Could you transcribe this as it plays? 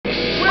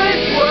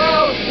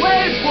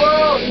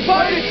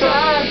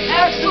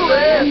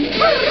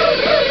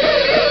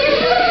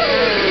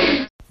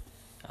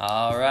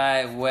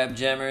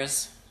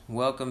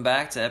Welcome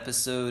back to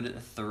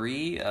episode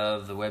 3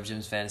 of the Web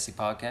Gems Fantasy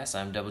Podcast.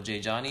 I'm Double J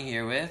Johnny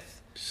here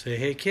with... Say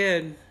hey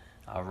kid.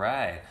 All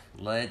right,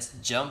 let's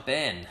jump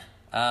in.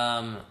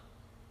 So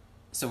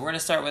we're going to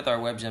start with our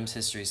Web Gems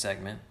history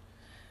segment.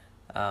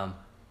 Looking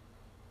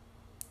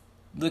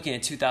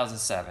at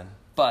 2007.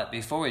 But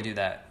before we do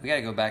that, we got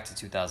to go back to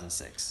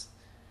 2006.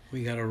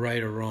 We got to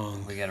right or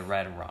wrong. We got to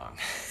right or wrong.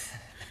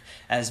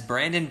 As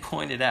Brandon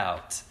pointed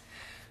out,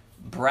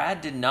 Brad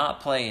did not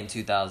play in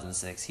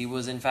 2006. He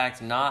was, in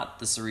fact, not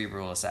the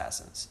Cerebral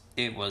Assassins.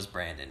 It was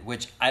Brandon,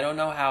 which I don't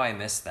know how I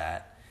missed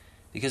that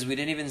because we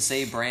didn't even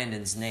say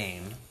Brandon's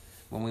name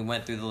when we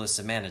went through the list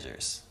of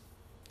managers.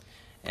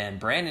 And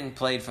Brandon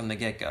played from the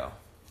get-go.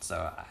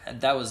 So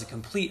that was a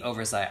complete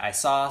oversight. I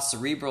saw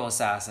Cerebral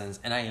Assassins,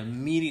 and I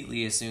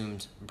immediately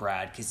assumed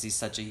Brad because he's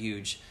such a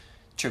huge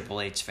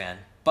Triple H fan.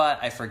 But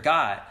I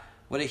forgot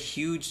what a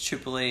huge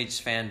Triple H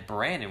fan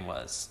Brandon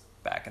was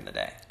back in the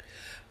day.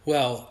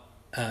 Well,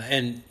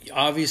 and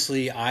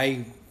obviously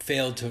I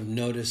failed to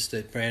notice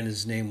that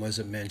Brandon's name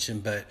wasn't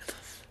mentioned, but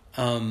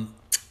I'm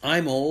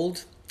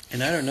old,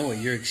 and I don't know what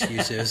your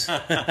excuse is.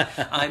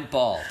 I'm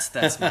bald.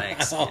 That's my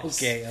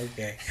excuse.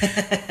 Okay.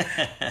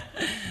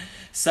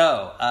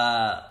 So,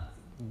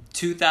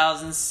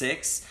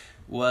 2006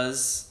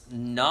 was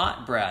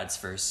not Brad's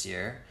first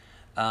year.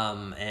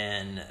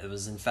 And it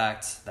was, in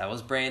fact, that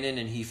was Brandon,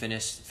 and he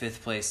finished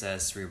 5th place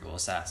as Cerebral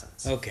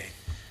Assassins. Okay.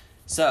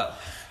 So,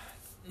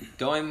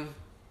 going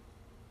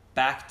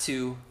back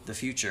to the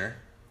future,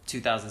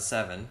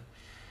 2007,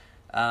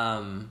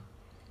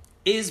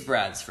 is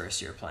Brad's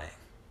first year playing.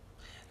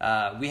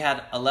 We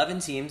had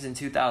 11 teams in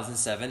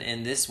 2007,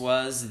 and this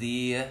was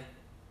the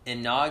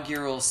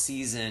inaugural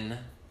season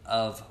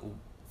of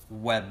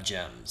Web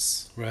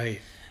Gems.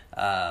 Right.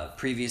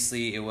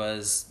 Previously, it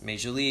was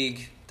Major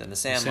League, then the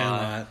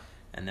Sandlot,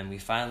 and then we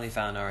finally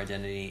found our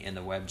identity in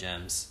the Web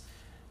Gems.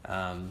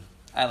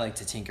 I like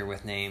to tinker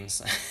with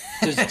names.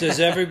 Does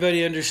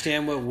everybody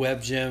understand what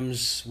Web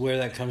Gems, where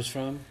that comes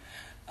from?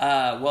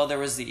 Well, there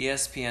was the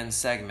ESPN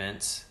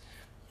segment,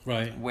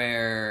 right,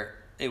 where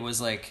it was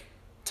like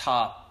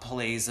top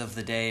plays of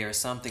the day or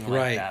something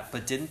like that.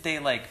 But didn't they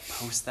like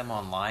post them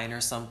online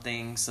or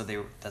something? So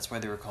that's why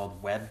they were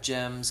called Web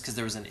Gems, because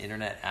there was an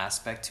internet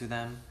aspect to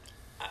them.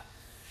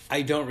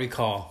 I don't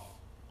recall.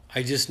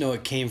 I just know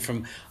it came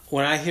from...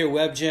 When I hear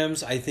Web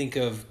Gems, I think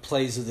of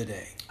plays of the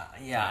day.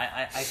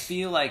 I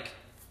feel like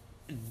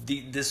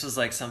this was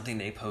like something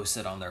they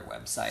posted on their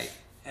website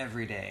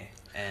every day.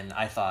 And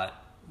I thought,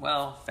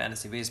 well,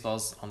 fantasy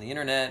baseball's on the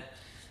internet,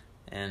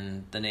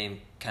 and the name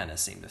kind of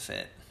seemed to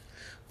fit.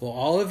 Well,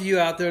 all of you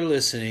out there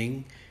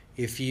listening,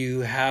 if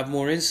you have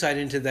more insight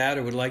into that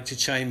or would like to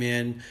chime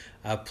in,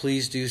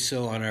 please do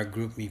so on our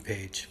GroupMe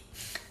page.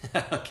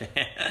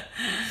 Okay.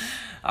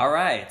 All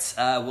right.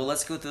 Well,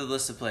 let's go through the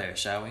list of players,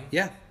 shall we?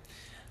 Yeah.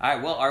 All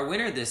right. Well, our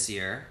winner this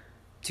year,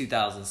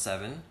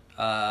 2007,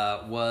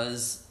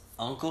 was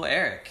Uncle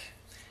Eric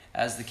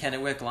as the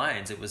Kennewick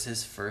Lions. It was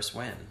his first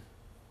win.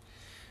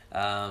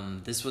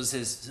 This was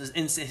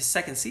his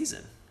second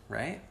season,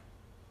 right?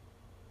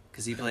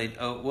 Because he played... it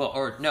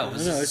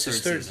was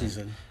his third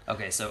season.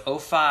 Okay, so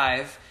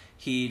 2005,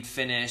 he'd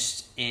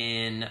finished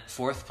in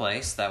 4th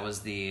place. That was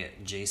the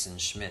Jason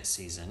Schmidt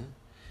season.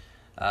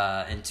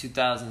 In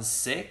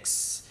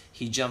 2006,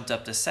 he jumped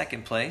up to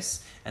 2nd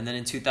place. And then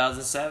in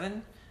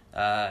 2007,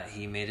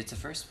 he made it to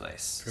 1st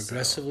place.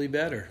 Progressively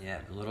better.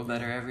 Yeah, a little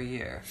better every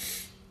year.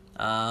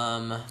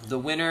 The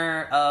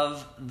winner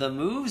of the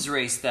moves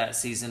race that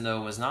season,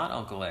 though, was not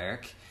Uncle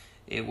Eric.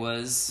 It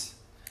was...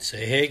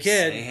 Say hey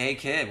kid. Say hey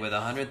kid with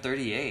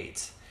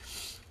 138.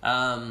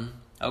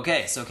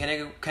 Okay, so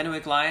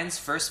Kennewick Lions,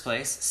 1st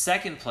place.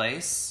 2nd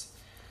place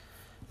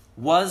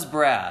was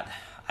Brad.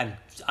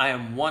 I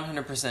am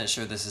 100%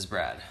 sure this is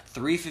Brad.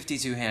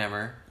 352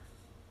 hammer.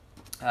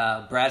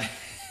 Brad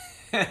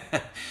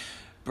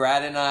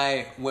and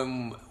I,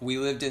 when we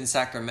lived in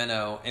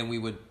Sacramento, and we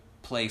would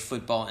play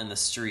football in the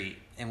street,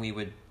 and we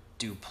would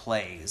do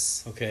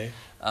plays. Okay.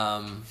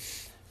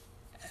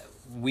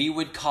 We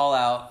would call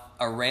out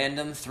a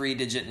random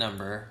 3-digit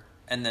number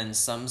and then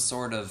some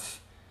sort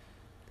of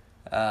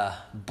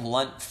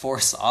blunt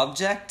force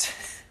object,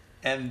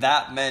 and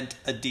that meant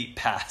a deep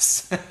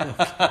pass.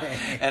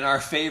 Okay. And our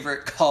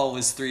favorite call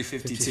was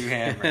 352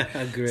 hammer.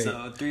 Great. So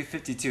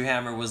 352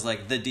 hammer was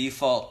like the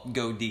default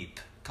go deep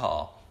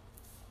call,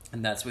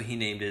 and that's what he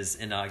named his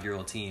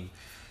inaugural team.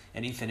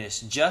 And he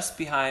finished just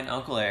behind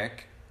Uncle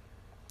Eric,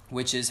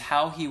 which is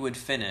how he would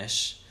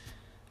finish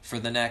for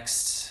the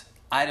next,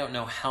 I don't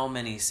know how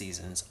many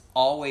seasons,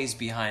 always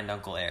behind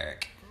Uncle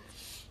Eric.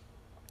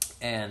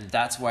 And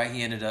that's why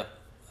he ended up,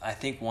 I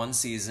think one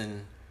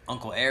season,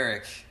 Uncle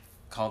Eric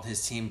called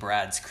his team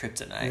Brad's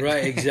Kryptonite.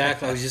 Right,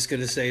 exactly. I was just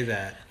going to say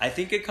that. I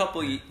think a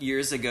couple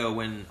years ago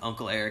when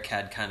Uncle Eric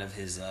had kind of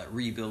his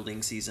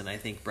rebuilding season, I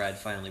think Brad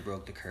finally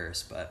broke the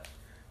curse, but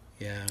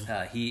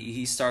yeah,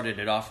 he started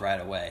it off right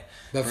away.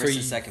 But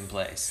first and 2nd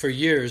place. For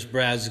years,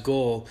 Brad's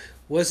goal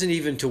wasn't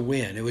even to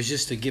win. It was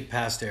just to get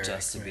past Eric.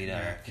 Just to beat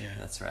Eric. Yeah.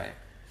 That's right.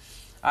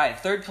 All right,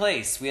 third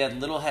place. We had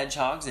Little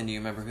Hedgehogs, and do you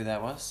remember who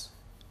that was?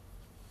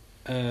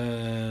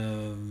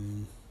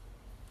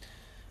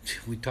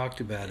 We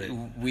talked about it.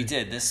 We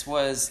did. This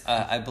was,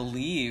 I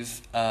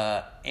believe,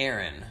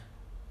 Aaron.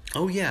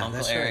 Oh yeah, Uncle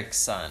that's Eric's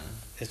son.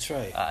 That's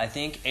right. I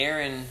think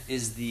Aaron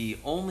is the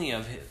only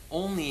of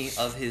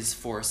his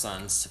four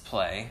sons to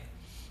play,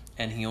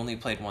 and he only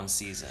played one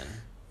season.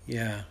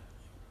 Yeah.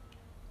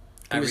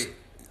 Go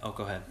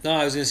ahead. No,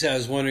 I was going to say, I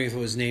was wondering if it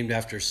was named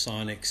after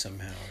Sonic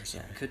somehow or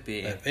something. Yeah, it could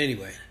be. But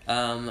anyway.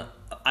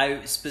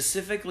 I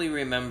specifically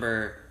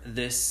remember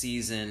this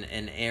season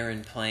and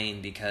Aaron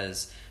playing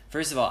because,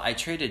 first of all, I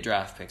traded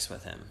draft picks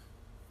with him.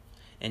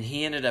 And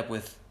he ended up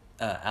with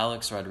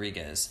Alex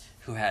Rodriguez,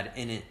 who had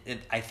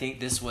I think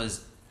this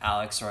was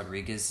Alex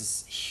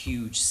Rodriguez's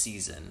huge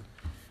season.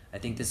 I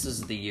think this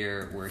was the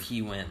year where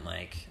he went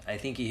I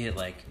think he hit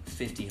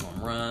 50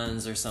 home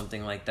runs or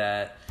something like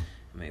that.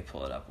 Let me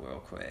pull it up real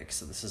quick.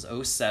 So this is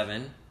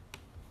 2007.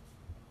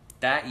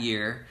 That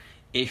year,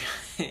 A-Rod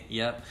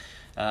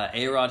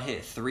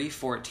hit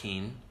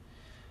 314.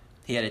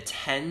 He had a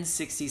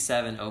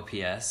 1067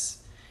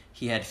 OPS.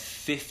 He had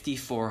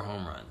 54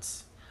 home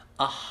runs,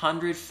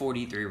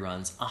 143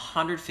 runs,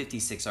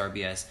 156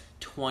 RBIs,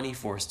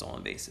 24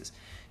 stolen bases.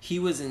 He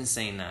was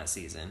insane that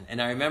season.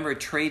 And I remember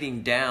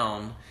trading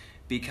down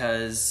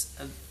because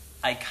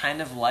I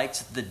kind of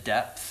liked the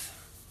depth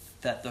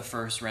that the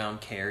first round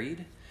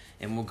carried.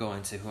 And we'll go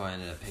into who I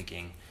ended up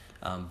picking.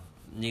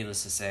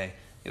 Needless to say,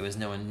 it was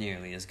no one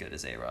nearly as good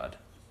as A-Rod.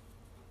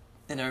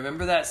 And I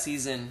remember that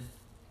season,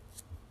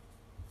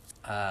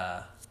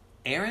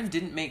 Aaron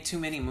didn't make too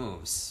many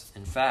moves.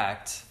 In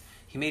fact,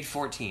 he made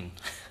 14.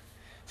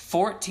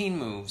 14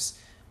 moves,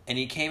 and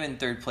he came in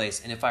third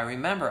place. And if I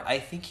remember, I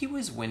think he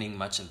was winning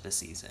much of the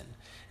season.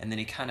 And then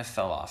he kind of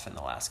fell off in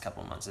the last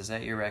couple months. Is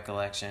that your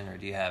recollection, or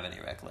do you have any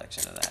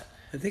recollection of that?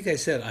 I think I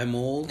said I'm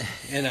old,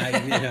 and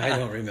I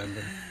don't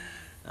remember.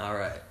 All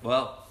right.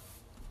 Well,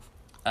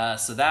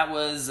 so that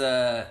was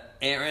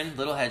Aaron,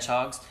 Little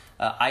Hedgehogs.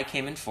 I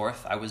came in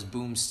fourth. I was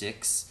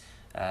Boomsticks,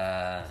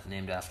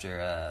 named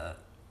after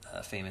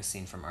a famous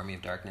scene from Army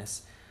of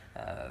Darkness,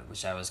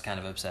 which I was kind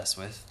of obsessed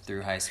with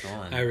through high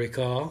school and I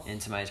recall.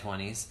 Into my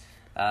 20s.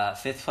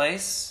 Fifth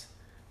place.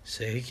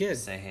 Say Hey Kid.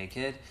 Say Hey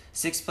Kid.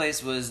 Sixth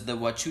place was the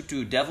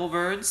Wachutu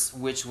Devilbirds,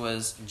 which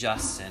was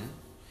Justin.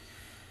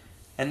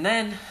 And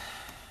then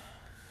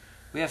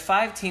we have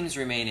 5 teams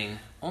remaining,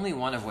 only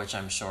one of which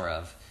I'm sure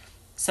of.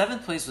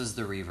 Seventh place was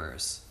the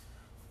Reavers.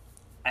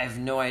 I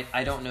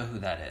don't know who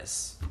that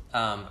is.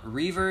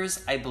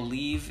 Reavers, I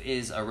believe,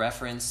 is a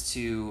reference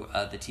to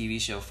the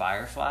TV show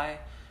Firefly.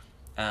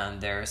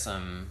 There are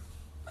some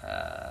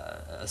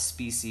a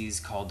species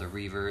called the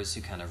Reavers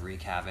who kind of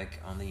wreak havoc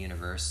on the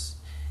universe.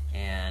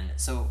 And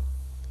so...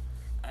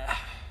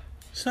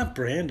 it's not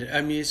Brandon.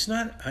 I mean, it's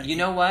not... You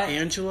know what?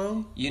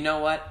 Angelo? You know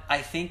what? I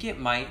think it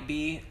might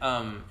be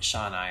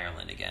Sean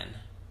Ireland again.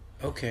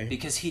 Okay.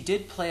 Because he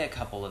did play a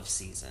couple of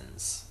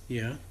seasons.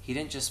 Yeah. He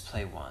didn't just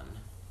play one.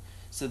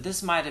 So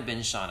this might have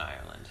been Sean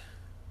Ireland.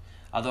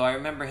 Although I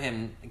remember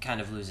him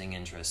kind of losing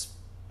interest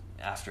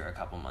after a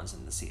couple months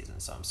in the season,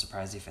 so I'm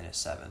surprised he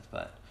finished 7th.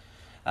 But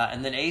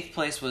and then 8th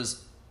place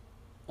was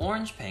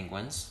Orange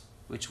Penguins,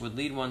 which would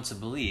lead one to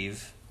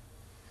believe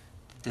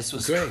this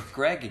was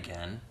Greg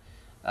again.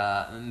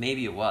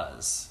 Maybe it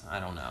was. I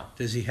don't know.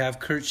 Does he have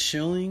Kurt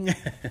Schilling?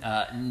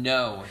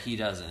 No, he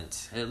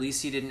doesn't. At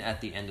least he didn't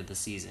at the end of the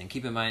season.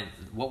 Keep in mind,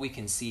 what we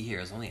can see here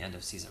is only end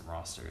of season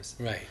rosters.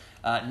 Right.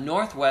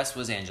 Northwest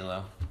was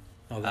Angelo.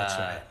 Oh, that's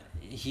right.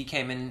 He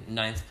came in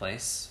 9th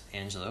place,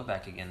 Angelo,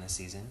 back again this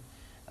season,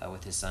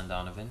 with his son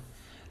Donovan.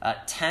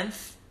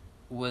 10th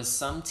was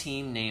some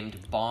team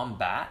named Bomb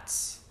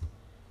Bats,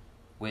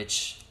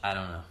 which I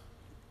don't know.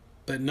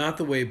 But not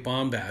the way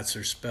Bombats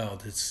are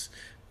spelled. It's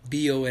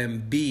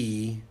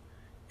B-O-M-B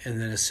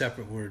and then a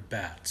separate word,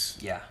 bats.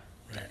 Yeah.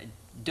 Right.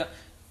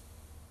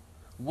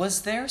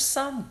 Was there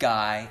some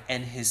guy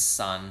and his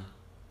son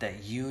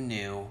that you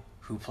knew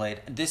who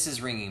played? This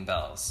is ringing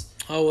bells.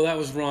 Oh, well, that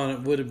was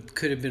Ron.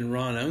 Could have been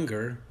Ron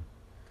Unger.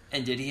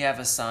 And did he have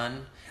a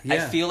son? Yeah. I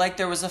feel like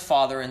there was a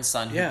father and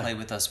son who Yeah. played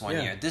with us one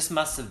Yeah. year. This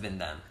must have been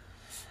them.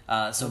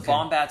 So Okay.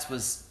 Bombats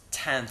was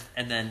 10th,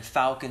 and then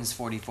Falcons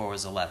 44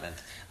 was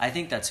 11th. I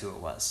think that's who it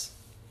was.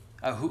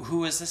 Who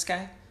was this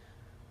guy?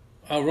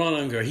 Ron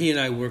Unger. He and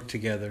I worked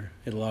together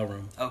at Law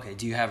Room. Okay,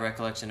 do you have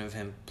recollection of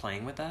him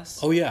playing with us?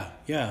 Oh, yeah.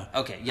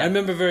 Okay, yeah. I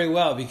remember very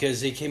well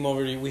because they came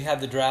over. We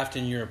had the draft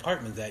in your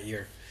apartment that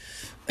year.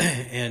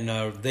 And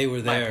they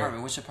were there. My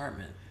apartment? Which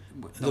apartment?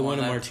 The one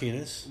in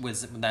Martinez.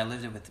 When I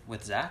lived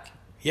with Zach?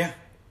 Yeah.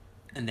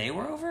 And they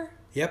were over?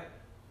 Yep.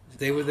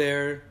 They were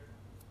there.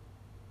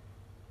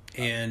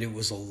 And it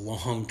was a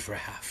long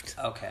draft.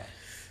 Okay.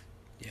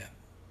 Yeah.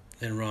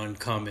 Then Ron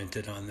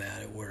commented on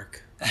that at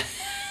work.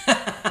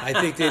 I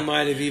think they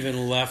might have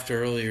even left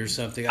early or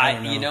something. I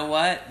don't know. You know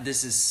what?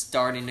 This is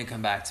starting to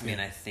come back to me, and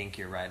I think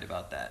you're right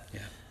about that.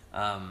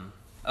 Yeah.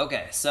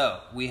 Okay, so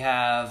we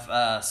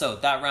have... so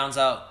that rounds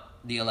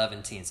out the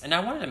 11 teams. And I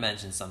wanted to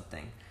mention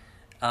something.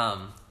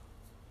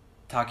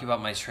 Talking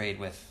about my trade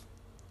with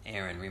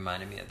Aaron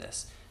reminded me of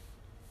this.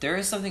 There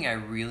is something I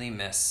really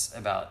miss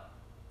about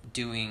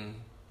doing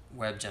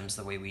web gems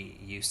the way we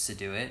used to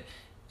do it.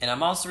 And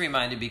I'm also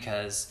reminded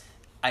because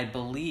I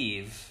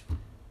believe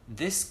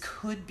this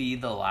could be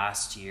the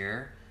last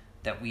year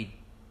that we...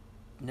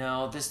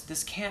 No,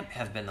 this can't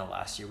have been the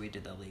last year we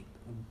did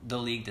the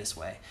league this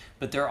way.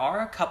 But there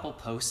are a couple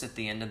posts at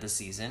the end of the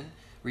season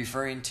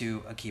referring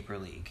to a keeper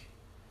league.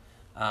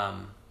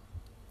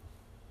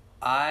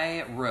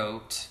 I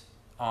wrote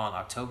on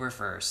October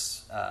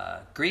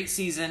 1st, great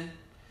season.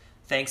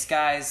 Thanks,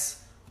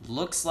 guys.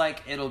 Looks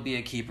like it'll be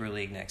a keeper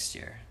league next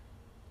year.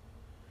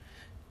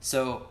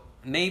 So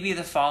maybe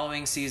the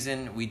following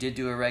season we did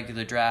do a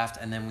regular draft,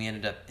 and then we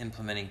ended up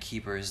implementing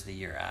keepers the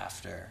year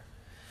after.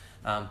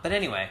 But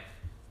anyway,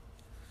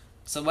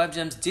 so Web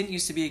Gems didn't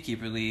used to be a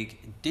keeper league.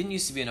 It didn't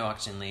used to be an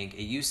auction league.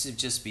 It used to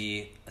just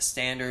be a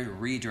standard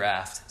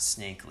redraft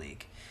snake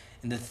league.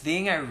 And the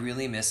thing I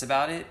really miss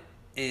about it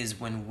is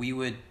when we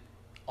would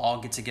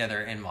all get together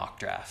and mock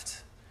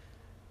draft.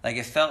 Like,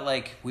 it felt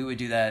like we would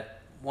do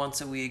that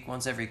once a week,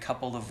 once every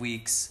couple of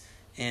weeks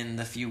in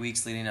the few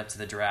weeks leading up to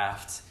the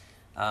draft.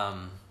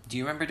 Do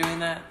you remember doing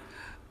that?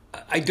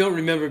 I don't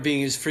remember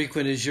being as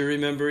frequent as you're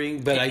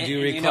remembering, but I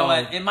do recall... You know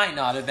what? It might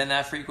not have been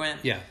that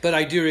frequent. Yeah, but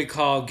I do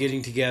recall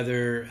getting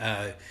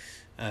together.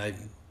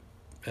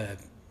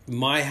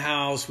 My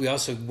house, we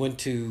also went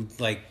to,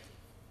 like,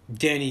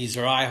 Denny's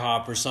or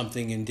IHOP or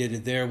something and did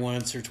it there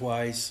once or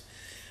twice.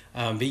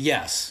 But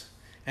yes,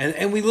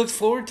 and we looked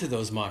forward to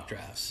those mock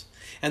drafts.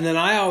 And then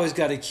I always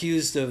got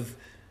accused of,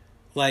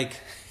 like,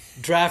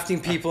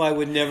 drafting people I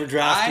would never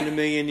draft in a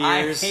million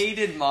years. I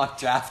hated mock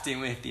drafting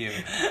with you.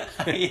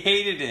 I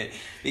hated it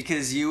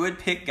because you would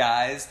pick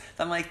guys.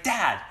 I'm like,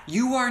 Dad,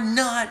 you are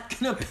not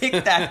going to pick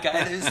that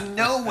guy. There's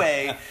no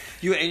way.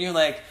 And you're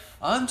like,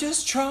 I'm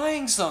just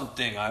trying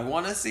something. I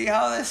want to see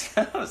how this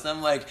goes.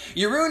 I'm like,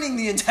 you're ruining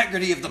the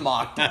integrity of the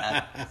mock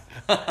draft.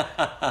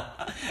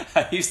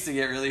 I used to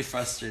get really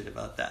frustrated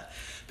about that.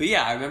 But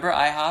yeah, I remember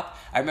IHOP.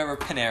 I remember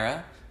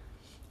Panera.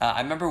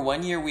 I remember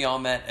one year we all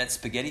met at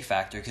Spaghetti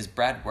Factory because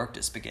Brad worked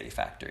at Spaghetti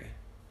Factory.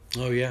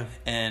 Oh, yeah.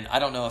 And I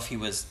don't know if he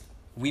was...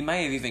 We might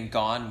have even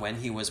gone when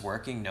he was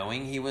working,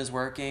 knowing he was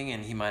working,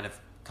 and he might have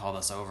called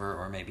us over,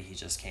 or maybe he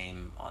just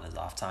came on his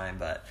off time.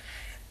 But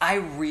I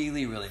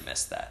really, really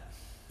missed that.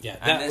 Yeah,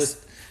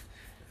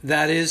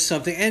 that is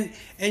something.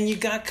 And you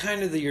got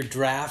kind of your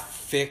draft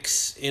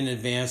fix in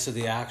advance of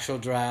the actual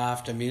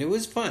draft. I mean, it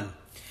was fun.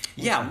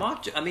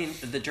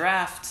 The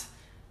draft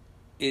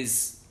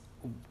is...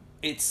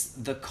 It's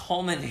the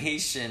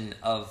culmination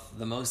of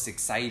the most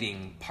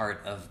exciting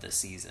part of the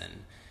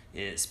season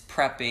is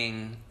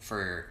prepping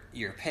for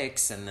your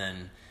picks and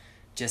then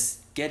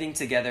just getting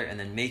together and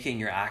then making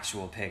your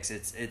actual picks.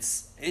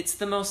 It's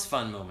the most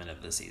fun moment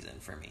of the season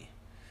for me.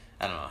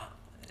 I don't know.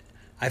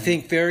 I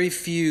think very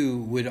few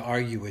would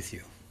argue with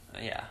you.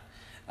 Yeah.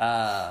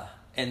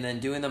 And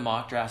then doing the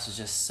mock drafts was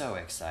just so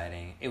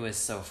exciting. It was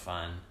so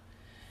fun.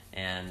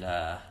 And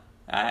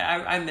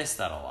I missed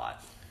that a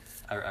lot.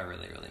 I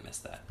really, really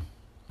missed that.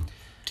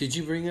 Did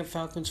you bring up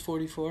Falcons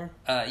 44?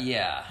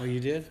 Yeah. Oh,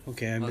 you did?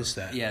 Okay, I missed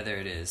that. Yeah, there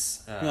it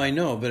is. No, I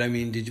know, but I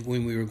mean,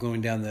 when we were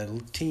going down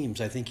the teams,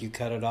 I think you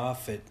cut it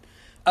off at...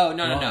 Oh,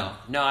 no.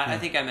 I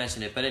think I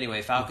mentioned it. But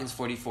anyway, Falcons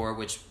 44,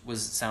 which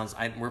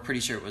we're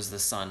pretty sure it was the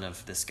son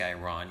of this guy,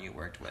 Ron, you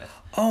worked with.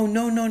 Oh,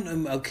 no.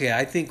 Okay,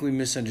 I think we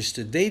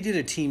misunderstood. They did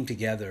a team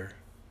together.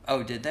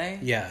 Oh, did they?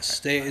 Yes.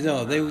 They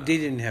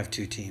didn't have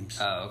two teams.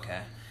 Oh,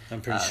 okay.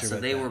 I'm pretty sure so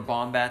about they that. were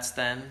Bombats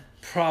then?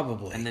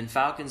 Probably. And then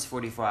Falcons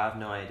 44, I have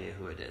no idea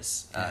who it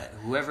is.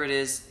 Whoever it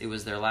is, it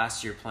was their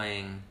last year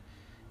playing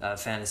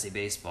fantasy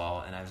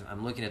baseball, and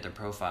I'm looking at their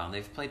profile, and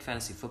they've played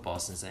fantasy football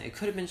since then. It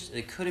could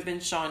have been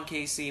Sean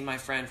Casey, my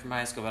friend from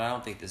high school, but I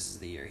don't think this is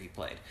the year he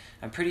played.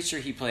 I'm pretty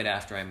sure he played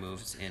after I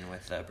moved in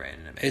with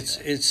Brandon and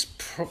Amanda. It's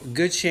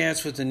good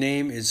chance with the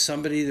name is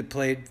somebody that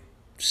played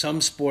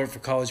some sport for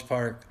College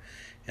Park,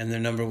 and their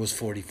number was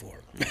 44.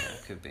 Yeah,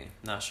 could be.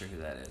 Not sure who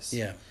that is.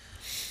 Yeah.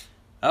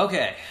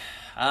 Okay.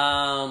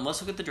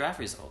 Let's look at the draft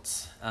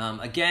results.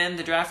 Again,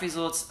 the draft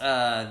results.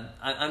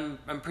 I'm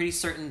pretty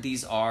certain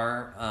these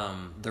are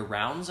the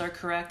rounds are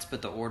correct,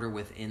 but the order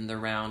within the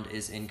round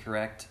is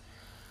incorrect.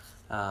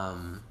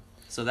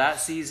 So that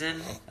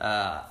season,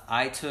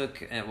 I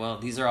took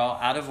these are all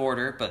out of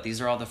order, but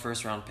these are all the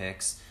first round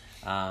picks.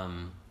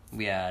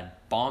 We had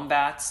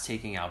Bombats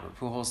taking Albert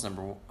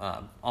Pujols,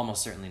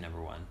 almost certainly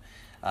number one.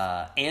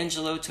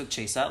 Angelo took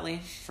Chase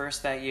Utley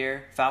first that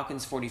year.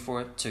 Falcons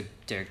 44 took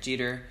Derek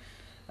Jeter.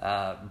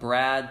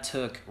 Brad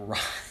took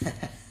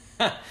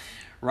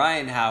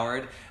Ryan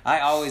Howard.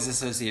 I always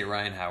associate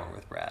Ryan Howard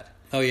with Brad.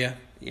 Oh, yeah?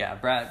 Yeah,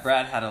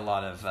 Brad had a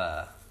lot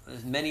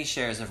of many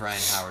shares of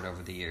Ryan Howard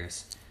over the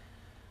years.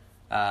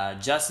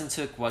 Justin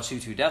took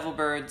Wachutu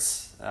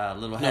Devilbirds.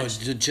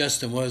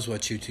 Justin was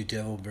Wachutu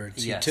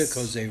Devilbirds. Yes, he took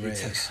Jose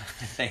Reyes.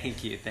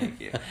 Thank you.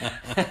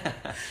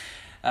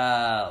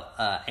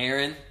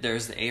 Aaron,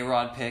 there's the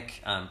A-Rod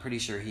pick. I'm pretty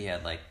sure he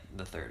had like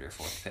the third or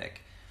fourth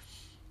pick.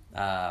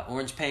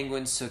 Orange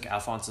Penguins took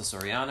Alfonso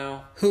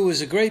Soriano. Who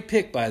was a great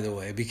pick, by the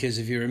way, because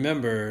if you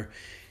remember,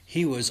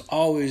 he was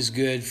always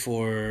good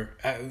for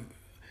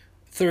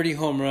 30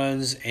 home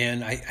runs,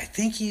 and I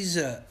think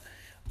he's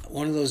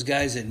one of those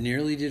guys that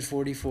nearly did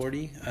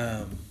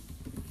 40-40.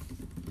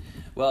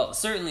 Well,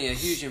 certainly a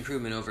huge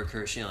improvement over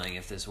Kurt Schilling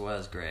if this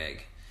was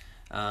Greg.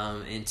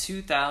 In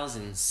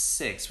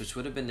 2006, which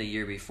would have been the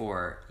year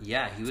before,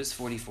 yeah, he was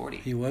 40-40.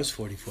 He was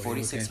 40-40.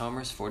 46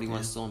 homers,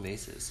 41 stolen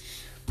bases.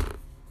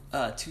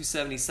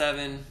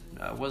 277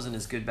 wasn't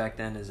as good back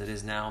then as it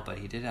is now, but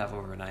he did have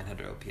over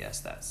 900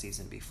 OPS that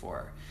season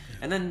before. Yeah.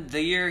 And then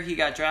the year he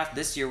got drafted,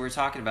 this year we're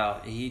talking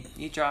about,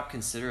 he dropped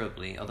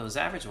considerably, although his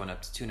average went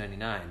up to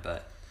 299,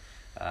 but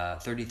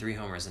 33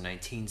 homers and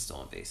 19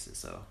 stolen bases,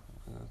 so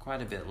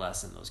quite a bit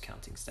less in those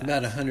counting stats.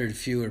 About 100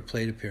 fewer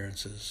plate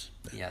appearances.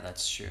 Yeah,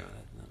 that's true.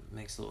 That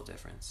makes a little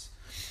difference.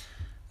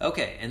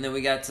 Okay, and then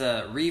we got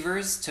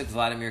Reavers took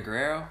Vladimir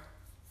Guerrero.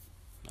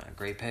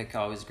 Great pick,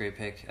 always a great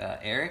pick.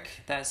 Eric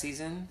that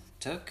season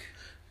took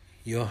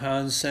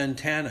Johan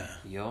Santana.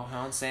 No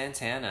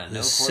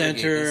the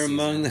center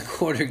among the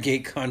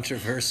Quartergate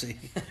controversy.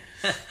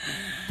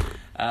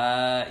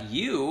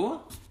 You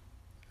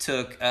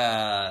took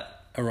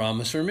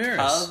Aramis Ramirez.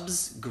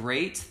 Cubs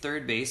great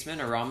third baseman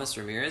Aramis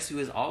Ramirez, who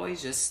is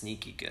always just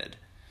sneaky good.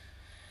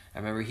 I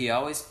remember he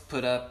always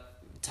put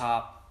up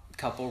top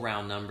couple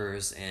round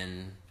numbers,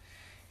 and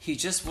he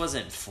just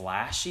wasn't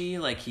flashy.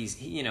 Like he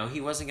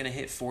wasn't going to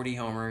hit 40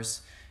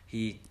 homers.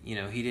 He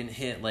didn't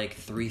hit like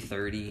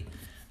 330,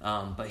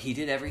 but he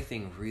did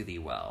everything really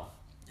well.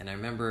 And I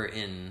remember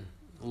in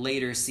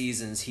later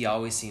seasons, he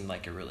always seemed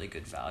like a really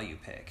good value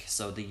pick.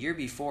 So the year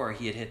before,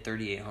 he had hit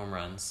 38 home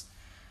runs.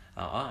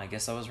 I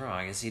guess I was wrong.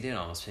 I guess he did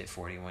almost hit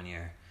 40 one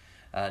year.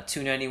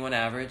 291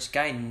 average.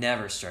 Guy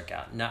never struck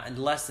out. Not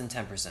less than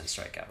 10%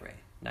 strikeout rate.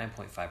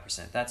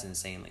 9.5%. That's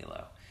insanely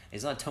low.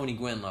 It's not Tony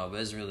Gwynn low,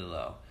 but it's really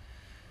low.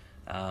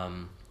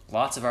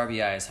 Lots of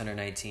RBIs,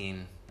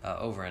 119,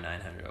 over a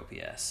 900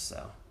 OPS.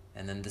 So,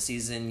 and then the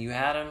season you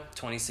had him,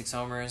 26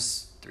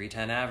 homers,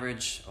 310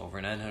 average,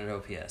 over 900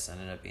 OPS.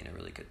 Ended up being a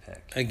really good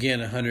pick. Again,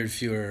 100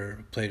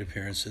 fewer plate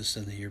appearances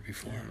than the year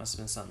before. Yeah, it must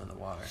have been something in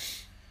the water.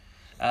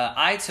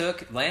 I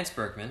took Lance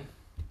Berkman.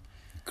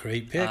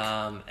 Great pick.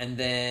 And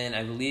then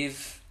I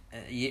believe,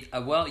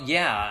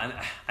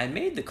 I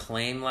made the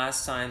claim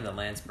last time that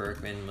Lance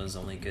Berkman was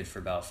only good for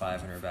about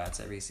 500 bats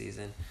every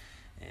season.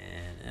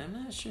 And I'm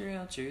not sure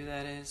how true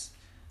that is.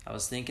 I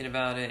was thinking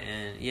about it,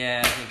 and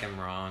yeah, I think I'm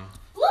wrong.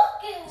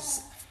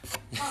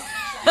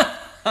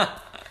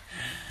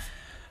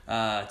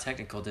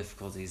 Technical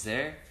difficulties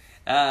there.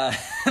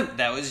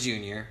 That was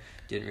Junior.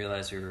 Didn't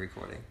realize we were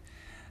recording.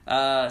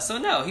 So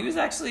no, he was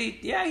actually,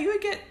 he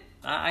would get,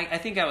 I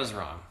think I was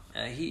wrong.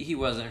 He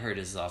wasn't hurt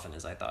as often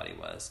as I thought he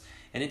was.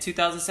 And in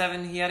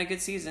 2007, he had a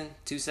good season.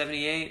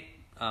 278,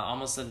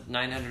 almost a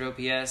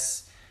 900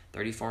 OPS,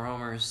 34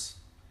 homers.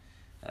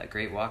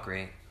 Great walk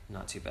rate,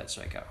 not too bad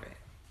strikeout rate.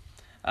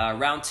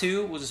 Round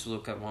 2, we'll just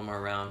look at one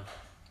more round.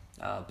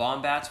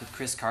 Bomb bats with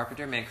Chris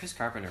Carpenter. Man, Chris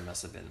Carpenter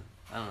must have been,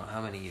 I don't know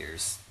how many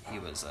years he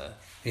was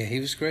he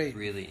was great.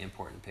 Really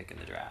important pick in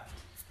the draft.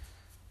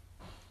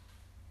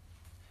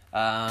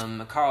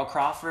 Carl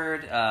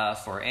Crawford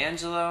for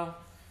Angelo.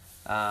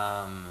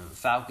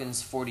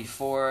 Falcons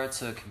 44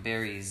 took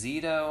Barry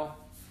Zito.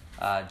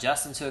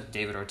 Justin took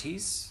David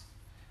Ortiz.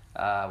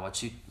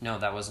 No,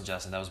 that wasn't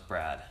Justin. That was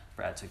Brad.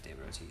 Brad took David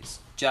Ortiz.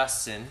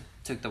 Justin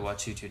took the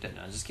Wachuchu.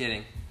 No, just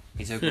kidding.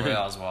 He took Roy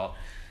Oswalt.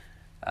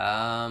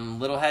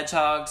 Little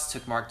Hedgehogs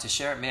took Mark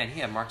Teixeira. Man, he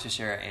had Mark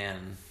Teixeira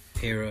and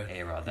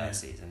A-Rod that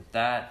season.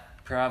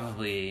 That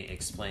probably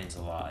explains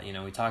a lot.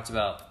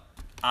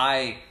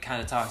 I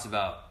kind of talked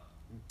about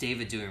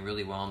David doing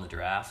really well in the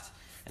draft,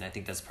 and I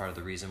think that's part of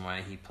the reason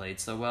why he played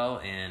so well,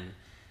 and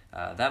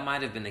that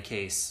might have been the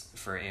case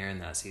for Aaron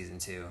that season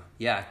too.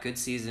 Yeah, good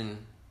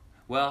season.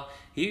 Well,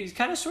 he was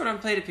kind of short on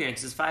plate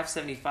appearances,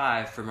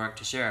 575 for Mark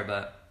Teixeira,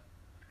 but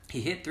he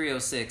hit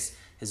 306.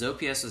 His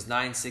OPS was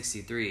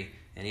 963,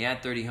 and he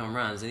had 30 home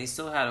runs, and he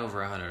still had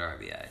over 100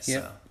 RBIs.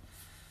 Yep. So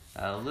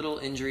a little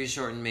injury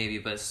shortened maybe,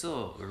 but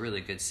still a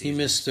really good season. He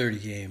missed 30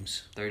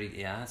 games. 30,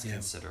 yeah, that's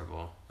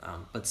considerable.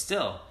 But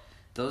still,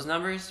 those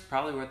numbers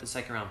probably worth the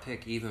second round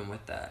pick even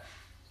with that.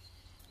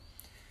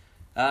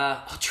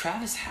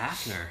 Travis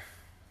Hafner.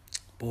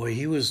 Boy,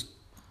 he was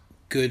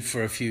good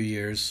for a few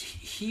years.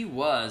 He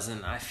was,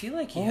 and I feel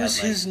like what was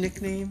his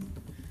nickname?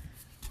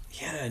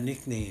 He had a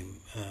nickname.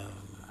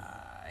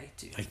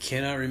 I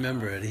cannot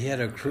remember it. He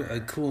had a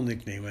cool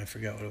nickname. I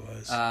forgot what it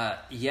was.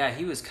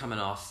 He was coming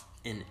off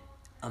an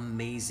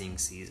amazing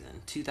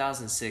season.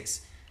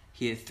 2006,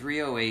 he had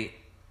 308.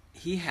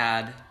 He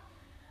had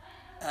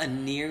a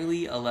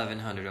nearly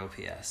 1,100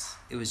 OPS.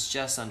 It was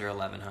just under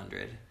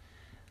 1,100.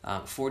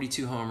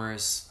 42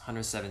 homers,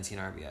 117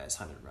 RBIs,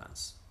 100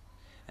 runs.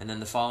 And then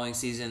the following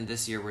season,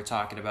 this year we're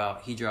talking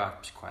about, he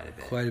dropped quite a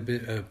bit. Quite a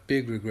bit, a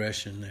big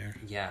regression there.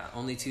 Yeah,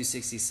 only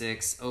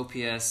 266,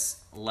 OPS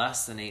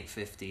less than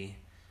 850.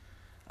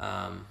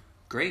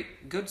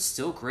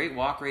 Still great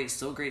walk rate,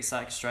 still great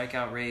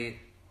strikeout rate.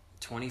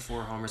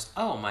 24 homers.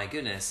 Oh my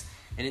goodness.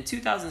 And in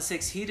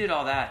 2006, he did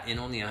all that in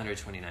only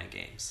 129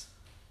 games.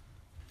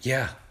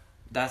 Yeah.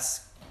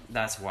 That's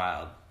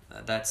wild.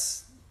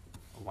 That's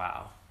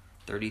wow.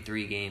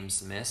 33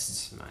 games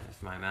missed,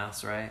 if my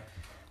math's right.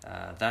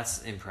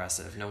 That's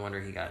impressive. No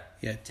wonder he got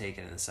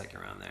taken in the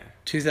second round there.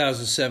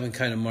 2007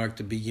 kind of marked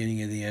the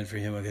beginning of the end for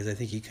him because I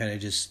think he kind of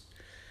just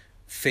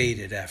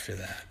faded after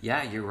that.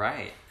 Yeah, you're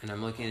right. And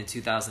I'm looking at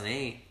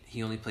 2008.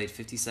 He only played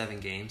 57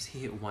 games. He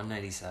hit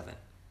 197.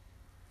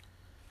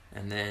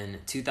 And then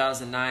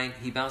 2009,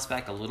 he bounced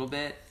back a little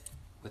bit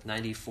with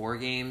 94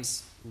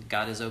 games.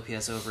 Got his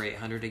OPS over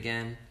 800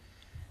 again.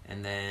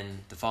 And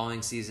then the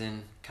following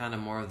season, kind of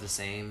more of the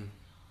same.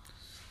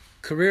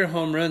 Career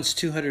home runs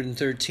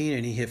 213,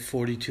 and he hit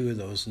 42 of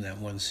those in that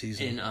one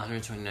season. In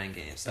 129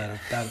 games.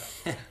 About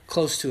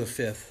close to a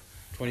fifth,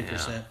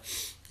 20%.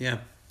 Yeah.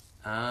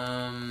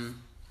 And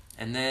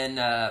then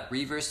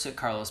Reavers took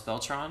Carlos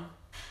Beltran.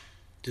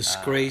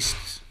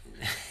 Disgraced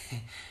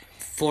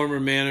former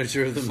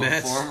manager of the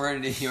Mets. Former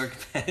New York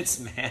Mets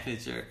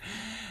manager.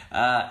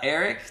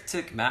 Eric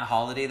took Matt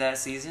Holliday that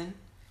season.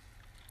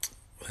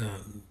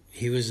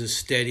 He was a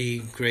steady,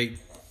 great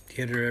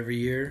hitter every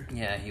year.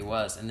 Yeah, he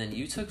was. And then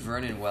you took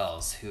Vernon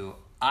Wells, who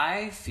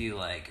I feel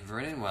like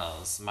Vernon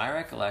Wells, my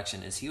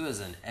recollection is he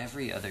was an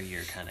every other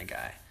year kind of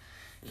guy.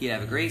 He'd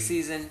have a great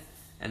season,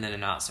 and then a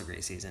not so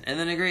great season, and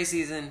then a great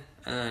season,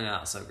 and then a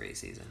not so great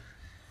season.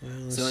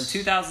 So in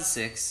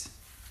 2006,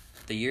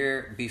 the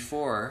year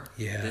before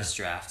this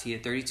draft, he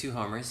had 32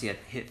 homers. He had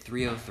hit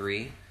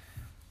 303,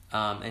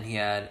 and he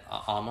had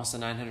almost a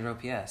 900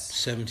 OPS.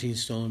 17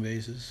 stolen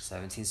bases.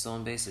 17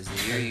 stolen bases.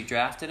 The year you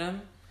drafted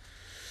him,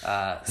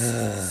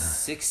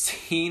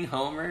 16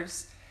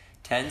 homers,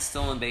 10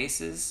 stolen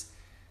bases,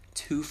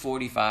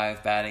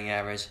 245 batting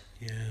average.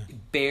 Yeah.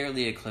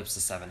 Barely eclipsed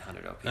the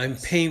 700 OPS. I'm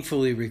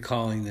painfully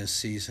recalling this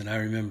season. I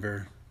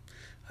remember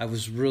I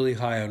was really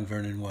high on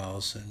Vernon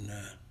Wells, and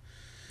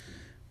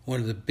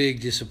one of the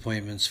big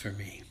disappointments for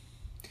me.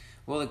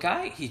 Well, the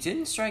guy, he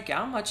didn't strike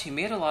out much. He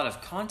made a lot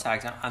of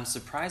contact. I'm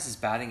surprised his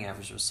batting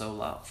average was so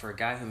low. For a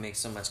guy who makes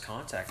so much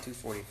contact,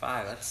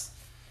 245,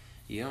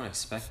 you don't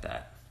expect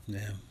that.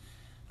 Yeah.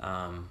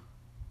 And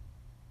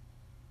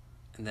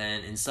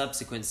then in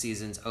subsequent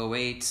seasons,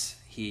 2008,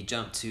 he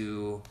jumped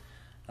to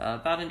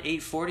about an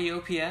 840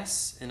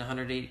 OPS in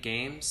 108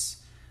 games.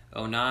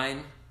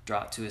 2009,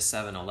 dropped to a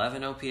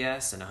 711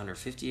 OPS in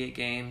 158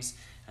 games.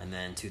 And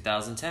then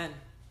 2010,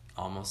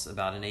 almost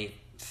an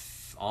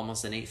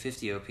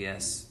 850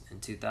 OPS in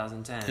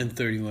 2010. And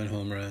 31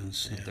 home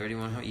runs. And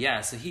 31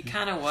 yeah, so he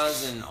kind of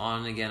was an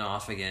on again,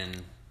 off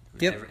again,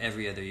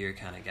 every other year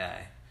kind of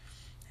guy.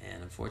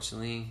 And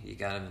unfortunately, you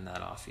got him in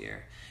that off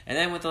year. And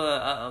then with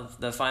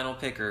the final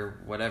pick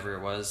or whatever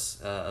it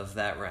was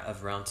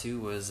of round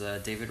 2 was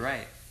David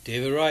Wright.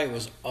 David Wright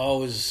was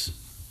always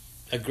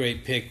a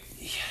great pick.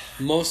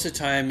 Most of the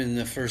time in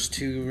the first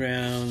 2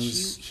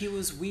 rounds. He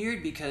was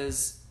weird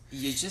because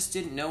you just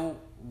didn't know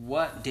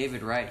what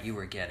David Wright you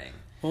were getting.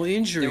 Well,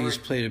 injuries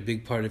played a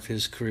big part of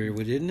his career,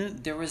 didn't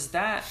it? There was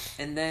that,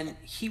 and then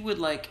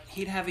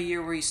he'd have a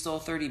year where he stole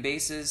 30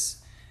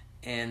 bases,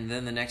 and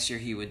then the next year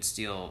he would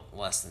steal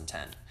less than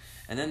 10.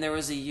 And then there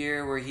was a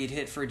year where he'd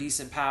hit for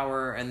decent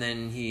power, and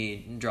then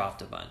he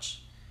dropped a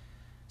bunch.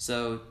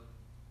 So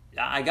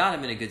I got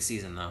him in a good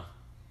season, though.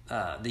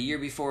 The year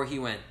before, he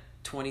went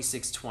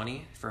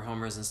 26-20 for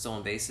homers and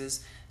stolen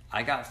bases.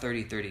 I got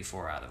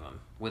 30-34 out of him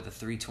with a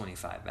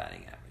 325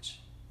 batting average.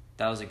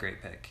 That was a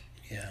great pick.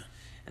 Yeah.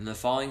 And the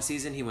following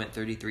season, he went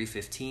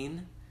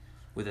 33-15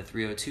 with a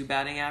 302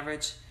 batting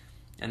average.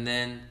 And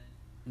then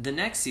the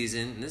next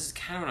season, and this is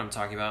kind of what I'm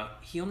talking about,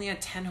 he only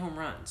had 10 home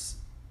runs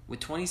with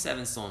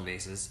 27 stolen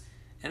bases.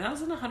 And that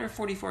was in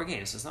 144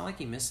 games, so it's not like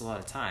he missed a lot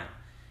of time.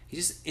 He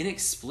just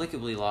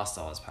inexplicably lost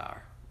all his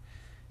power.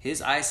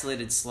 His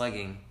isolated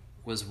slugging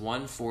was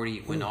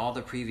 140 when all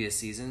the previous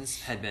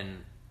seasons had been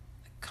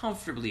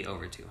comfortably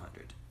over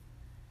 200.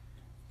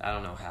 I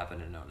don't know what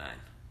happened in 2009.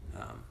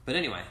 But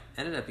anyway,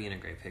 ended up being a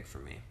great pick for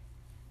me.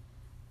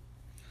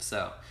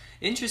 So,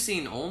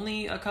 interesting,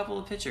 only a couple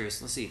of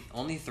pitchers. Let's see,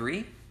 only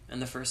 3 in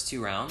the first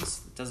 2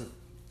 rounds. Doesn't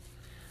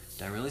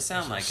really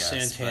sound like us.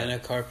 Santana,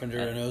 Carpenter,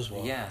 and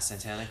Oswalt. Yeah,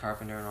 Santana,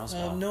 Carpenter, and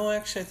Oswalt. No,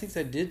 actually, I think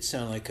that did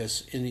sound like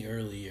us in the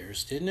early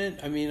years, didn't it?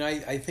 I mean,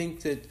 I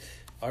think that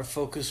our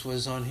focus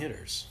was on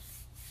hitters.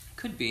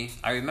 Could be.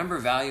 I remember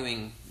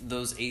valuing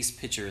those ace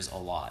pitchers a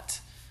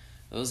lot.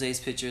 Those ace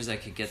pitchers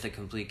that could get the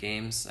complete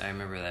games, I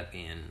remember that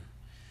being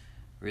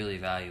really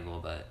valuable.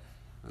 But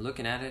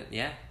looking at it,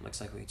 looks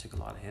like we took a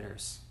lot of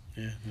hitters.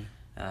 Yeah.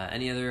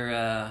 Any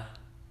other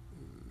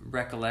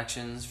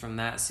recollections from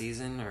that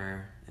season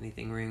or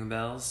anything ringing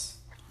bells?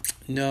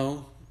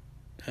 No.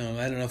 I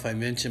don't know if I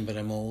mentioned, but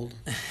I'm old.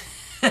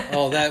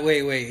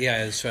 Wait.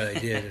 Yeah, that's right, I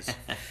did.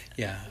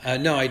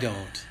 No, I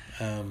don't.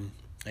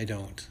 I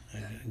don't.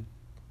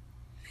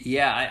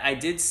 Yeah, I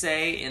did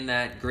say in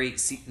that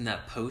in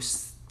that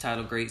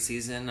post-title great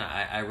season,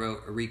 I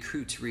wrote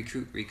recruit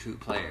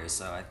players.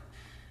 So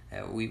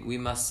we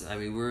must. I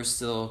mean, we're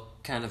still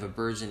kind of a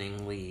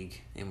burgeoning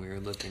league, and we were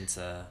looking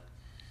to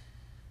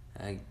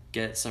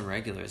get some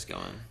regulars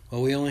going.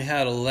 Well, we only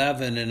had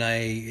 11,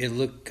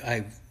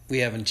 and we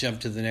haven't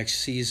jumped to the next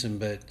season,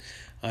 but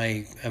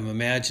I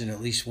imagine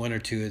at least one or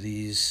two of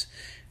these.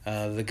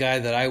 The guy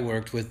that I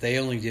worked with, they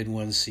only did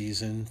one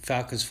season.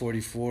 Falcons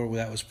 44, well,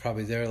 that was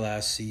probably their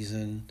last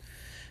season.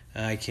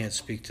 I can't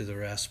speak to the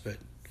rest, but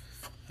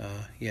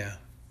yeah.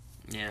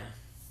 Yeah.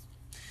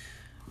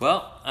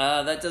 Well,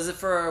 that does it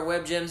for our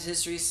Web Gems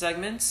history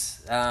segment.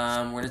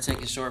 We're going to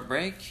take a short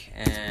break,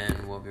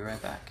 and we'll be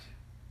right back.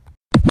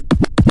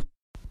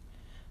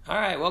 All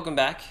right, welcome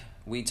back.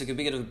 We took a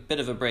bit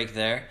of a break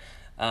there.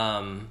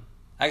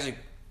 Actually,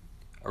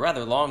 a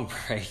rather long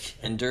break,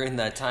 and during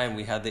that time,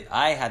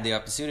 I had the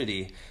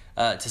opportunity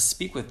to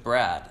speak with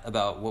Brad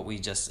about what we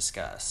just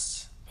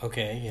discussed.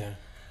 Okay,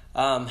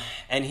 yeah.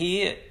 And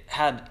he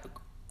had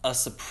a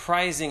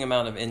surprising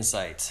amount of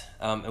insight.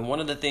 And one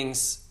of the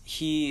things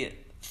he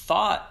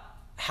thought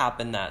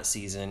happened that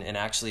season, and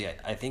actually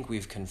I think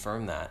we've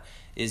confirmed that,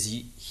 is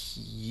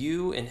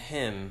you and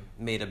him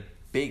made a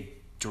big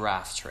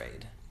draft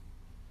trade.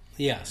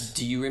 Yes.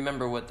 Do you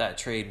remember what that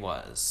trade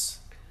was?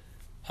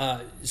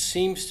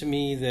 Seems to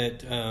me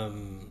that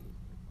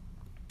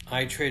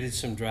I traded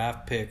some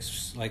draft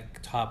picks,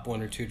 like top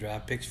 1 or 2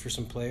 draft picks for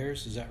some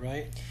players. Is that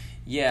right?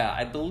 Yeah,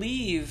 I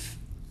believe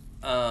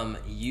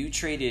you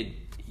traded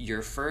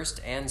your first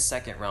and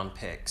second round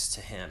picks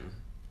to him,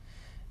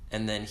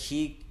 and then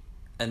he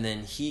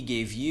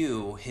gave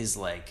you his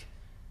like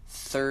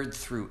 3rd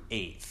through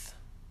 8th.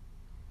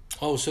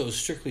 Oh, so it was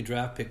strictly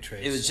draft pick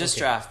trades. It was just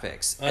draft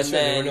picks. That's and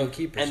right, then, there were no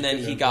keepers. And then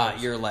he got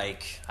your,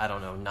 like, I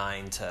don't know,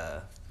 9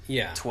 to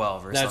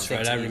 12 or that's something.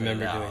 That's right, I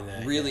remember doing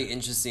that. Really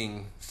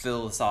interesting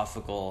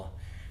philosophical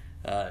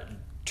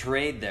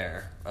trade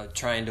there,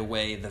 trying to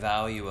weigh the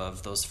value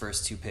of those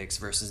first 2 picks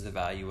versus the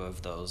value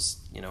of those,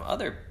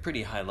 other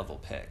pretty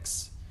high-level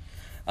picks.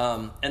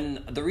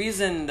 And the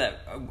reason that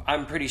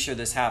I'm pretty sure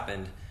this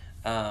happened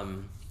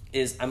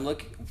is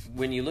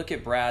when you look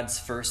at Brad's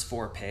first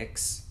 4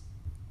 picks,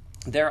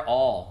 they're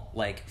all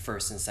like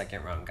first and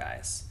second round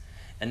guys.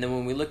 And then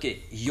when we look at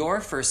your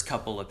first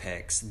couple of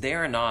picks,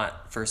 they're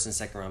not first and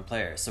second round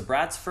players. So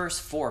Brad's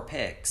first 4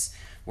 picks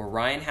were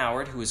Ryan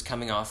Howard, who was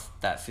coming off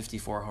that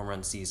 54 home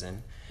run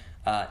season,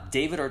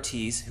 David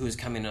Ortiz, who was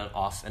coming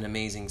off an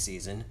amazing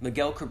season,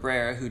 Miguel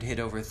Cabrera, who'd hit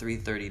over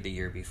 330 the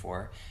year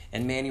before,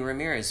 and Manny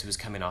Ramirez, who was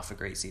coming off a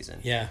great season.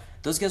 Yeah.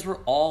 Those guys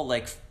were all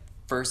like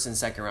first and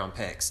second round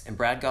picks, and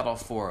Brad got all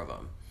 4 of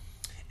them.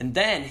 And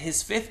then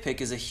his 5th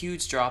pick is a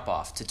huge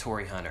drop-off to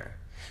Torrey Hunter,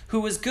 who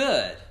was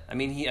good. I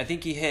mean, I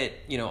think he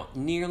hit,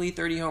 nearly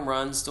 30 home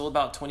runs, still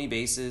about 20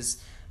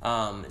 bases.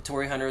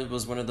 Torrey Hunter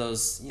was one of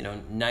those,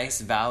 nice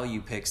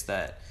value picks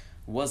that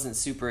wasn't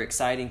super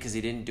exciting because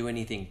he didn't do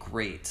anything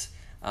great.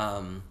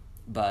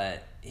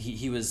 But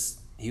he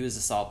was a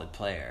solid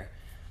player.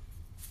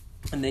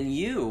 And then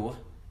you,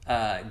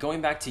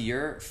 going back to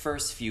your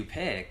first few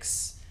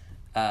picks,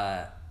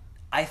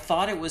 I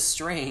thought it was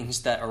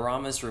strange that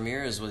Aramis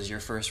Ramirez was your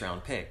first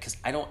round pick because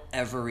I don't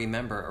ever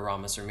remember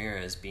Aramis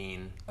Ramirez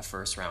being a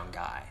first round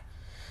guy.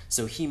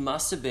 So he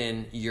must have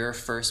been your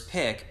first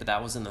pick, but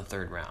that was in the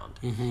 3rd round.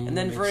 Mm-hmm, and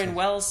then Vernon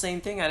Wells,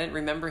 same thing. I didn't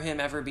remember him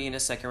ever being a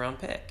second round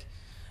pick.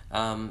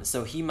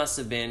 So he must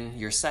have been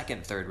your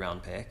 2nd, 3rd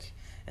round pick.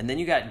 And then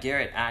you got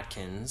Garrett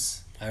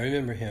Atkins. I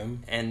remember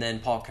him. And then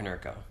Paul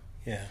Konerko.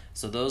 Yeah.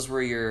 So those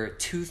were your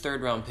 2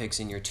 3rd-round picks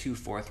and your 2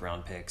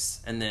 4th-round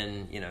picks. And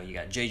then, you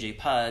got J.J.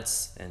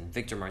 Putz and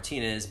Victor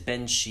Martinez,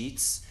 Ben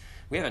Sheets.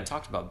 We haven't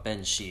talked about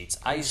Ben Sheets.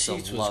 I used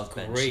to love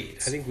Ben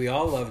Sheets. I think we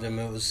all loved him.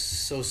 It was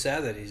so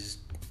sad that his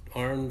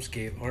arm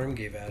gave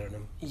out on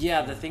him.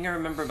 Yeah, the thing I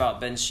remember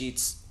about Ben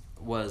Sheets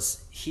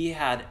was he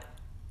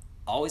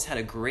always had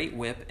a great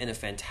whip and a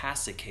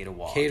fantastic K to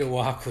walk. K to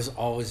walk was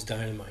always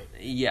dynamite.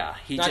 Yeah.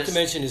 Not to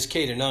mention his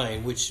K to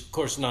 9, which, of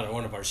course, is not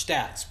one of our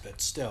stats, but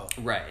still.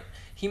 Right.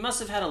 He must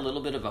have had a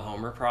little bit of a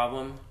homer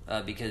problem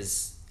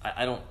because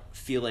I don't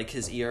feel like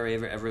his ERA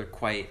ever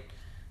quite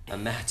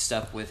matched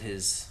up with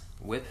his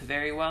whip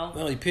very well.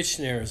 Well, he pitched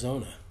in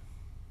Arizona.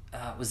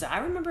 I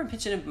remember him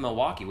pitching in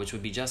Milwaukee, which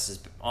would be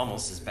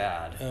almost as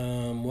bad.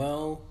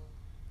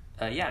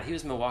 Yeah, he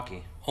was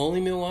Milwaukee.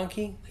 Only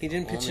Milwaukee? He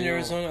didn't pitch in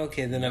Arizona?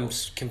 Okay, then I'm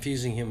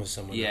confusing him with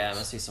someone else. Yeah, it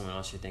must be someone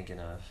else you're thinking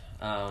of.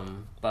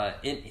 But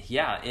in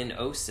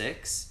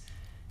 2006,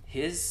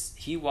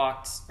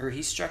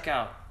 he struck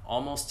out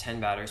almost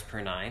 10 batters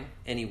per 9,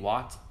 and he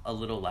walked a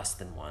little less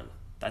than 1.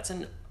 That's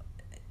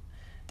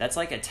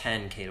like a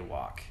 10 K to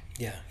walk.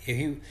 Yeah,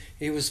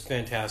 he was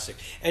fantastic.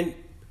 And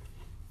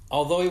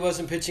although he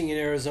wasn't pitching in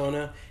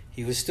Arizona,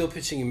 he was still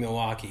pitching in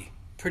Milwaukee.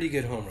 Pretty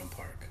good home run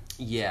park.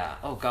 Yeah.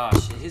 Oh,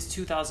 gosh. His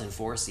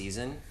 2004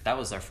 season, that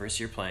was our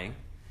first year playing.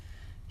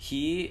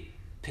 He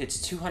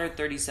pitched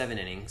 237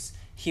 innings.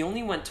 He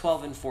only went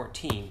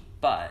 12-14,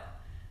 but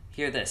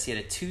hear this. He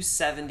had a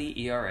 2.70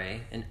 ERA,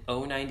 an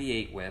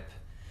 0.98 whip.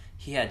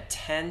 He had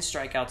 10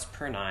 strikeouts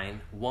per 9,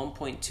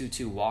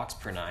 1.22 walks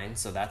per 9,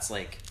 so that's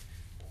like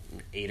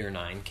 8 or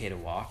 9 K to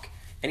walk.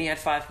 And he had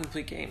 5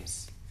 complete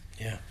games.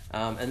 Yeah.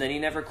 And then he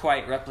never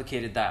quite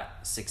replicated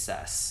that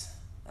success.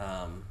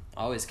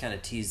 always kind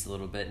of teased a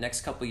little bit.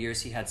 Next couple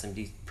years, he had some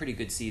pretty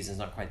good seasons,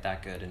 not quite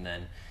that good, and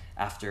then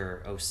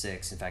after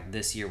 06, in fact,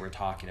 this year we're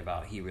talking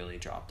about, he really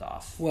dropped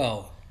off.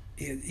 Well,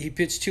 he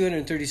pitched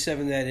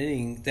 237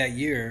 innings that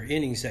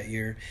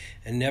year,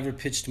 and never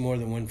pitched more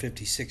than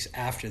 156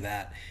 after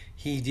that.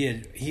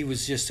 He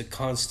was just a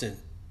constant,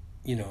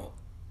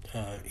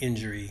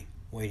 injury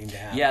waiting to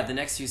happen. Yeah, the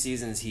next few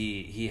seasons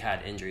he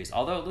had injuries.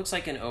 Although it looks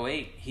like in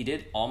 08, he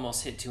did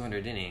almost hit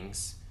 200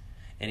 innings,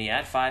 and he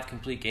had 5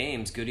 complete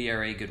games, good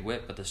ERA, good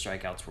whip, but the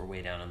strikeouts were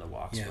way down and the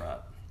walks were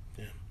up.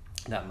 Yeah.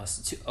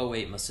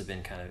 08 must have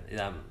been kind of,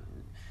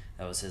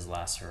 that was his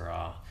last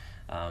hurrah.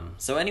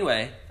 So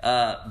anyway,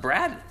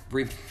 Brad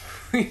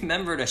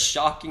remembered a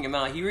shocking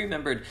amount. He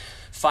remembered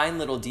fine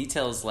little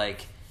details,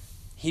 like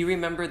he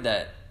remembered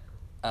that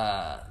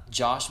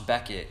Josh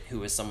Beckett, who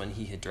was someone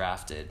he had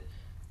drafted,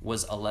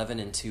 was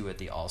 11-2 at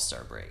the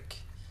All-Star break.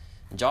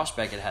 And Josh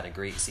Beckett had a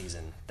great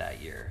season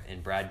that year,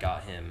 and Brad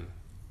got him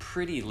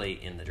pretty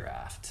late in the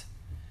draft,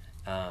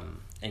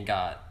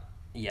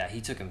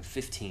 he took him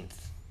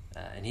 15th.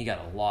 And he got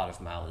a lot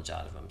of mileage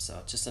out of him.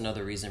 So just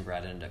another reason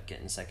Brad ended up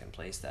getting second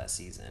place that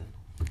season.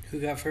 Who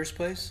got first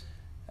place?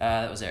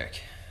 That was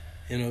Eric.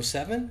 In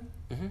 07?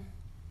 Mm-hmm.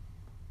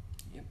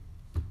 Yep.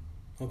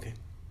 Okay.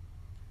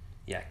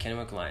 Yeah,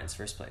 Kennewick Lions,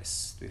 first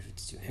place,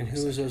 352. And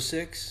who was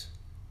 06?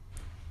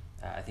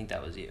 I think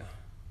that was you.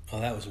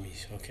 Oh, that was me.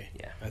 Okay.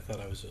 Yeah. I thought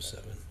I was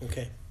 07.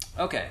 Okay.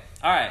 Okay.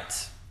 All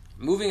right.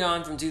 Moving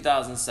on from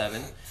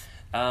 2007.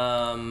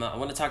 I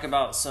want to talk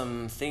about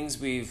some things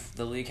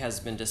the league has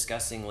been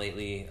discussing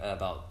lately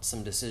about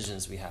some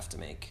decisions we have to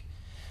make.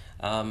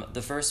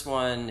 The first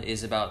one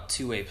is about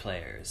two-way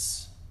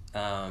players.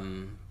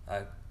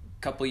 A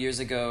couple years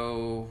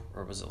ago,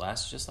 or was it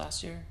just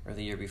last year or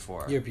the year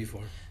before? Year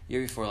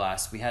before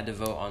last, we had to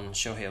vote on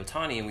Shohei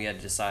Ohtani, and we had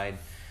to decide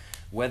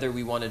whether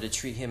we wanted to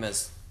treat him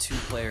as two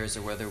players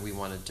or whether we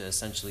wanted to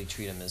essentially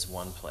treat him as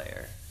one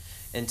player.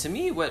 And to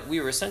me, what we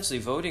were essentially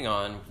voting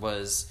on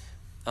was,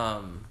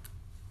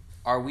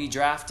 are we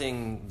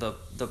drafting the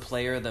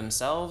player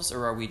themselves,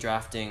 or are we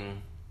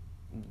drafting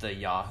the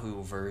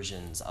Yahoo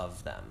versions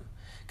of them?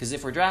 Because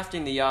if we're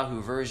drafting the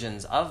Yahoo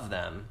versions of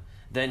them,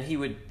 then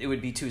it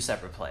would be two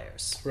separate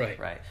players.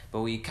 Right. But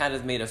we kind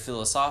of made a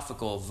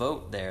philosophical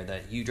vote there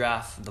that you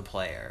draft the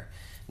player.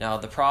 Now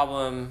the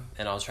problem,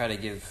 and I'll try to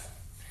give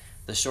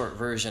the short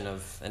version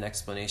of an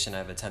explanation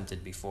I've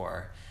attempted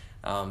before,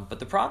 but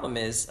the problem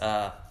is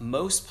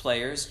most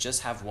players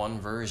just have one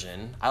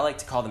version. I like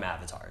to call them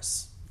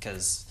avatars,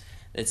 because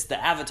it's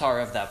the avatar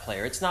of that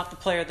player. It's not the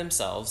player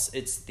themselves.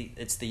 It's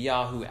the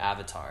Yahoo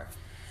avatar.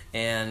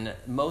 And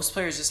most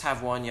players just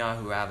have one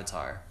Yahoo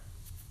avatar.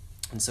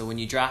 And so when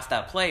you draft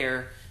that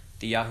player,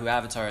 the Yahoo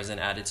avatar is then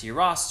added to your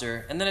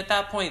roster. And then at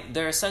that point,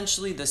 they're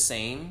essentially the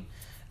same,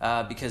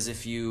 because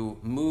if you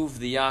move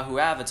the Yahoo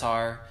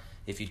avatar,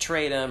 if you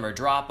trade them or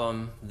drop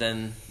them,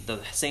 then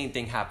the same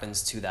thing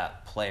happens to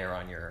that player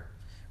on your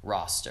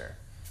roster.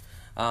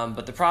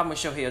 But the problem with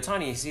Shohei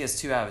Ohtani is he has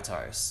two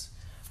avatars.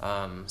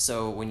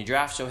 So when you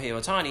draft Shohei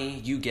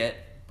Ohtani, you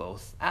get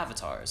both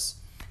avatars.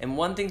 And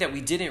one thing that we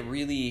didn't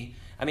really,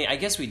 I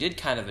guess we did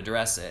kind of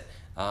address it.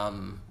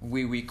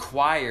 We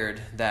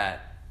required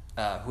that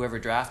whoever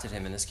drafted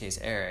him, in this case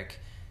Eric,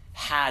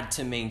 had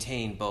to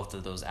maintain both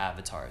of those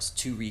avatars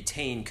to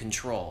retain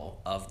control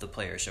of the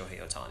player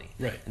Shohei Ohtani.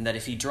 Right. And that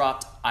if he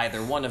dropped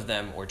either one of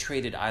them or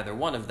traded either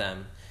one of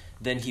them,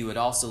 then he would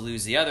also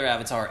lose the other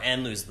avatar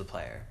and lose the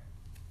player.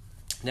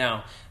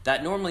 Now,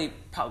 that normally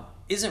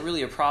isn't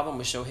really a problem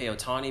with Shohei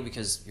Ohtani,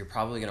 because you're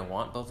probably going to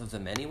want both of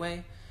them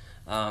anyway.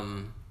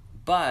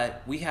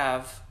 But we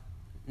have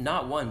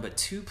not one, but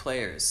two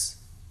players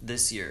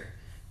this year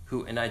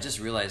who, and I just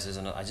realized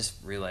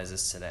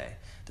this today.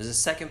 There's a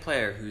second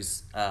player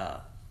who's,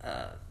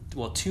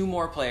 two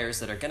more players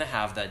that are going to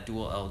have that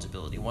dual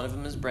eligibility. One of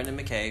them is Brendan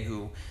McKay,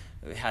 who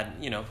had,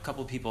 a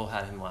couple of people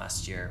had him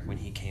last year when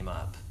he came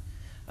up.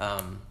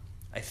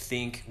 I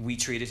think we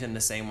treated him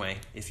the same way.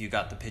 If you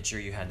got the pitcher,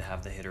 you had to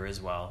have the hitter as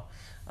well.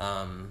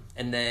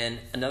 And then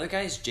another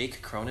guy is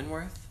Jake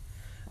Cronenworth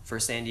for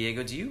San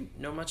Diego. Do you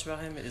know much about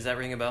him? Does that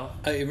ring a bell?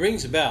 It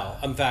rings a bell.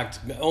 In fact,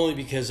 only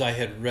because I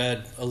had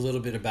read a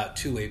little bit about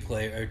two-way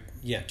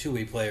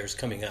players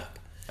coming up.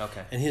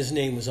 Okay. And his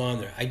name was on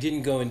there. I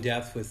didn't go in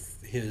depth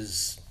with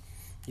his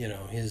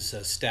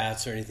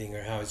stats or anything,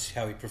 or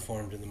how he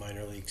performed in the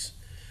minor leagues.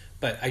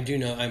 But I do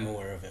know, I'm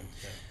aware of him.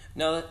 Yeah.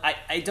 No,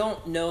 I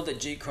don't know that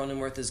Jake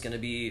Cronenworth is going to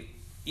be,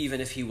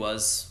 even if he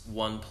was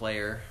one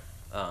player,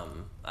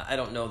 I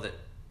don't know that,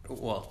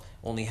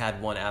 only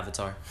had one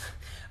avatar.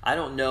 I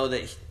don't know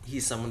that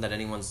he's someone that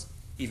anyone's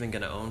even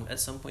going to own at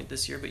some point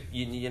this year, but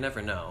you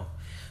never know.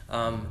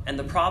 And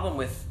the problem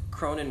with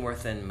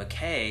Cronenworth and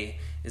McKay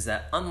is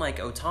that, unlike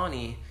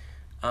Ohtani,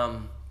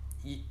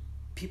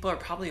 people are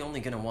probably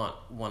only going to want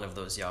one of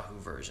those Yahoo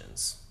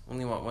versions,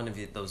 only want one of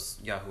those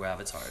Yahoo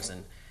avatars.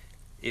 And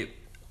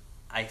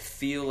I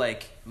feel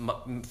like,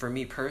 for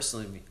me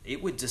personally,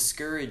 it would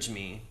discourage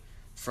me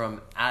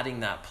from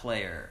adding that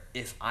player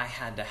if I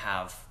had to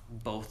have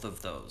both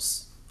of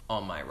those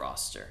on my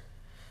roster.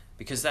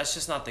 because that's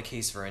just not the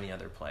case for any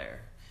other player.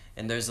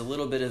 And there's a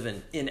little bit of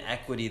an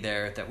inequity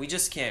there that we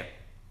just can't,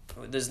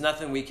 there's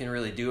nothing we can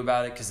really do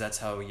about it because that's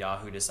how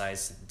Yahoo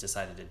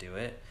decided to do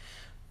it.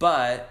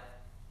 But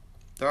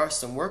there are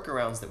some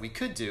workarounds that we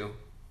could do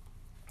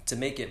to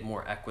make it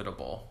more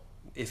equitable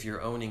if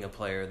you're owning a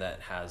player that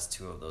has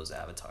 2 of those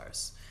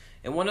avatars.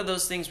 And one of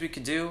those things we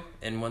could do,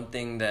 and one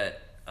thing that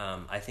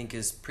I think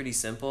is pretty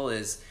simple,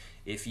 is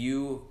if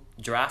you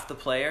draft the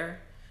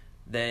player,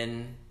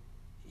 then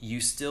you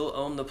still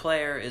own the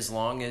player as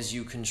long as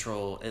you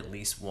control at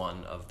least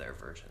one of their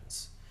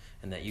versions.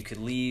 And that you could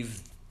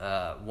leave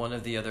one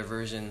of the other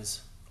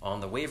versions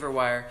on the waiver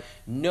wire.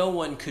 No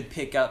one could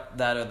pick up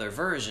that other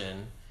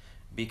version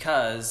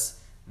because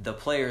the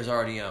player is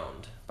already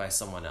owned by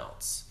someone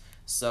else.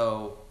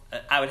 So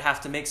I would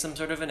have to make some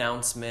sort of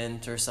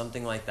announcement or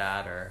something like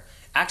that. Or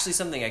actually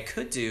something I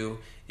could do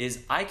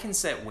is I can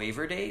set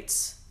waiver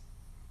dates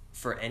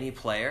for any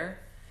player.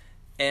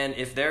 And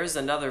if there's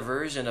another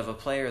version of a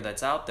player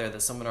that's out there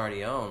that someone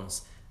already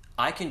owns,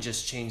 I can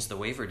just change the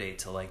waiver date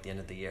to like the end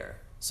of the year.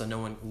 So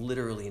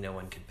literally no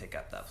one could pick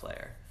up that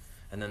player.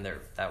 And then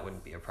that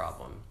wouldn't be a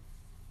problem.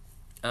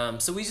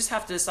 So we just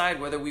have to decide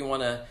whether we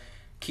want to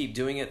keep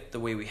doing it the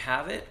way we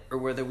have it or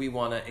whether we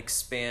want to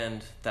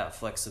expand that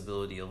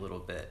flexibility a little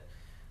bit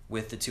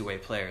with the 2-way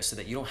players so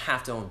that you don't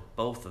have to own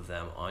both of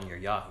them on your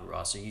Yahoo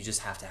roster. You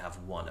just have to have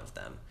one of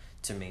them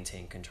to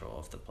maintain control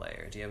of the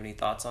player. Do you have any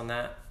thoughts on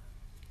that?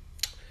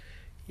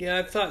 Yeah,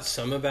 I've thought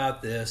some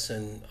about this,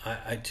 and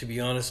I to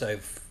be honest,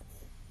 I've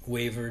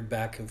wavered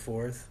back and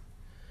forth.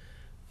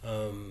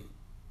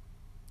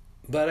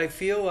 But I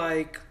feel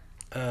like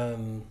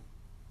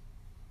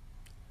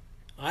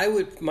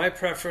my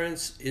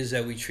preference is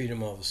that we treat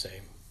them all the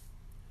same.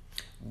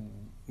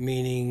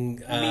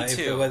 Meaning,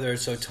 whether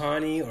it's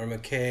Ohtani or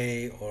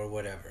McKay or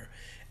whatever,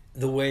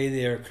 the way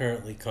they are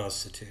currently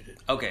constituted.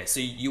 Okay, so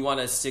you want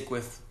to stick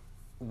with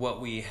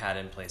what we had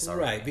in place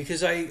already. Right,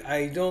 because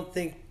I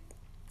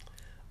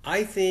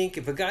think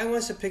if a guy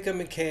wants to pick up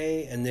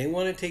McKay and they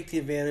want to take the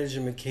advantage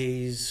of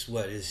McKay's,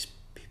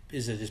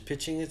 is it his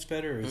pitching that's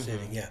better or his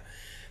hitting? Yeah.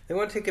 They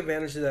want to take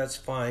advantage of that's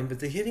fine, but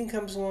the hitting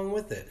comes along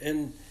with it.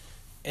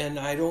 And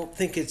I don't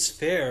think it's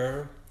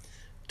fair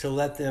to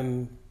let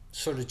them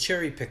sort of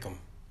cherry pick them,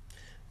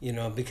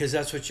 because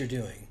that's what you're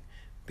doing.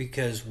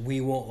 Because we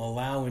won't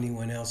allow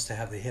anyone else to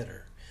have the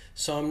hitter.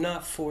 So I'm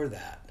not for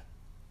that.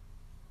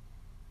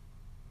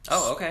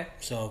 Oh, okay.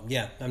 So,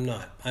 yeah, I'm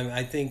not.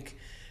 I think,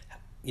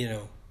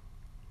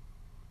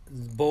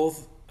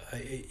 both,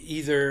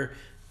 either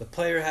the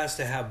player has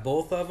to have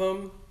both of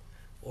them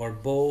or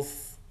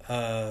both,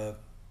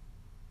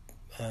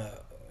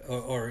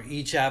 or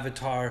each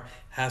avatar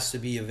has to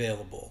be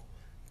available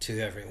to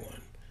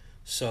everyone.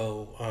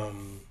 So,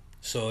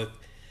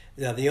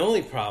 now the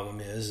only problem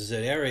is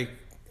that Eric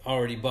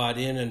already bought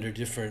in under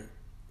different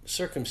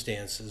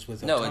circumstances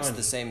with Ohtani. No, it's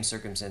the same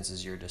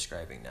circumstances you're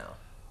describing now.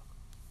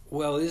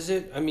 Well, is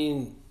it? I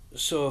mean,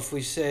 so if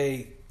we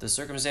say... The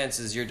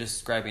circumstances you're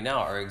describing now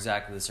are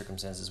exactly the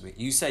circumstances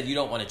you said you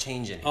don't want to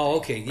change anything. Oh,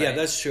 okay. Right? Yeah,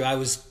 that's true. I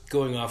was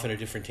going off on a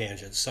different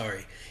tangent.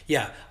 Sorry.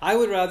 Yeah, I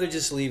would rather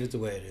just leave it the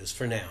way it is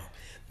for now.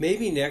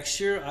 Maybe next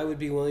year I would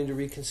be willing to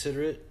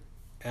reconsider it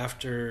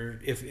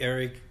if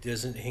Eric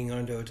doesn't hang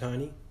on to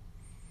Ohtani.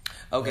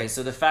 Okay,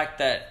 so the fact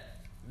that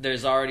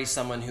there's already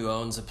someone who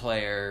owns a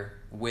player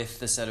with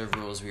the set of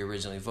rules we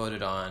originally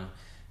voted on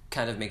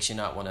kind of makes you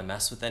not want to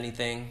mess with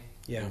anything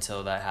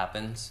until that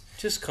happens.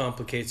 Just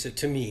complicates it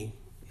to me,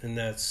 and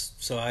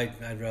so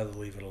I'd rather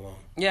leave it alone.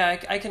 Yeah,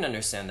 I can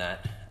understand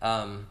that.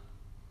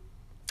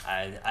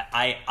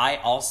 I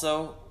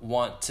also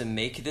want to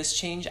make this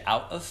change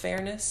out of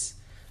fairness.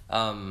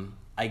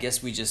 I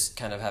guess we just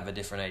kind of have a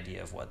different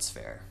idea of what's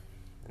fair,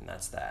 and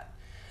that's that.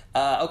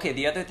 Okay,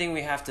 the other thing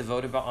we have to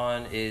vote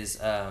on is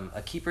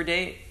a keeper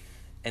date,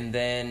 and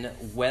then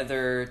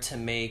whether to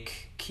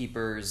make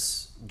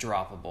keepers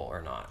droppable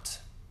or not.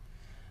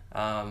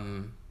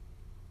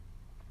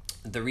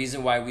 The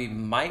reason why we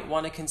might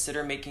want to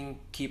consider making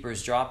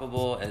keepers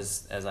droppable,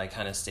 as I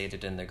kind of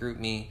stated in the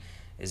GroupMe,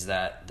 is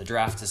that the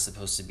draft is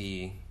supposed to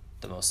be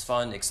the most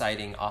fun,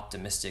 exciting,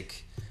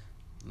 optimistic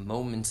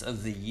moment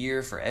of the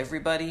year for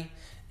everybody.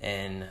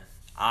 And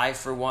I,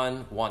 for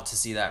one, want to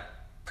see that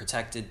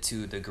protected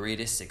to the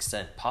greatest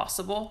extent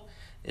possible,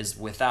 is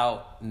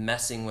without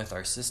messing with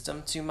our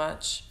system too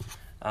much.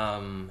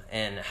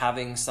 And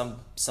having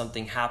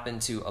something happen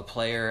to a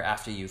player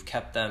after you've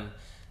kept them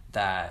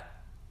that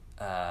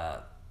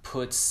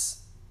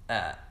puts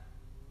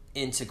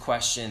into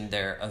question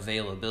their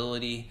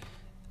availability,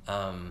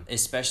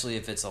 especially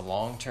if it's a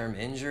long-term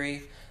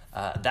injury,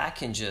 that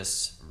can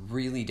just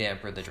really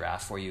damper the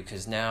draft for you,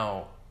 because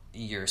now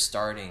you're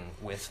starting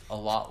with a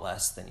lot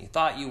less than you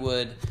thought you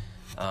would.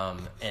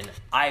 And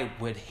I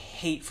would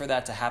hate for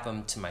that to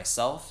happen to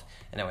myself,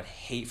 and I would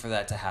hate for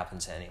that to happen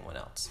to anyone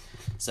else.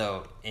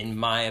 So in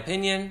my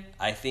opinion,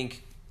 I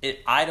think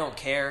I don't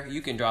care.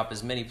 You can drop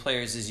as many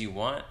players as you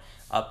want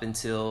up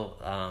until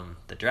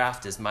the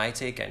draft is my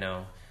take. I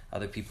know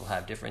other people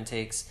have different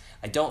takes.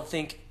 I don't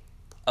think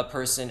a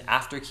person,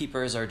 after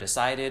keepers are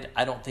decided,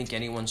 I don't think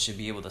anyone should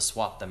be able to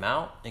swap them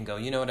out and go,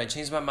 you know what, I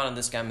changed my mind on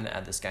this guy, I'm going to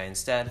add this guy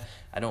instead.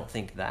 I don't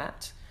think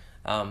that.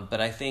 But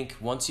I think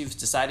once you've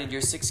decided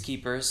your 6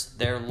 keepers,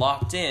 they're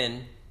locked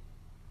in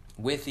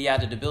with the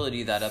added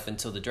ability that up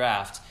until the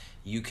draft,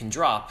 you can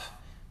drop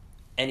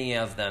any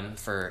of them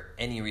for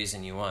any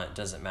reason you want. It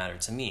doesn't matter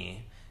to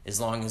me, as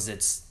long as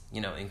it's,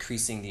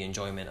 increasing the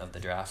enjoyment of the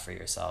draft for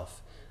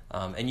yourself.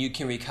 And you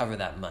can recover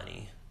that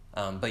money.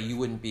 But you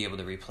wouldn't be able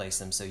to replace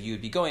them, so you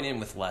would be going in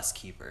with less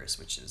keepers,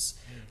 which is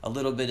a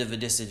little bit of a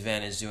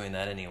disadvantage doing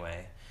that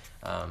anyway.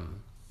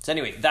 So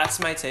anyway, that's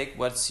my take.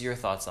 What's your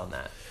thoughts on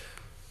that?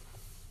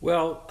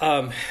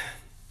 Well,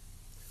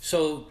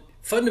 so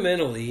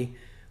fundamentally,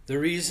 the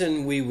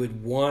reason we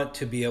would want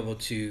to be able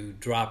to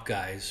drop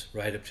guys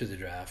right up to the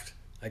draft,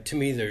 to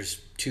me,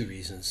 there's 2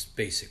 reasons,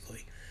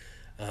 basically,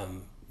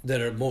 that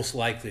are most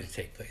likely to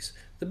take place.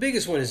 The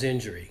biggest one is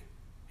injury,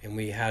 and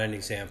we had an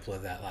example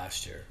of that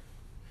last year.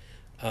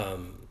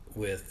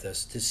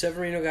 Did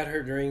Severino got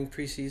hurt during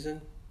preseason?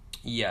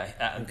 Yeah,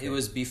 Okay. It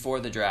was before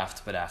the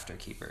draft, but after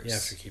keepers. Yeah,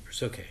 after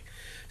keepers. Okay,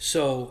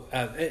 so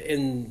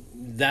and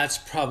that's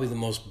probably the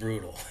most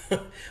brutal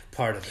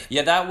part of it.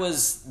 Yeah, that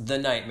was the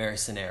nightmare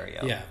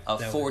scenario. Yeah, a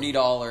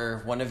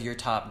 $40, one of your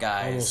top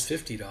guys, almost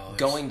 $50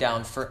 going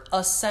down for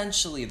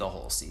essentially the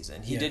whole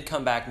season. He did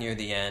come back near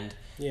the end,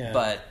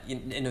 but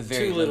in a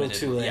very too little, limited,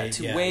 too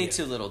late.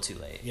 Too little, too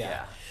late.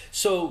 Yeah.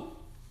 So,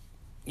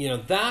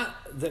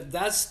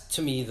 that's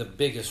to me the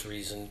biggest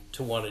reason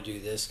to want to do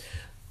this.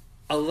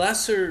 A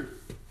lesser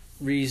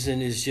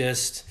reason is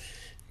just,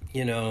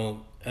 they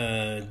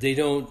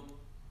don't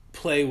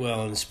play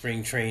well in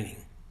spring training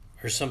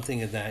or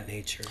something of that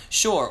nature.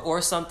 Sure,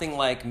 or something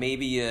like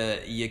maybe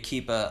you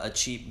keep a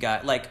cheap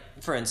guy. Like,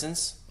 for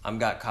instance, I've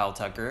got Kyle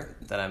Tucker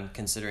that I'm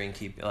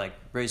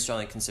very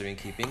strongly considering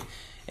keeping.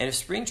 And if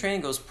spring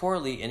training goes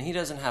poorly and he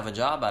doesn't have a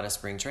job out of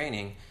spring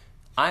training,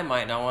 I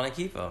might not want to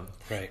keep him.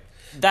 Right.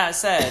 That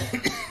said,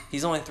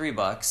 he's only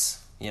 $3.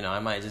 I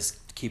might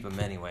just keep him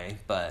anyway.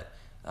 But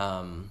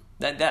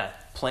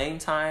that playing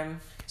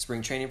time,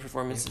 spring training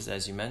performances,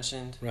 as you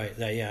mentioned. Right.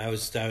 I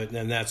was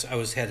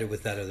headed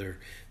with that other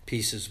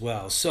piece as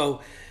well.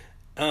 So,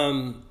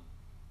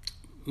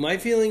 my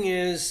feeling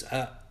is,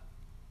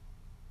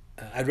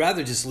 I'd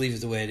rather just leave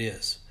it the way it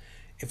is.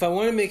 If I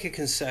want to make a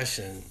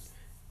concession,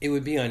 it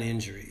would be on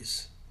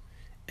injuries.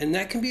 And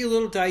that can be a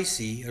little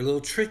dicey, a little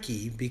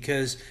tricky,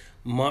 because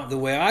the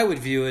way I would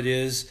view it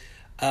is,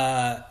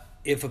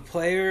 if a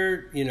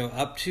player,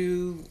 up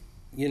to,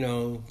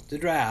 the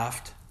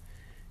draft,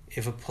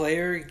 if a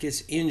player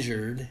gets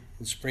injured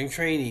in spring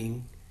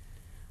training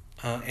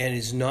and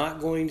is not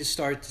going to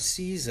start the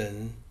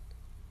season,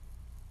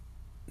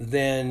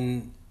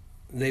 then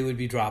they would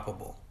be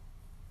droppable.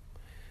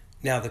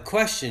 Now, the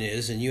question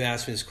is, and you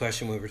asked me this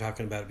question when we were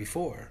talking about it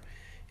before,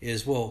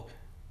 is, well,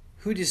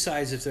 who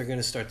decides if they're going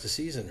to start the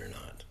season or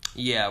not?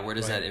 Yeah, where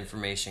does that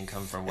information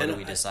come from? What do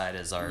we decide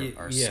as our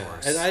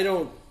source? And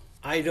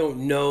I don't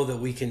know that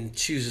we can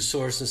choose a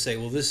source and say,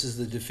 well, this is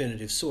the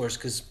definitive source,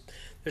 because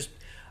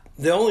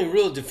the only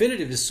real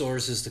definitive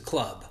source is the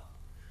club.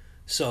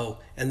 So,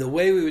 and the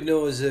way we would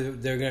know is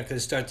that they're not going to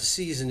start the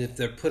season if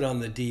they're put on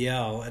the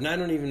DL, and I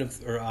don't even,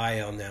 or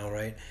IL now,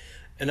 right?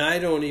 And I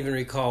don't even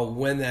recall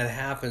when that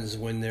happens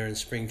when they're in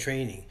spring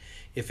training.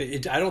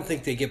 I don't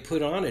think they get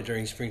put on it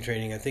during spring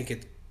training. I think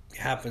it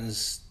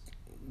happens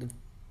the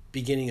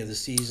beginning of the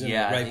season.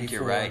 Yeah, right I think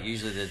before. you're right.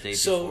 Usually the day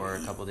before,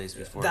 a couple days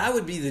before. That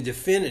would be the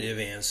definitive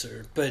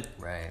answer, but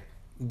right.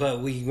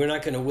 But we're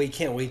not going to wait.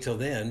 Can't wait till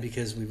then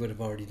because we would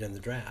have already done the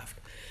draft.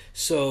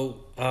 So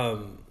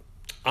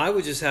I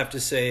would just have to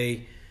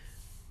say,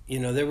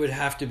 there would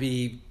have to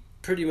be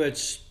pretty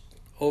much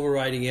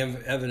overriding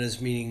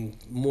evidence, meaning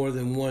more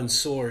than one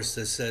source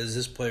that says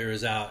this player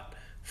is out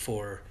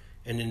for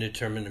an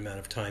indeterminate amount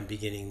of time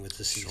beginning with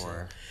the season.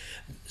 Sure.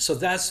 So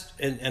that's,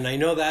 and I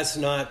know that's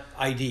not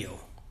ideal.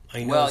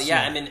 I know. Well,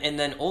 yeah, and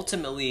then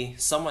ultimately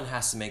someone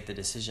has to make the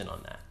decision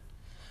on that.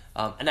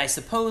 And I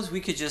suppose we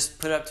could just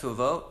put it up to a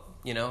vote.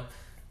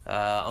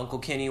 Uncle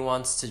Kenny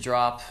wants to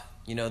drop,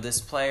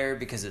 this player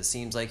because it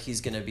seems like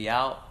he's going to be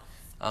out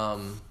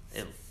on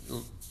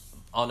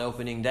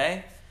opening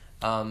day,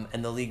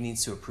 and the league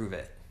needs to approve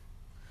it.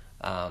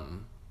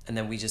 And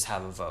then we just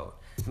have a vote.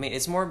 I mean,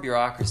 it's more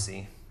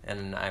bureaucracy,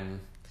 and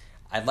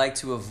I'd like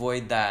to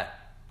avoid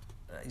that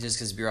just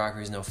because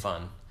bureaucracy is no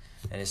fun,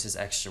 and it's just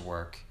extra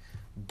work.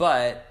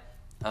 But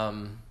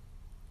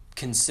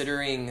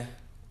considering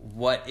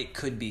what it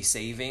could be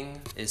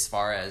saving as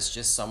far as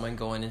just someone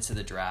going into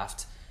the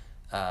draft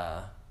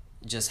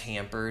just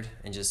hampered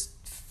and just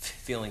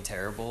feeling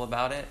terrible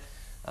about it,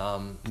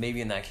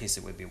 maybe in that case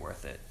it would be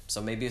worth it.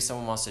 So maybe if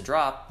someone wants to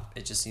drop,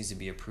 it just needs to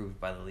be approved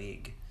by the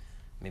league,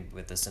 maybe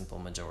with a simple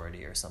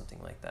majority or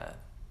something like that.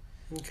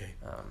 Okay.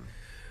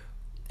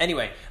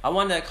 Anyway, I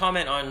wanted to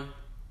comment on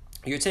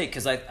your take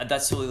because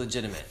that's totally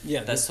legitimate.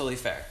 Yeah, that's totally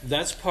fair.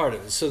 That's part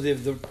of it. So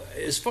the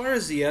as far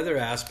as the other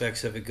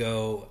aspects of it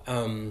go,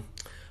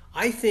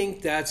 I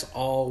think that's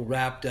all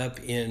wrapped up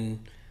in,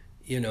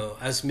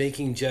 us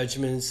making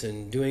judgments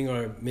and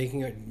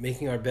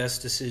making our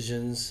best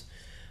decisions.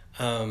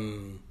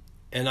 And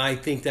I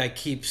think that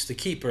keeps the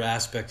keeper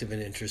aspect of it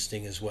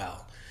interesting as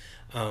well.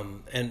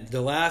 And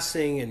the last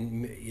thing,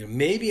 and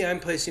maybe I'm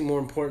placing more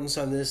importance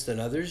on this than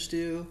others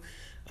do,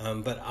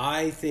 but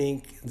I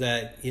think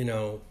that,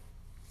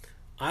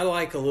 I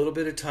like a little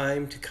bit of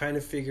time to kind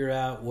of figure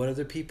out what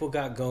other people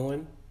got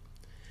going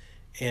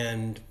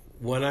and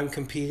what I'm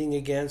competing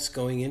against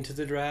going into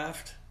the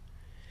draft.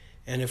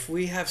 And if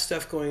we have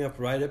stuff going up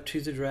right up to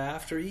the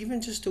draft, or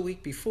even just a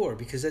week before,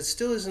 because that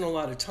still isn't a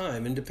lot of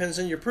time and depends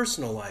on your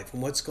personal life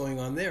and what's going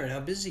on there and how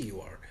busy you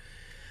are.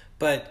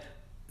 But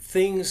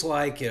things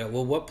like,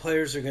 what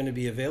players are going to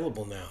be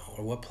available now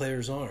or what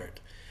players aren't.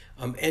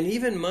 And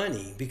even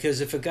money, because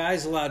if a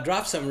guy's allowed to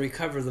drop something,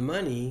 recover the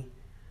money,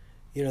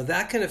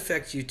 that can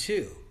affect you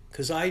too.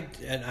 Because I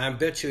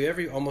bet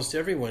you almost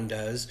everyone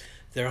does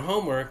their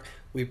homework.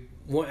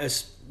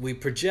 We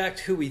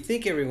project who we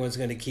think everyone's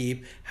going to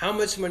keep, how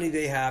much money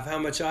they have, how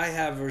much I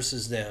have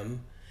versus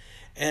them,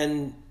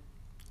 and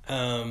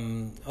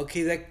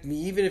that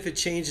even if it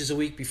changes a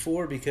week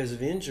before because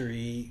of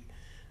injury,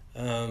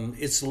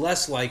 it's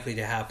less likely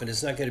to happen.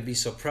 It's not going to be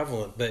so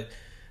prevalent, but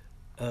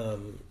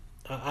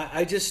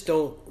I just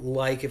don't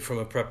like it from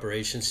a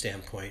preparation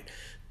standpoint.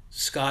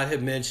 Scott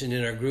had mentioned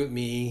in our group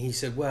meeting, he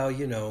said, well,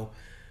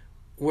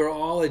 we're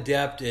all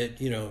adept at,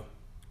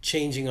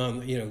 changing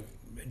on,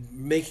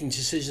 making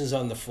decisions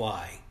on the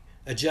fly,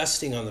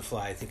 adjusting on the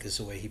fly, I think is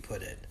the way he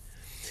put it.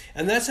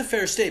 And that's a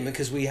fair statement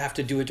because we have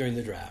to do it during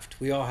the draft.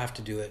 We all have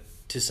to do it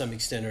to some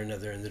extent or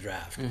another in the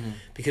draft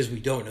because we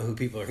don't know who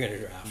people are going to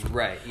draft.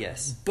 Right,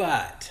 yes.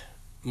 But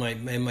my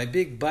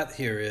big but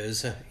here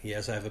is,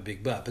 yes, I have a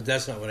big but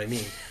that's not what I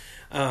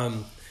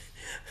mean.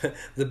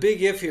 The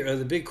big if here, or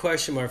the big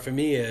question mark for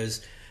me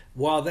is,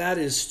 while that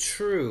is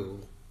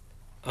true,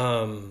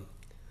 the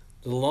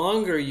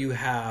longer you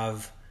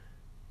have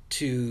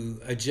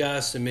to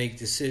adjust and make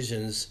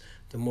decisions,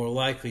 the more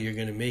likely you're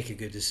going to make a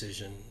good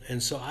decision.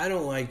 And so I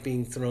don't like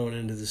being thrown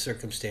into the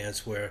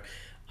circumstance where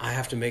I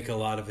have to make a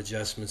lot of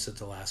adjustments at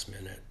the last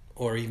minute,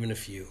 or even a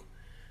few.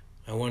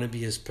 I want to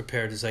be as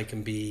prepared as I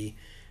can be,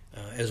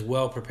 as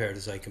well prepared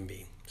as I can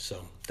be.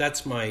 So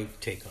that's my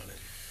take on it.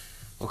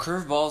 Well,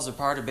 curveballs are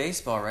part of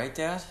baseball, right,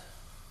 Dad?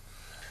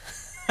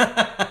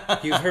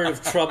 You've heard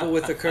of trouble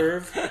with the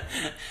curve?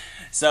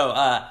 So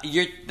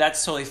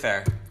that's totally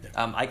fair.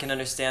 I can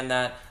understand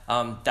that.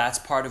 That's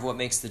part of what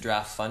makes the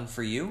draft fun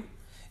for you,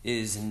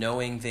 is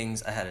knowing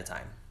things ahead of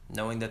time,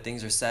 knowing that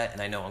things are set.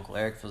 And I know Uncle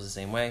Eric feels the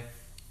same way.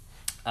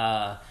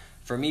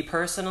 For me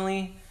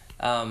personally,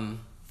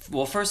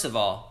 well, first of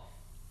all,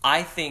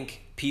 I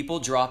think people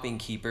dropping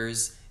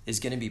keepers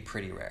is going to be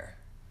pretty rare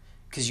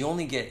because you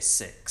only get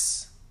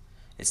 6.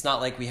 It's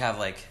not like we have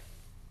like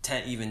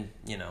 10, even,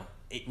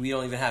 8, we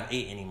don't even have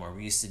 8 anymore.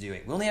 We used to do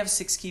 8. We only have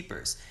 6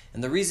 keepers.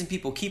 And the reason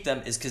people keep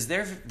them is because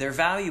they're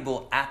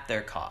valuable at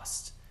their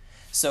cost.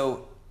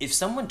 So if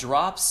someone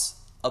drops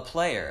a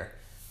player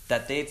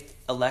that they've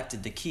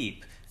elected to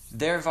keep,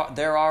 they're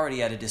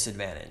already at a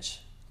disadvantage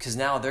because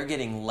now they're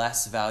getting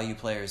less value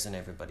players than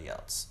everybody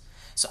else.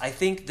 So I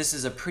think this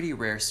is a pretty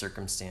rare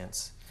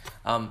circumstance.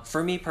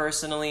 For me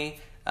personally,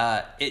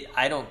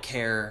 I don't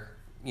care,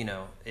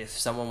 if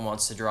someone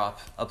wants to drop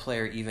a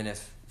player, even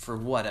if for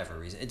whatever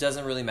reason. It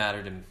doesn't really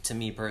matter to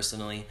me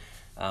personally.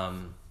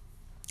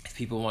 If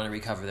people want to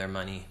recover their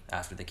money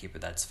after the keeper,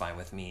 that's fine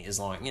with me. As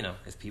long,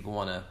 if people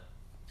want to,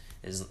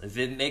 if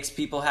it makes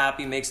people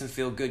happy, makes them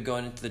feel good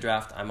going into the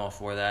draft, I'm all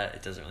for that.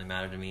 It doesn't really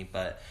matter to me,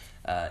 but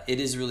it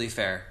is really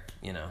fair.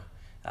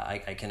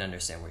 I can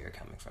understand where you're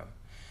coming from.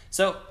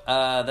 So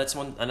that's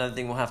another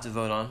thing we'll have to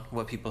vote on,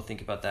 what people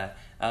think about that.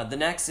 The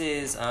next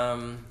is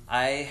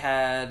I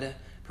had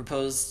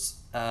proposed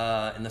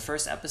in the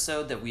first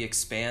episode that we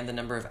expand the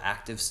number of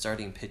active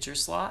starting pitcher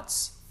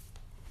slots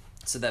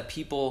so that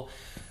people,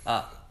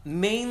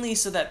 mainly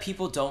so that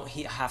people don't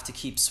have to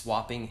keep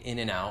swapping in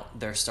and out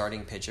their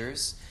starting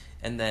pitchers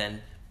and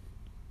then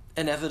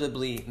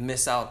inevitably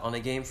miss out on a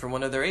game from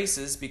one of their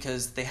aces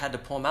because they had to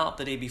pull them out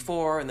the day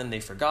before and then they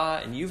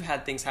forgot. And you've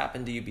had things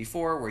happen to you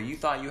before where you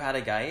thought you had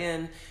a guy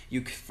in,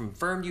 you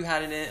confirmed you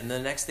had it in, and the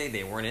next day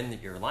they weren't in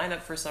your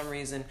lineup for some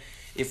reason.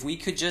 If we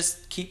could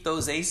just keep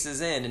those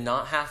aces in and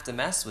not have to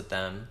mess with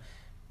them,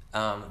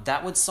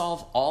 that would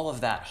solve all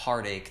of that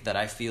heartache that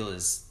I feel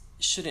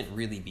shouldn't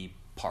really be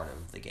part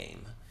of the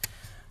game.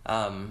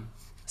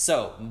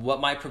 So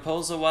what my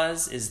proposal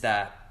was is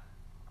that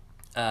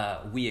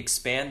we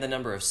expand the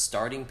number of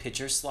starting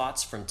pitcher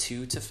slots from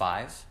 2 to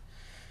 5.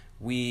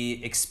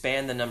 We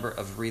expand the number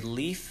of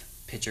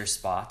relief pitcher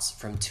spots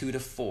from 2 to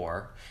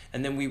 4.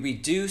 And then we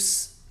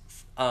reduce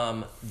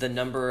the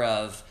number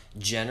of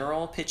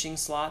general pitching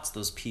slots,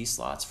 those P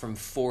slots, from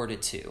 4 to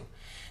 2.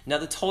 Now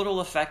the total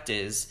effect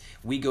is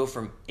we go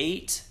from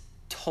 8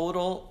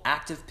 total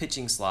active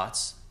pitching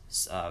slots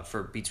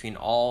for between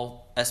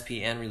all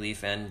SP and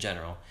relief and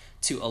general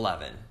to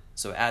 11.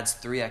 So it adds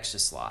 3 extra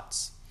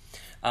slots.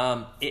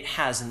 It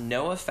has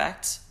no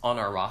effect on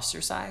our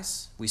roster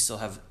size. We still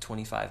have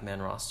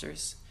 25-man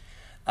rosters.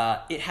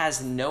 It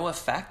has no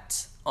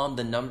effect on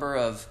the number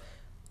of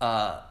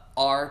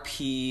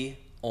RP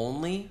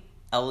only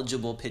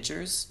eligible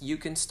pitchers you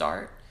can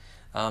start.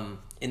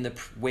 In the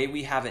way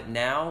we have it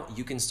now,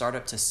 you can start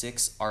up to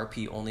 6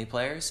 RP only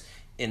players.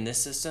 In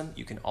this system,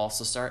 you can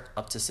also start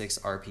up to 6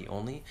 RP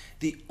only.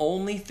 The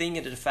only thing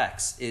it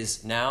affects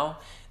is now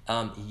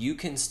you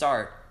can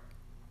start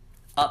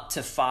up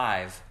to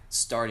 5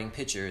 starting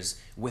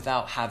pitchers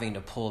without having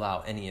to pull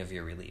out any of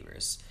your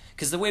relievers.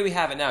 Because the way we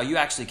have it now, you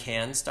actually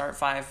can start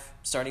 5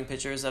 starting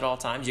pitchers at all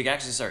times. You can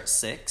actually start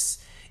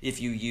 6 if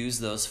you use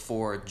those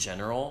 4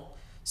 general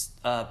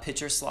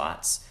pitcher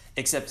slots,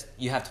 except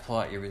you have to pull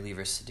out your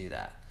relievers to do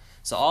that.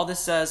 So all this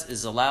says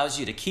is allows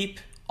you to keep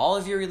all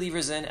of your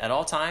relievers in at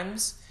all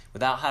times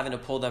without having to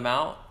pull them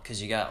out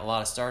because you got a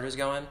lot of starters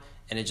going,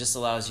 and it just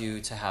allows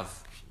you to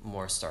have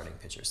more starting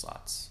pitcher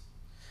slots.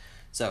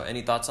 So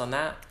any thoughts on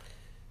that?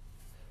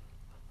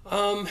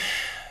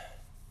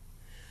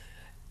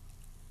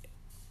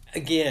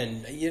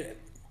 Again,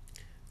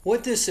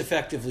 what this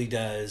effectively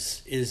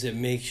does is it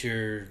makes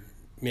your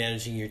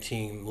managing your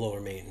team lower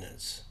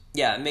maintenance.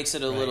 Yeah, it makes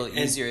it a little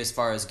easier as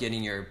far as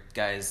getting your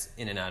guys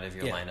in and out of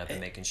your lineup and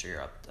making sure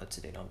you're up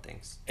to date on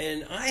things.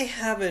 And I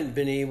haven't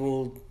been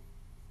able,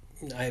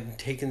 I've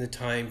taken the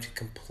time to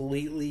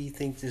completely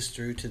think this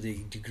through to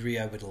the degree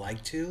I would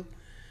like to.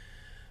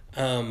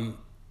 I'm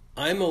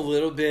a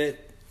little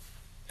bit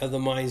of the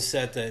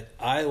mindset that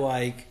I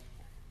like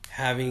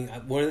having,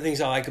 one of the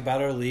things I like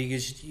about our league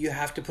is you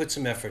have to put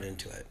some effort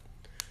into it.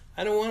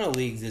 I don't want a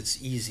league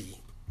that's easy.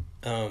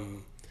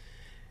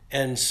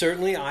 And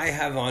certainly I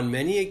have on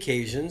many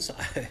occasions,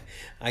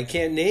 I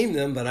can't name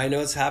them, but I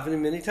know it's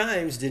happened many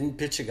times, didn't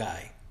pitch a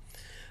guy.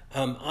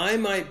 I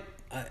might,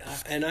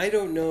 and I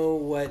don't know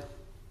what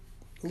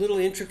little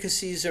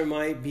intricacies there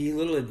might be,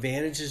 little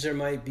advantages there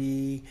might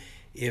be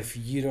if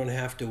you don't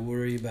have to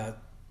worry about,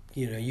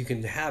 you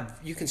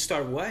can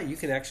start what? You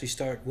can actually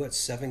start,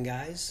 7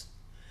 guys?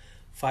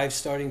 5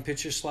 starting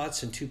pitcher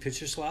slots and 2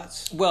 pitcher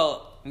slots?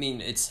 Well, I mean,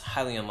 it's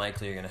highly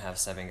unlikely you're going to have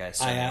 7 guys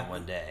starting on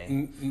one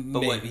day.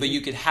 But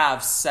you could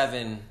have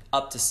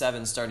up to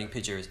 7 starting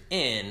pitchers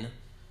in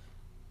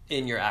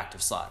your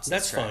active slots.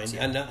 That's fine.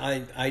 Yeah. And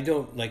I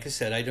don't, like I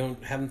said,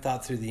 haven't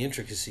thought through the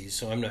intricacies,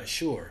 so I'm not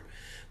sure.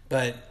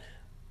 But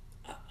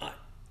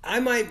I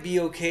might be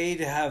okay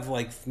to have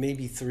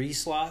maybe 3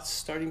 slots,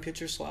 starting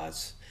pitcher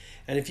slots.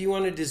 And if you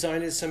want to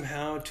design it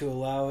somehow to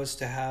allow us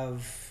to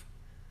have,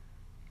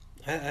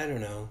 I don't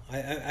know.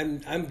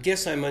 I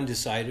guess I'm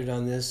undecided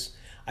on this.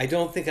 I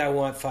don't think I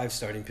want 5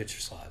 starting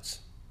pitcher slots.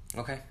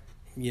 Okay.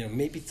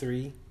 Maybe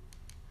 3.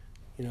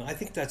 I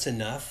think that's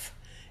enough.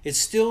 It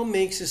still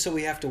makes it so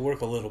we have to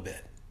work a little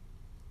bit.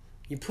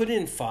 You put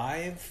in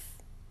 5,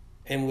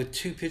 and with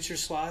 2 pitcher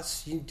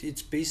slots,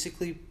 it's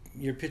basically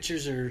your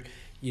pitchers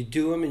you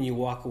do them and you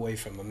walk away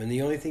from them. And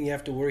the only thing you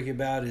have to worry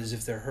about is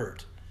if they're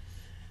hurt.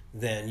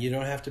 Then you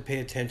don't have to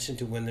pay attention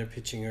to when they're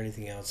pitching or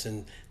anything else.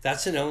 And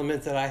that's an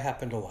element that I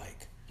happen to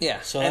like.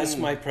 Yeah. So that's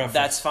my preference.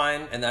 That's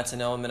fine, and that's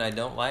an element I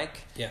don't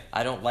like. Yeah.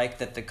 I don't like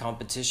that the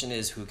competition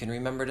is who can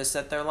remember to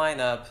set their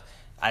lineup.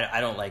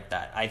 I don't like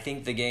that. I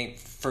think the game,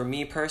 for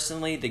me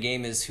personally, the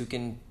game is who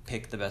can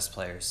pick the best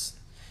players.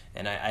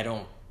 And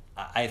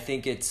I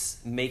think it's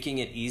making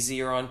it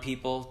easier on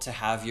people to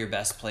have your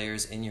best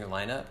players in your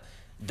lineup.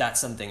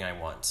 That's something I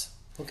want.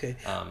 Okay.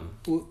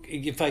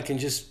 If I can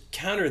just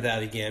counter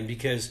that again,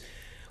 because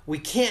we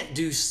can't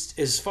do,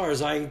 as far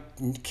as I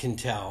can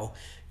tell,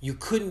 you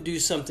couldn't do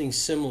something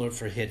similar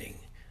for hitting.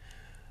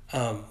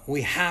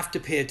 We have to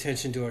pay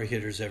attention to our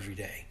hitters every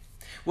day.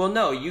 Well,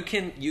 no, you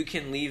can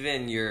leave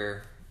in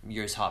your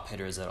top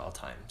hitters at all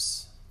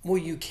times. Well,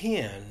 you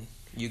can.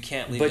 You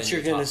can't leave but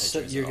in your top pitchers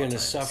But you're going to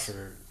times.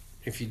 suffer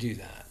if you do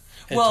that.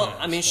 Well, times,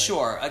 I mean,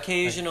 sure.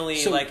 Occasionally,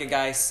 so, a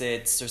guy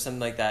sits or something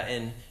like that,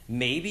 and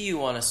maybe you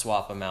want to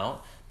swap him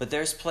out. But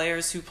there's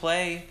players who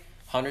play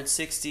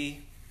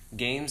 160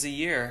 games a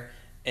year,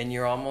 and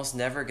you're almost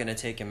never going to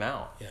take him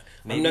out. Yeah,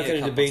 maybe I'm not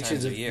going to debate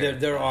you.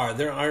 There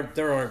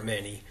aren't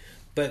many,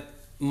 but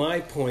my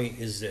point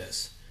is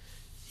this: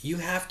 you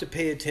have to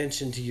pay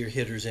attention to your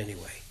hitters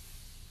anyway.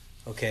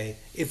 Okay,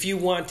 if you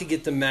want to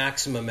get the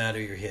maximum out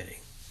of your hitting,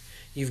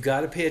 you've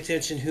got to pay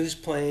attention who's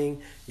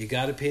playing. You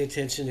got to pay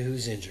attention to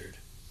who's injured.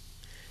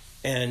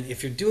 And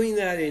if you're doing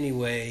that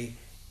anyway,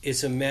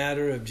 it's a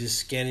matter of just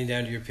scanning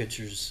down to your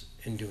pitchers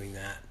and doing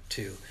that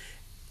too.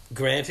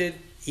 Granted,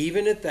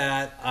 even at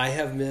that,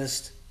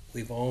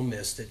 we've all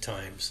missed at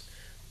times.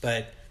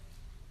 But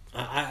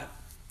I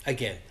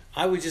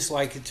would just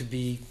like it to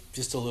be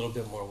just a little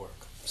bit more work.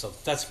 So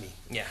that's me.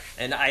 Yeah,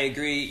 and I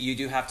agree, you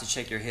do have to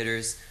check your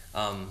hitters,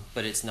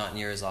 but it's not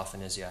near as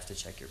often as you have to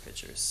check your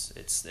pitchers.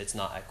 It's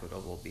not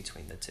equitable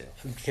between the two.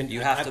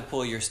 You have to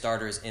pull your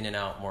starters in and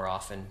out more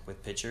often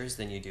with pitchers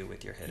than you do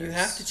with your hitters. You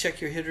have to check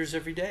your hitters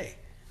every day.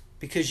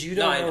 Because you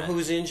don't know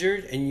who's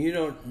injured, and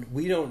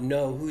we don't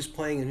know who's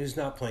playing and who's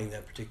not playing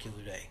that particular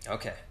day.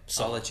 Okay,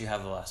 so I'll let you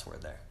have the last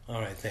word there.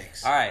 All right,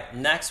 thanks. All right,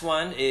 next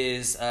one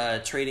is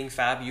trading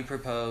fab. You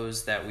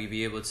propose that we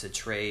be able to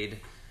trade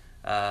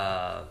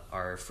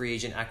our free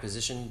agent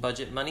acquisition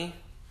budget money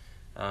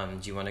Do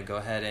you want to go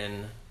ahead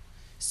and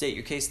state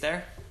your case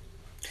there?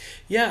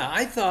 Yeah,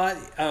 I thought,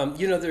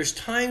 there's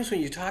times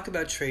when you talk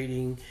about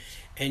trading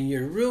and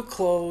you're real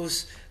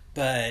close,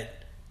 but,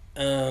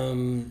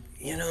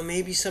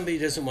 maybe somebody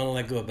doesn't want to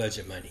let go of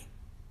budget money.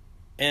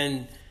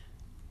 And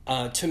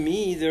to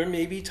me, there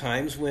may be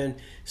times when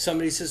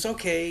somebody says,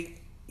 okay,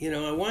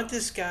 I want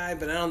this guy,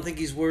 but I don't think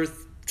he's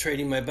worth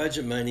trading my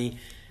budget money.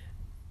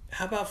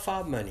 How about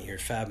FOB money or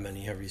FAB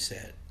money, however you say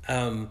it?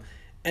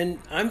 And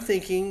I'm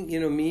thinking,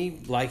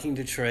 me liking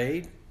to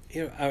trade,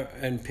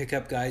 and pick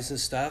up guys and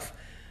stuff.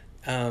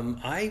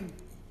 I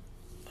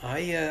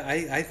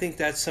think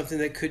that's something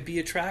that could be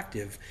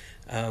attractive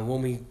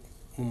when we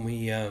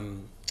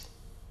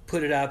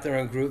put it out there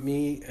on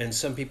GroupMe, and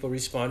some people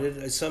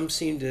responded. Some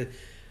seem to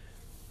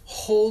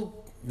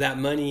hold that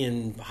money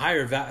in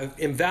higher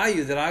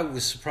value that I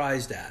was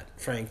surprised at,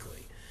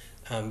 frankly.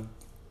 But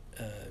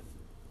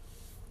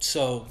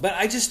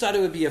I just thought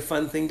it would be a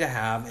fun thing to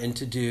have and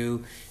to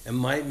do, and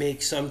might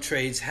make some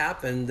trades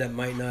happen that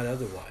might not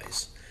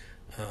otherwise.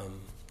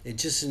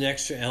 It's just an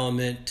extra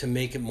element to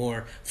make it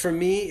more. For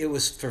me, it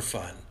was for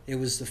fun. It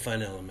was the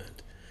fun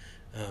element.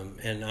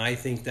 And I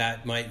think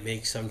that might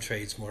make some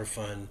trades more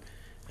fun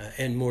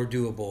and more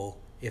doable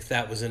if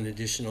that was an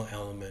additional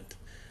element.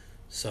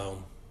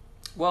 So,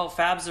 well,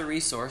 FAB's a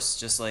resource,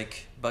 just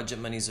like budget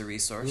money's a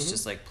resource,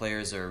 just like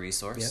players are a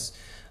resource.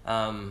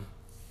 Yep.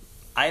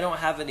 I don't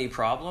have any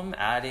problem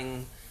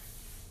adding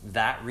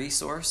that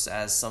resource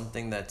as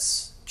something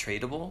that's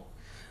tradable.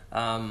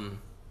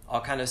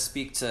 I'll kind of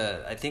speak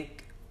to, I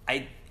think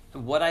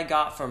what I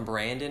got from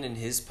Brandon in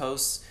his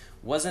posts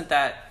wasn't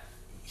that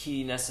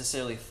he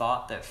necessarily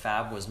thought that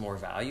FAB was more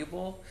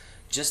valuable,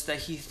 just that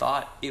he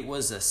thought it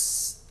was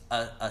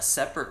a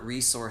separate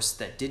resource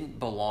that didn't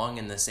belong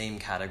in the same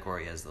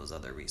category as those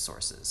other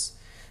resources.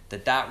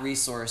 That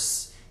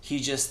resource he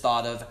just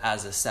thought of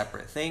as a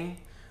separate thing,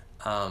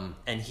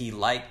 and he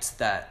liked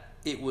that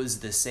it was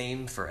the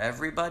same for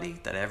everybody,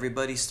 that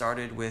everybody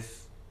started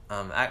with,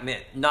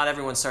 not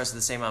everyone starts with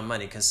the same amount of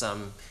money, because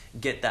some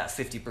get that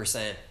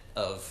 50%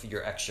 of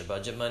your extra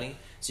budget money,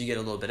 so you get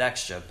a little bit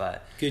extra.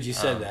 But good you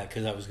said that,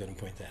 because I was going to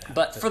point that out.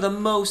 But for the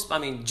most,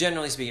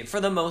 generally speaking,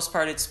 for the most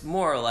part, it's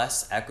more or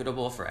less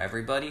equitable for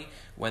everybody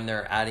when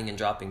they're adding and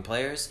dropping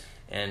players.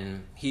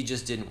 And he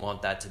just didn't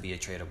want that to be a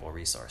tradable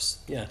resource.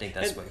 Yeah, I think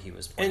that's what he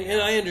was pointing out.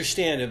 And I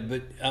understand it,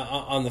 but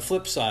on the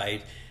flip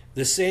side,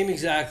 the same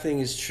exact thing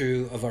is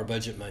true of our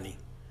budget money.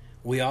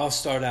 We all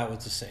start out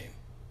with the same.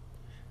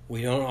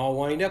 We don't all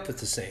wind up with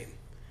the same,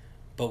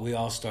 but we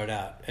all start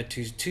out at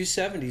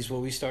 270 is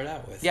what we start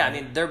out with. Yeah,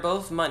 right? They're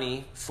both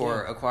money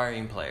for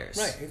acquiring players.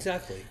 Right,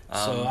 exactly.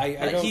 So I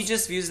don't, he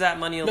just views that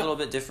money a little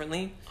bit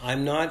differently.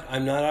 I'm not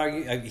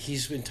arguing.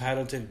 He's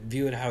entitled to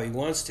view it how he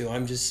wants to.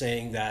 I'm just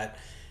saying that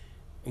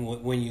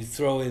when you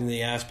throw in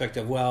the aspect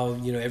of,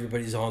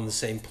 everybody's on the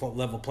same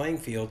level playing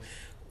field,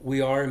 we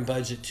are in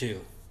budget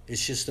too.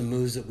 It's just the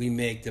moves that we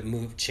make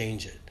that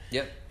change it.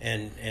 Yep.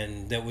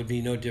 And that would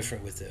be no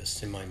different with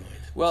this, in my mind.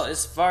 Well,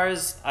 as far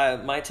as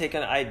my take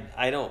on it,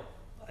 I don't.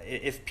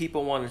 If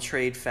people want to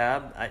trade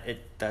FAB,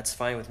 that's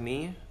fine with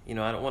me. I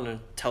don't want to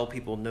tell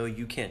people, no,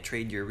 you can't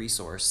trade your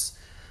resource.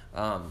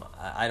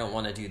 I don't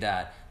want to do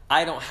that.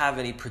 I don't have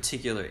any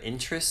particular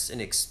interest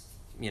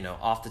in,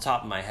 off the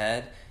top of my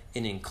head,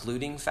 in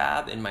including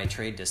FAB in my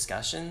trade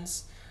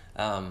discussions.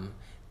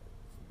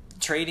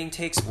 Trading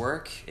takes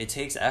work. It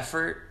takes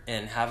effort,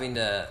 and having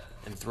to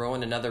throw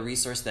in another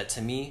resource that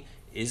to me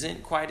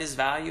isn't quite as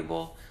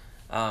valuable.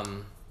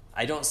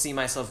 I don't see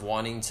myself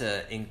wanting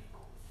to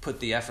put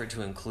the effort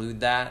to include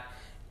that.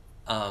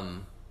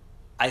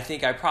 I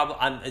think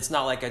it's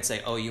not like I'd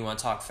say, oh, you want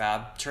to talk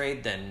FAB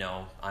trade? Then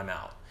no, I'm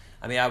out.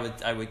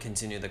 I would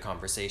continue the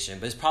conversation,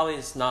 but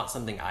it's not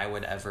something I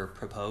would ever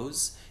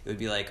propose. It would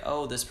be like,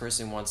 oh, this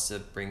person wants to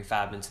bring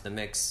FAB into the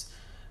mix.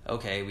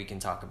 Okay, we can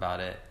talk about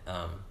it.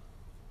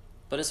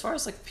 But as far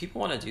as people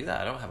want to do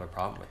that, I don't have a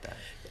problem with that.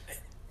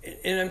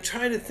 And I'm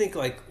trying to think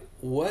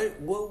what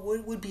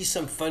would be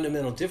some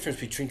fundamental difference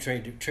between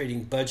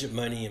trading budget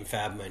money and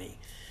FAB money,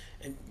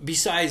 and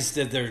besides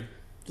that they're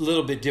a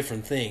little bit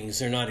different things.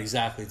 They're not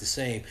exactly the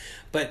same,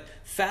 but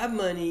FAB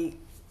money,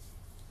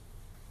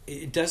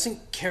 it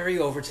doesn't carry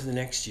over to the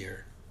next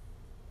year,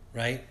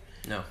 right?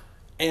 No.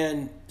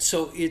 And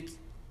so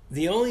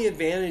the only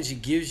advantage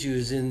it gives you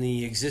is in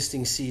the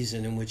existing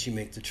season in which you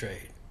make the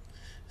trade.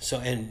 So,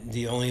 and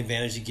the only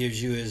advantage it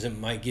gives you is it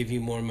might give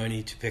you more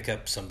money to pick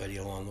up somebody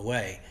along the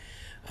way.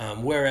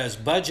 Whereas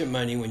budget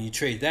money, when you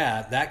trade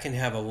that can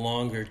have a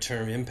longer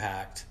term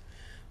impact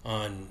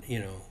on,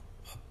 a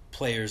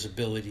player's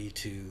ability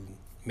to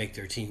make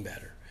their team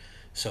better.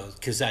 So,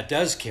 because that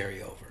does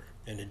carry over,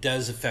 and it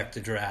does affect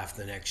the draft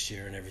the next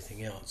year and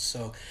everything else.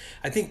 So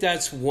I think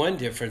that's one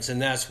difference, and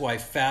that's why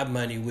FAB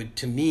money would,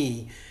 to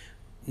me,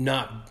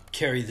 not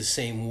carry the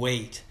same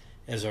weight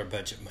as our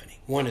budget money.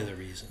 One of the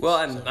reasons. Well,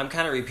 I'm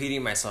kind of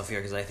repeating myself here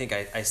because I think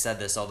I said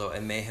this, although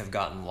it may have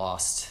gotten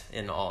lost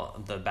in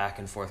all the back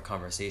and forth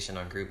conversation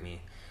on GroupMe.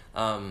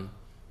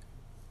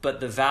 But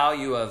the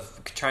value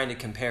of trying to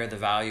compare the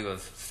value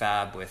of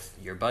FAB with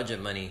your budget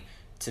money,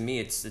 to me,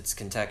 it's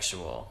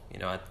contextual.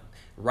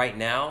 Right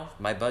now,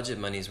 my budget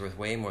money is worth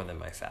way more than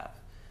my fab,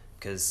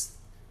 because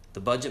the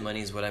budget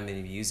money is what I'm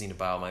going to be using to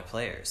buy all my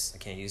players. I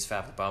can't use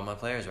fab to buy all my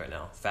players right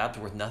now. Fab's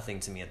worth nothing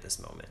to me at this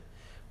moment.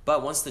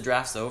 But once the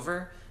draft's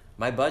over,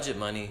 my budget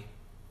money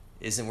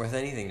isn't worth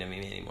anything to me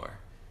anymore.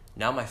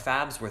 Now my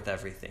fab's worth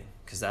everything,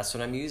 because that's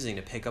what I'm using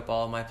to pick up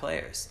all of my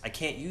players. I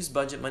can't use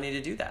budget money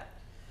to do that,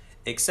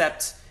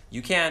 except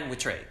you can with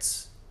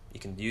trades. You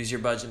can use your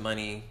budget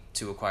money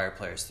to acquire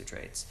players through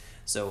trades.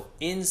 So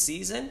in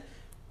season,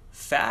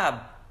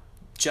 fab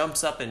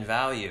jumps up in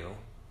value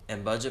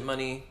and budget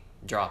money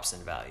drops in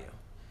value.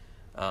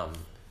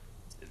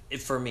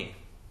 For me,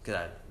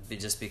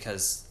 just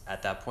because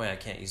at that point I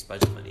can't use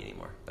budget money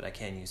anymore, but I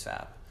can use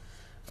fab.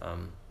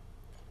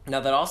 Now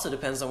that also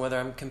depends on whether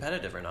I'm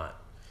competitive or not.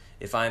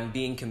 If I'm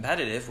being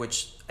competitive,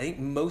 which I think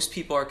most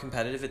people are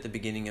competitive at the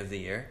beginning of the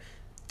year,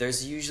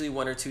 there's usually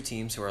one or two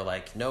teams who are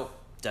like, nope,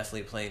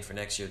 definitely playing for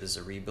next year. This is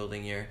a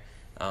rebuilding year.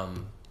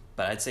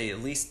 But I'd say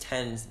at least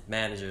 10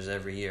 managers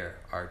every year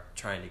are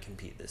trying to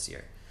compete this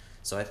year.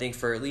 So I think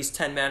for at least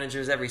 10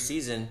 managers every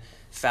season,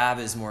 fab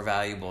is more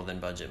valuable than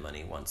budget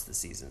money once the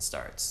season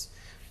starts.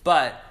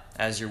 But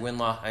as your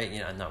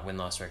not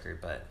win-loss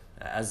record, but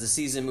as the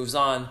season moves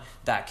on,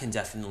 that can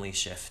definitely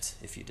shift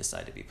if you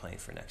decide to be playing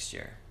for next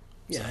year.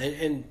 Yeah,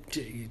 and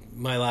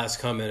my last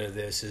comment of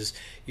this is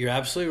you're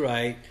absolutely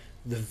right.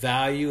 The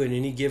value in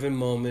any given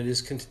moment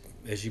is,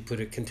 as you put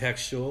it,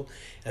 contextual.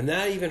 And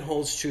that even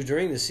holds true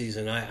during the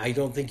season. I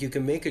don't think you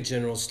can make a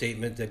general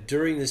statement that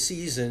during the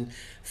season,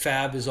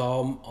 fab is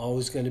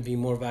always going to be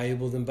more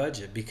valuable than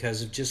budget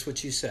because of just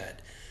what you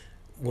said.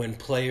 When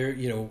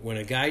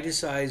a guy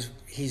decides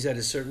he's at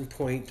a certain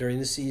point during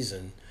the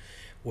season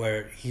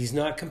where he's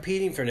not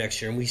competing for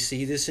next year, and we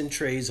see this in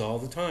trades all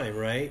the time,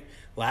 right?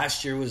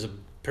 Last year was a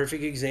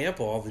perfect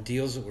example. All the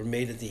deals that were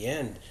made at the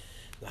end,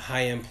 the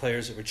high-end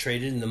players that were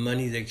traded and the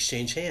money that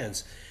exchanged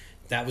hands,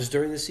 that was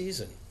during the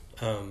season.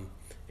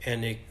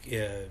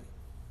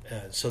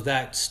 So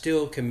that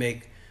still can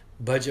make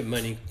budget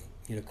money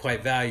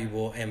quite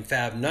valuable and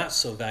fab not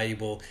so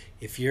valuable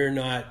if you're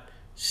not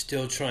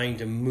still trying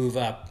to move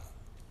up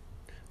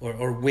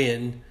or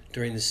win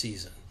during the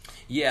season.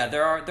 Yeah,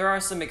 there are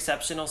some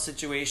exceptional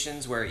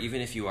situations where even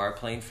if you are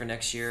playing for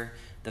next year,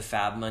 the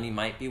fab money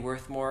might be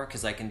worth more,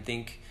 because I can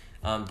think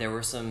there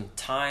were some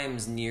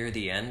times near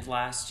the end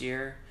last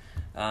year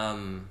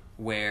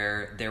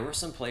where there were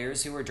some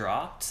players who were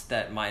dropped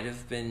that might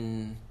have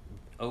been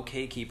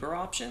okay keeper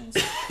options,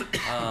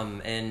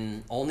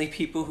 and only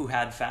people who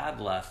had fab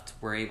left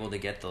were able to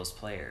get those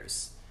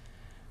players.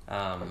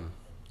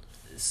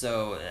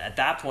 So at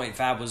that point,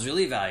 fab was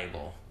really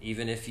valuable,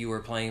 even if you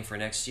were playing for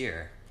next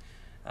year.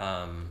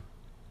 And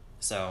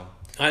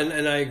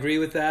I agree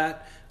with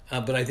that,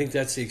 but I think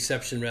that's the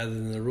exception rather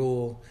than the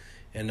rule.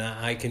 And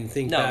I can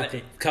think back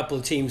a couple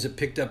of teams that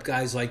picked up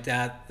guys like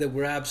that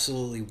were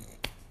absolutely,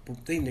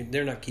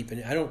 they're not keeping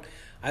it.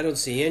 I don't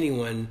see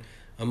anyone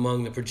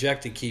among the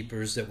projected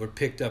keepers that were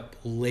picked up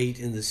late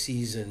in the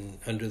season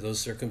under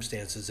those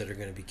circumstances that are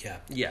going to be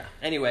kept. Yeah.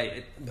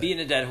 Anyway, being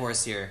a dead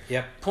horse here.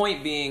 Yep.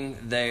 Point being,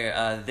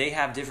 they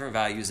have different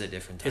values at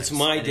different times. It's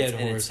my dead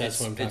horse. That's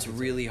what I'm talking about. It's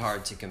really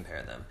hard to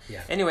compare them.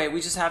 Yeah. Anyway, we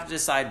just have to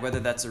decide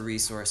whether that's a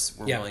resource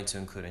we're willing to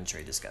include in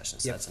trade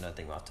discussions. So that's another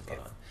thing we'll have to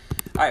vote on.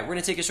 All right, we're going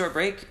to take a short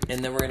break,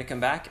 and then we're going to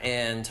come back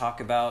and talk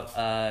about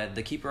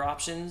the keeper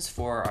options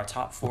for our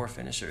top 4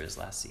 finishers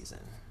last season.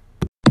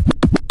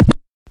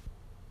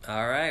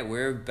 All right,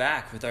 we're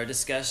back with our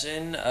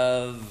discussion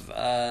of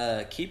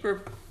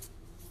keeper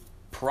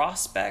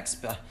prospects.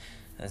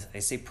 I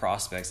say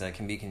prospects, that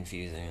can be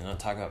confusing. I'm not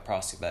talking about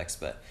prospects,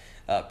 but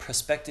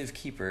prospective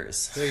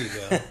keepers. There you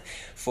go.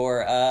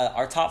 For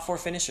our top 4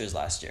 finishers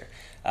last year.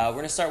 We're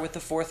going to start with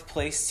the 4th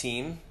place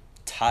team,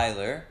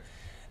 Tyler.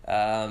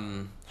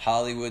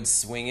 Hollywood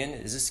Swingin'.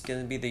 Is this going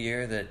to be the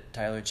year that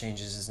Tyler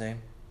changes his name?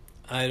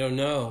 I don't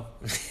know.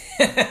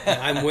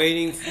 I'm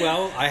waiting.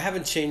 Well, I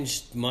haven't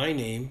changed my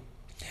name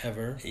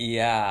ever.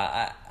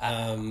 Yeah.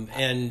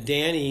 And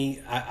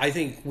Danny, I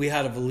think we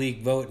had a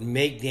league vote and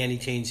make Danny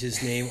change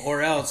his name,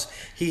 or else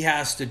he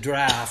has to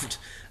draft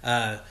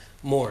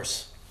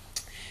Morse.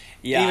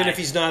 Yeah, even if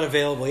he's not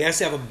available, he has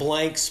to have a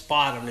blank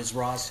spot on his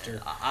roster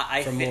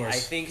for Morse. I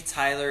think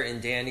Tyler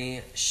and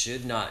Danny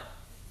should not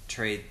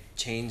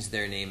change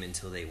their name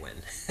until they win.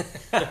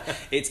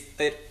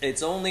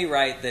 It's only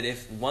right that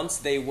if once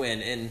they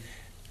win,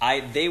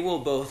 and they will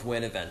both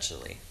win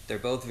eventually. They're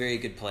both very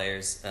good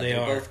players.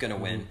 They're both going to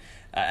win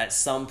at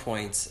some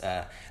point.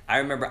 I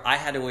remember I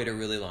had to wait a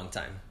really long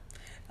time.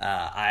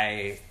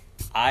 I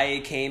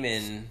came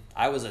in.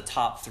 I was a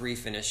top 3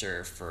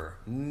 finisher for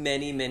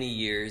many, many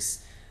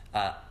years.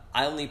 I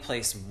only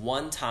placed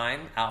one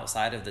time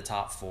outside of the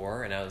top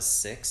 4, and I was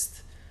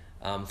 6th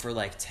for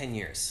like 10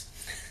 years.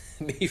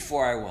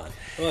 Before I won.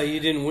 Well,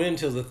 you didn't win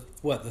until the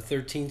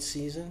 13th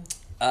season?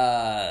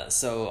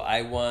 So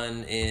I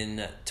won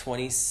in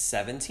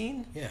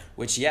 2017. Yeah.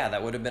 Which,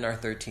 that would have been our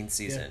 13th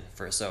season.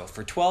 Yeah.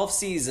 For 12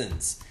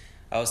 seasons,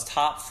 I was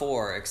top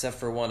 4 except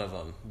for one of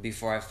them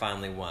before I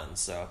finally won.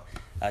 So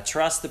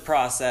Trust the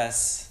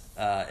process.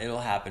 It'll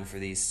happen for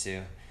these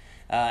two.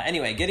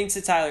 Anyway, getting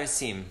to Tyler's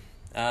team.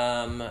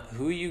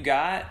 Who you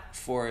got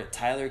for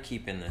Tyler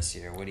keeping this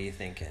year? What are you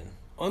thinking?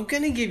 I'm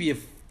going to give you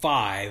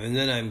 5, and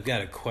then I've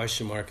got a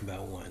question mark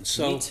about 1.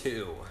 So, Me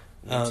too.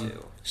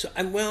 So,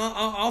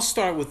 I'll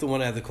start with the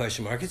one I have the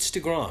question mark. It's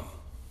DeGrom.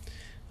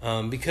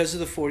 Because of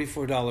the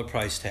 $44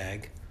 price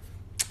tag,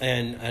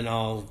 and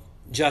I'll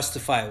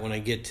justify it when I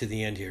get to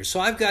the end here. So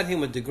I've got him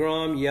with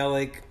DeGrom,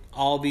 Yelich,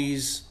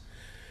 Albies.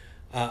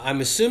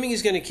 I'm assuming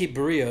he's going to keep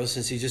Barrios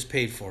since he just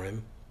paid for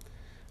him.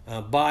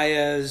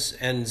 Baez,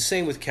 and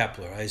same with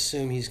Kepler. I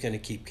assume he's going to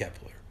keep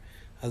Kepler.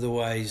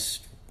 Otherwise,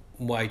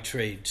 why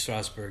trade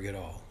Strasburg at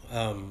all,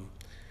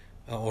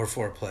 or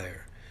for a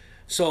player?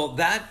 So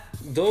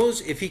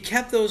if he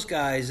kept those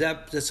guys,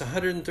 that's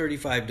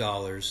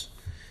 $135.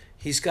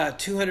 He's got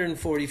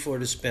 $244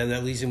 to spend.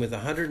 That leaves him with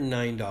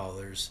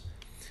 $109,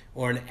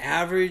 or an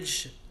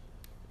average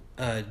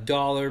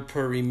dollar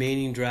per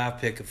remaining draft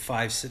pick of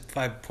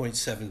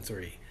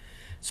 5.73.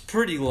 It's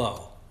pretty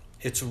low.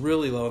 It's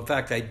really low. In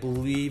fact, I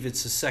believe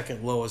it's the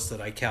second lowest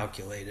that I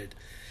calculated.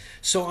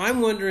 So I'm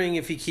wondering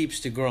if he keeps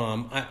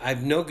DeGrom.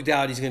 I've no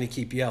doubt he's going to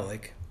keep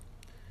Yelich.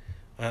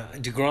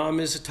 DeGrom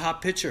is a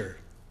top pitcher.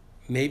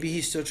 Maybe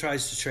he still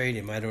tries to trade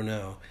him. I don't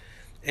know.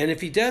 And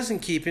if he doesn't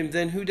keep him,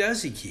 then who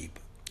does he keep?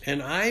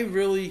 And I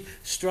really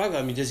struggle.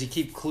 I mean, does he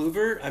keep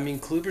Kluber? I mean,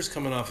 Kluber's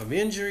coming off of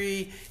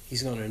injury.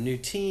 He's on a new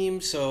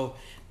team.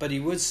 But he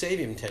would save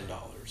him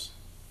 $10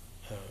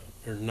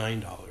 or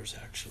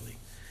 $9 actually.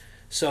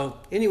 So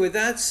anyway,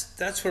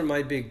 that's where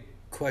my big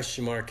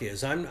question mark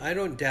is. I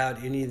don't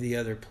doubt any of the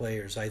other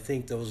players. I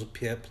think those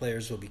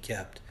players will be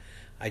kept.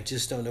 I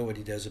just don't know what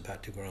he does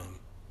about DeGrom.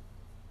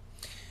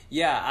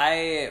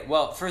 Yeah,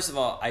 well, first of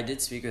all, I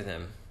did speak with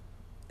him,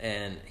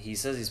 and he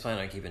says he's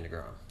planning on keeping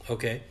DeGrom.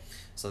 Okay.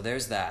 So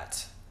there's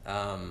that.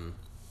 I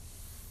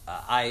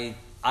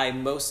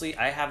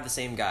have the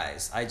same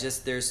guys. I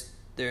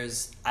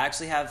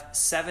actually have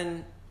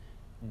 7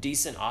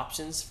 decent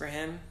options for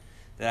him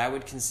that I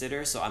would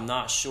consider. So I'm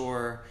not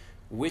sure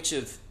which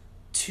of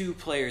 2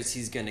 players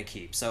he's going to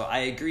keep. So I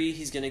agree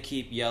he's going to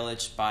keep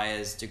Yelich,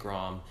 Baez,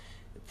 DeGrom,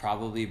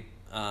 probably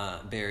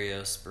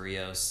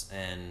Barrios,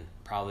 and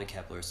probably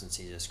Kepler since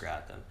he just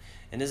grabbed them.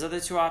 And his other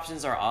 2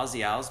 options are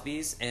Ozzie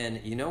Albies,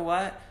 and you know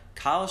what?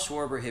 Kyle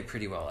Schwarber hit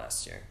pretty well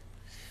last year.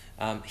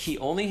 He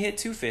only hit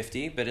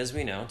 250, but as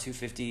we know,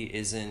 250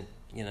 isn't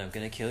going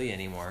to kill you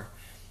anymore.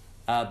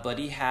 But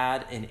he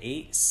had an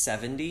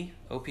 870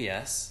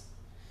 OPS.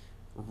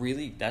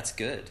 Really, that's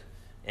good.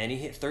 And he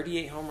hit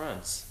 38 home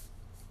runs.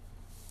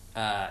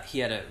 He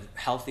had a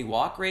healthy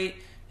walk rate.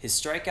 His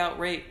strikeout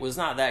rate was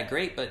not that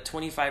great, but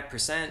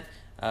 25%.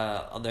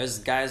 There's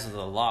guys with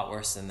a lot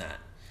worse than that.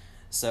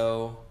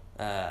 So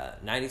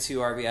 92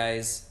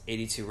 RBIs,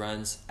 82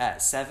 runs at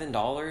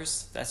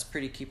 $7. That's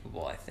pretty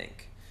keepable, I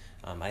think.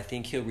 I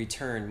think he'll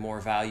return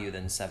more value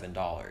than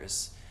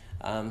 $7.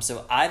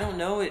 So I don't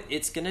know.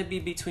 It's going to be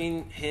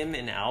between him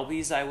and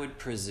Albies, I would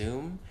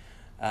presume.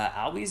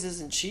 Albies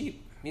isn't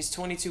cheap. He's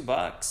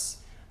 $22.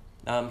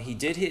 He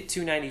did hit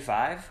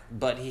 295,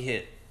 but he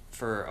hit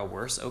for a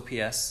worse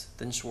OPS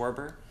than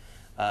Schwarber.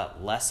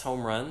 Less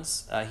home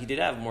runs. He did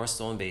have more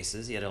stolen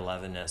bases. He had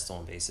 11 net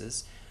stolen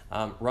bases.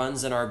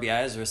 Runs and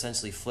RBIs were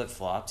essentially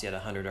flip-flops. He had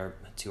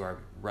 102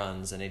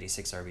 runs and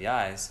 86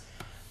 RBIs.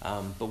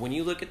 But when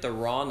you look at the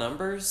raw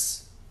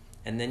numbers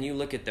and then you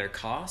look at their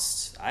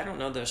costs, I don't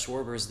know that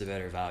Schwarber's the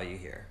better value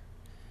here.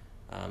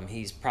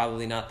 He's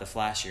probably not the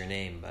flashier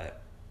name,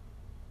 but...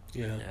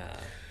 Yeah.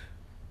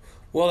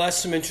 Well, that's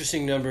some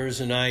interesting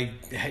numbers, and I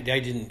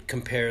didn't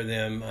compare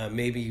them.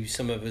 Maybe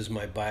some of it is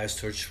my bias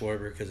towards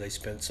Schwarber because I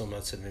spent so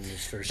much of him in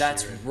his first year.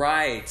 That's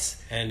right.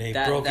 And he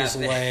broke his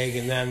leg,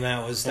 and then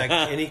that was like,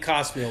 and he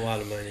cost me a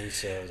lot of money.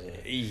 So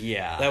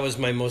yeah, that was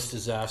my most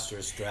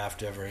disastrous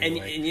draft ever.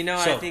 Anyway. And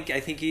I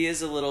think he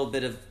is a little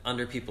bit of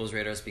under people's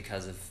radars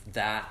because of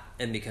that,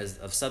 and because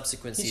of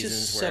subsequent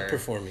seasons just where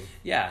subperforming.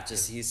 Yeah,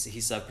 he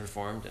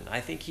subperformed, and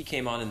I think he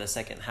came on in the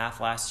second half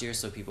last year,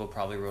 so people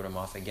probably wrote him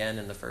off again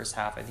in the first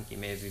half. I think he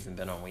may have even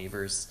been on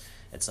waivers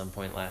at some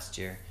point last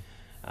year.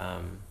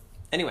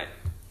 Anyway,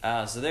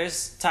 so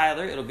there's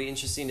Tyler. It'll be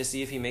interesting to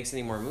see if he makes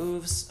any more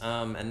moves,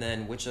 and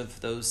then which of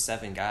those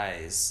 7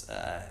 guys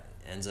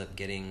ends up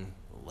getting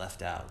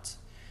left out.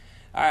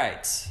 All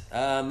right,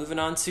 moving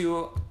on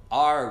to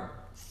our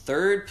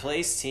third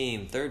place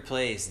team. Third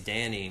place,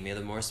 Danny. May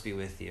the Morse be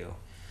with you.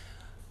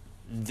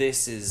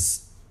 This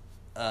is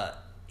a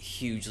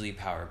hugely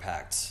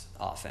power-packed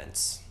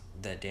offense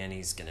that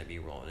Danny's going to be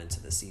rolling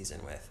into the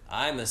season with.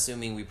 I'm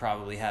assuming we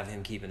probably have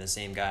him keeping the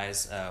same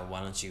guys.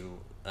 Why don't you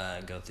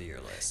go through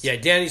your list? Yeah,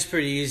 Danny's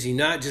pretty easy.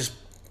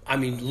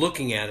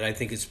 Looking at it, I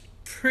think it's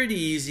pretty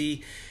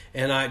easy.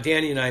 And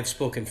Danny and I have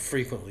spoken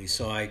frequently,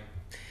 so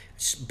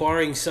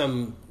barring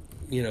some,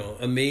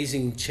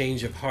 amazing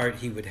change of heart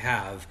he would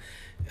have,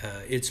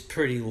 it's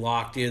pretty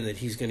locked in that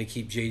he's going to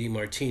keep J.D.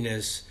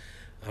 Martinez,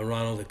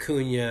 Ronald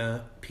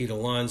Acuna, Pete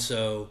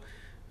Alonso,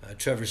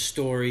 Trevor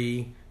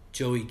Story,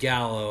 Joey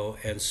Gallo,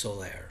 and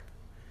Soler.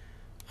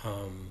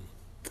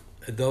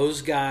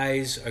 Those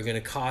guys are going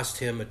to cost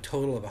him a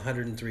total of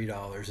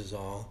 $103 is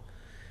all.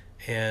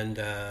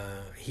 And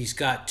he's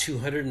got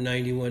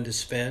 $291 to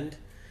spend.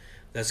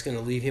 That's going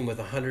to leave him with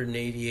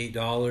 $188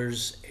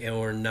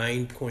 or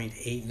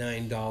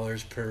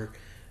 $9.89 per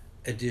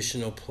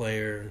additional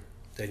player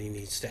that he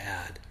needs to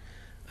add.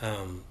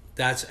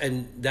 That's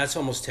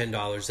almost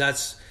 $10.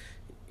 That's,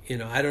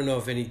 I don't know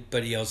if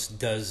anybody else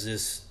does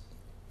this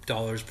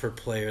dollars per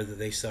player that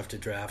they still have to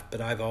draft,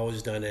 but I've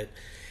always done it,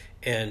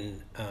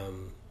 and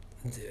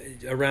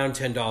around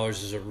 $10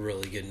 is a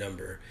really good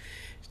number.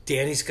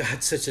 Danny's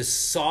got such a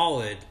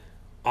solid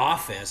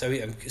offense. I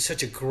mean,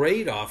 such a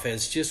great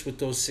offense just with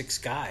those 6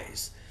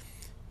 guys.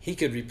 He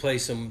could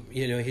replace them.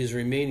 His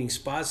remaining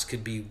spots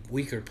could be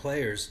weaker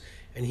players,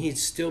 and he'd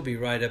still be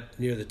right up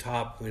near the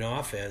top in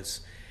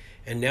offense.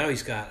 And now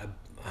he's got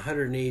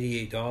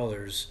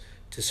 $188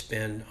 to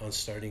spend on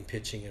starting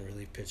pitching and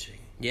relief pitching.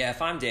 Yeah,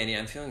 if I'm Danny,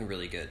 I'm feeling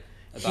really good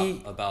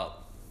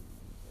about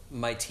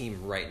my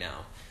team right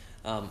now.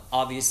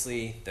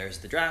 Obviously, there's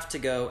the draft to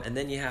go, and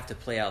then you have to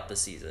play out the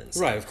season.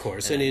 So, right, of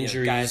course, and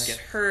injuries. Guys get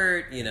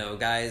hurt,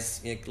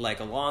 guys like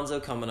Alonso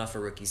coming off a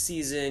rookie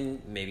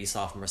season, maybe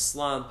sophomore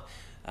slump.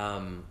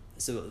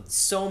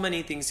 So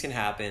many things can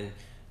happen,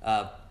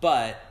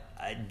 but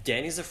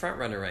Danny's a front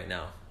runner right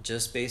now,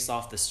 just based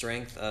off the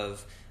strength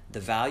of the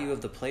value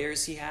of the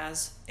players he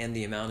has and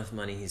the amount of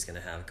money he's going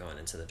to have going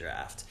into the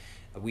draft.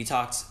 We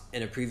talked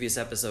in a previous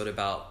episode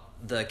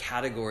about the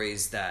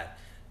categories that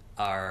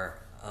are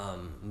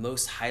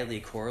most highly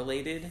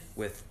correlated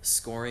with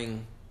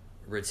scoring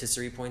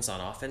rotisserie points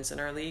on offense in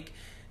our league,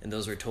 and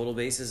those were total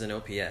bases and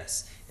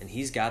OPS. And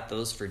he's got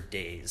those for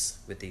days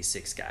with these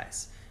 6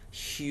 guys.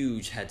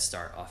 Huge head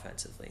start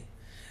offensively.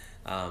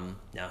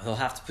 Now he'll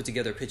have to put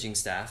together a pitching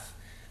staff,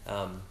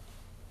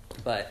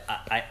 but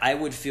I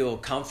would feel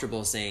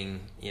comfortable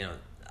saying,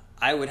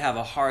 I would have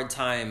a hard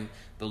time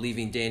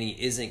believing Danny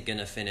isn't going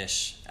to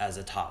finish as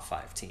a top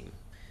 5 team.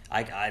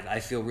 I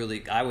feel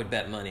really, I would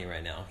bet money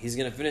right now he's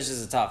going to finish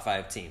as a top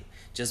 5 team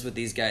just with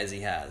these guys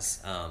he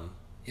has.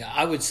 Yeah,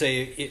 I would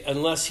say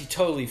unless he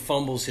totally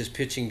fumbles his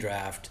pitching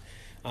draft,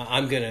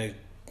 I'm going to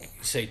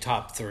say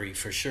top 3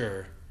 for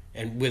sure.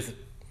 And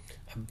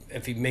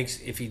if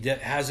he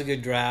has a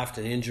good draft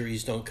and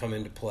injuries don't come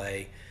into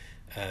play,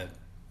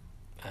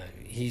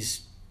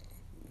 he's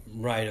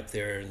right up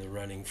there in the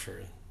running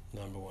for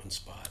number 1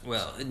 spot.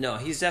 Well, no,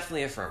 he's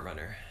definitely a front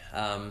runner,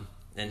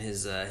 and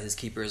his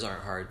keepers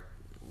aren't hard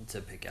to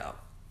pick out.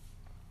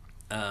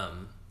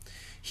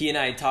 He and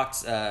I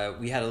talked.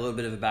 We had a little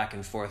bit of a back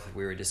and forth.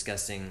 We were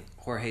discussing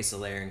Jorge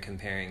Soler and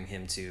comparing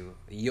him to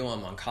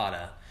Yoan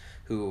Moncada,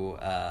 who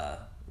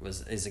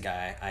is a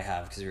guy I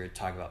have because we were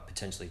talking about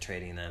potentially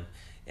trading them.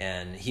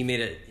 And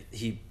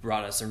he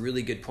brought us some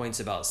really good points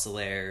about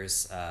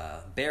Soler's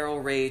barrel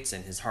rates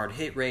and his hard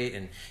hit rate.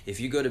 And if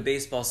you go to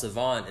Baseball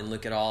Savant and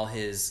look at all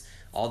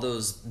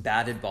those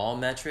batted ball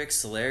metrics,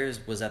 Soler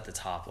was at the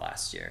top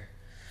last year.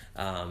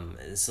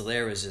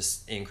 Soler was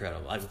just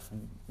incredible.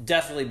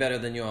 Definitely better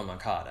than Yoan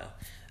Moncada.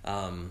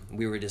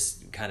 We were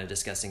just kind of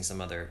discussing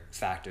some other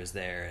factors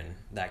there and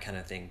that kind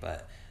of thing.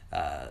 But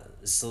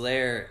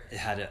Soler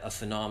had a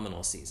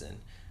phenomenal season.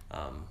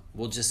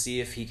 We'll just see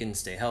if he can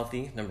stay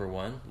healthy. Number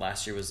 1,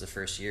 last year was the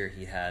first year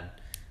he had,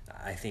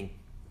 I think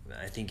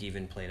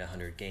even played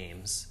 100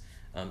 games,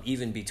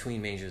 even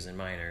between majors and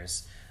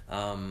minors.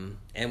 And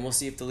we'll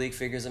see if the league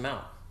figures him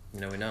out.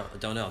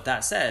 Don't know.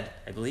 That said,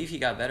 I believe he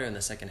got better in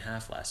the second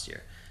half last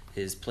year.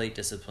 His plate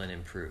discipline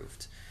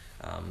improved.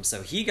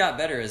 So he got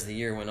better as the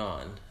year went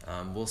on.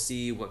 We'll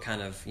see what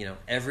kind of,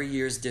 every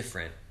year's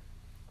different.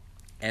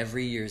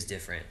 Every year's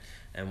different.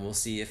 And we'll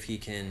see if he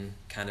can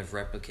kind of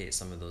replicate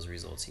some of those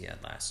results he had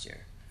last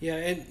year. Yeah,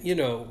 and,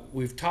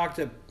 we've talked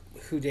about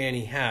who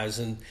Danny has,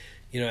 and,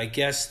 I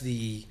guess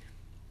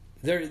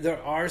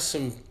there are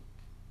some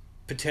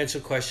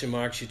potential question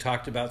marks. You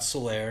talked about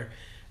Soler.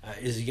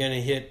 Is he going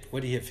to hit,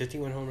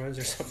 51 home runs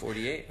or something?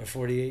 48. Or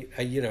 48?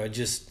 I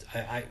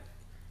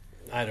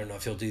don't know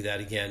if he'll do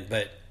that again,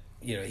 but,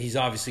 he's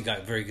obviously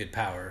got very good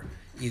power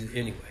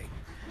anyway.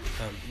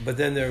 But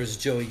then there was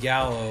Joey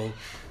Gallo,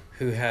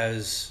 who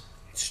has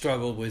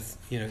struggled with,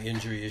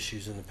 injury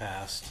issues in the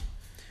past.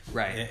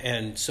 Right.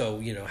 And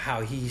so, how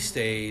he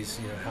stays,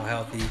 how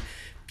healthy.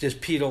 Does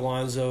Pete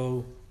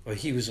Alonso, or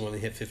he was the one that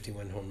hit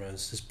 51 home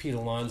runs, does Pete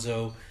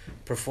Alonso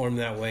perform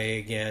that way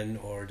again,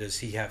 or does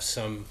he have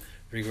some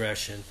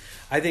regression?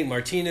 I think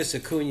Martinez,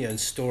 Acuna, and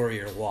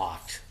Story are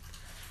locked,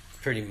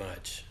 pretty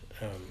much.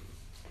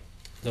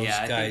 Those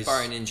I guys, think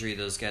barring injury,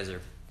 those guys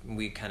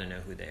we kind of know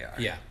who they are.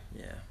 Yeah.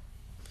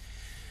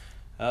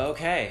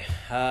 Okay,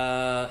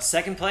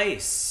 second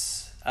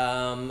place,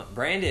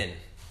 Brandon.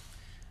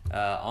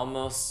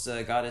 Almost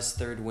got his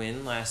 3rd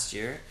win last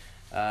year.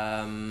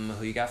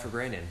 Who you got for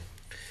Brandon?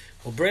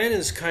 Well,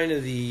 Brandon's kind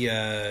of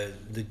the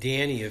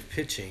Danny of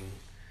pitching.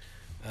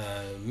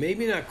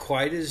 Maybe not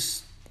quite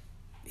as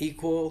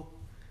equal,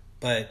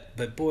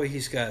 but boy,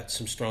 he's got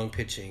some strong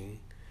pitching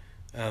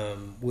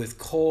with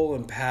Cole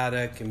and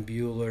Paddock and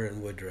Buehler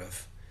and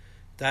Woodruff.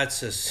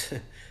 That's just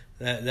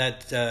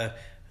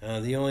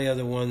The only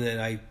other one that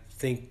I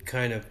think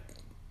kind of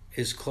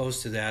is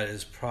close to that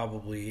is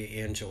probably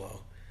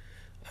Angelo.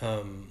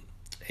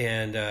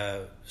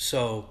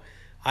 So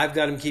I've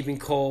got him keeping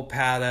Cole,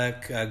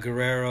 Paddock,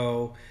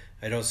 Guerrero.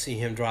 I don't see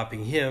him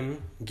dropping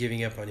him,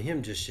 giving up on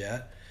him just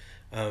yet.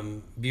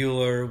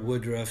 Bueller,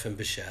 Woodruff, and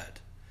Bichette.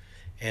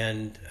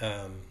 And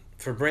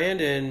for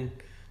Brandon,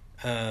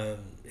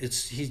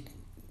 he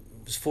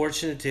was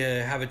fortunate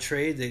to have a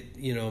trade that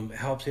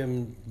helped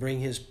him bring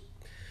his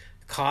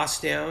costs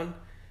down,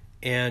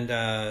 and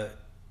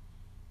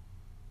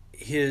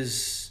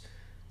he's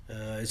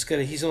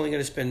only going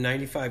to spend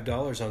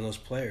 $95 on those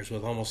players,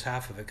 with almost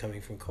half of it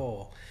coming from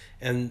Cole,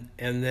 and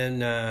then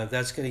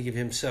that's going to give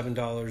him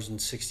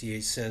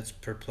 $7.68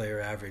 per player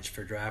average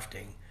for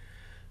drafting.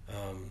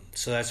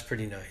 So that's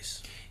pretty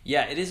nice.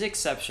 Yeah, it is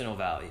exceptional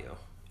value.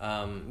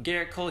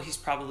 Garrett Cole, he's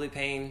probably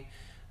paying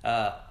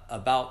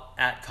about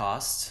at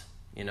cost.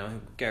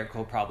 Garrett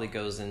Cole probably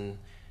goes in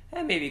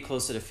maybe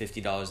closer to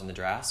 $50 in the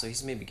draft, so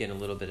he's maybe getting a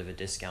little bit of a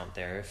discount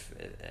there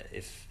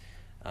if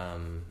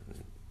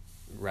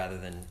rather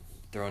than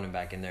throwing him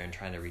back in there and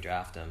trying to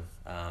redraft him.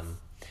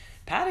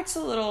 Paddock's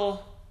a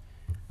little...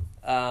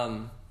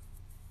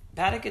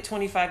 Paddock at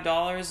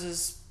 $25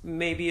 is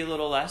maybe a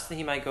little less than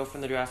he might go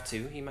from the draft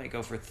too. He might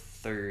go for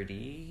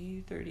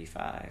 30,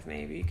 35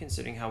 maybe,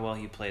 considering how well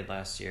he played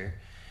last year.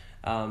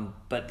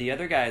 But the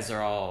other guys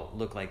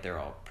look like they're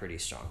all pretty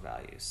strong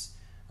values.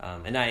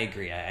 And I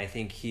agree. I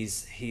think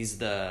he's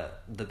the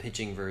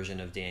pitching version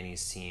of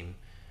Danny's team.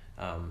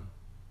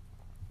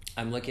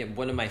 I'm looking at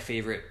one of my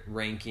favorite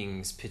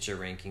pitcher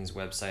rankings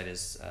website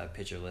is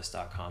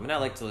pitcherlist.com. And I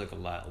like to look at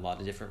a lot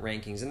of different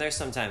rankings. And there's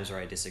some times where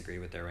I disagree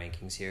with their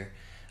rankings here.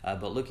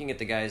 But looking at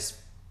the guys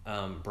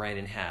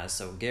Brandon has,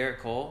 so Garrett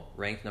Cole,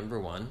 ranked number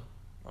 1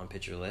 on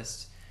Pitcher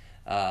List.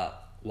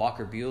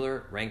 Walker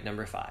Buehler, ranked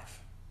number 5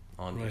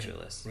 on Pitcher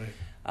List. Right.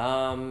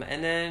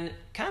 And then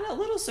kind of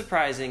a little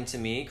surprising to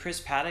me,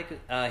 Chris Paddock,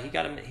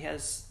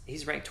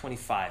 he's ranked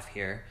 25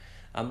 here.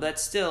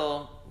 That's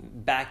still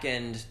back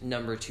end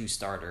number 2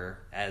 starter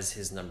as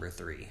his number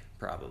 3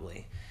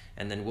 probably.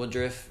 And then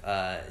Woodruff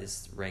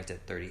is ranked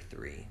at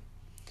 33.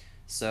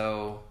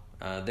 So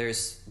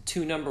there's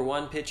 2 number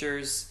 1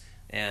 pitchers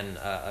and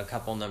a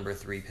couple number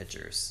 3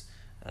 pitchers.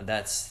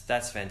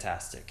 That's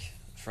fantastic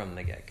from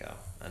the get-go.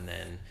 And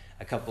then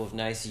a couple of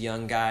nice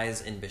young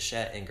guys in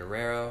Bichette and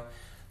Guerrero.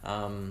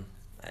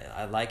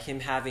 I like him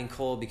having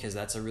Cole because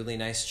that's a really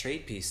nice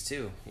trade piece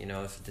too.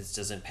 If this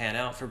doesn't pan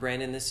out for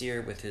Brandon this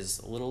year with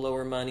his little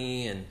lower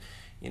money and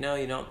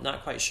you're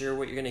not quite sure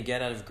what you're going to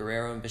get out of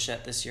Guerrero and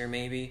Bichette this year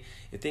maybe.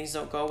 If things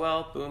don't go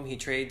well, boom, he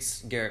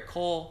trades Garrett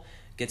Cole,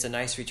 gets a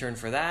nice return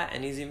for that,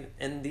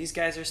 and these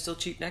guys are still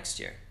cheap next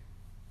year.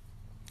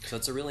 So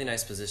it's a really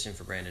nice position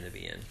for Brandon to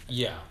be in.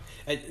 Yeah.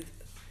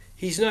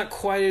 He's not in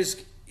quite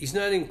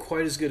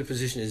as good a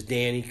position as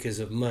Danny because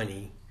of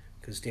money.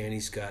 Because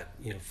Danny's got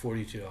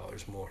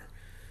 $42 more,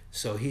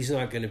 so he's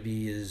not going to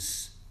be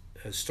as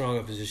strong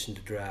a position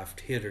to draft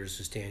hitters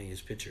as Danny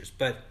is pitchers.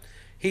 But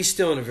he's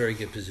still in a very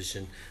good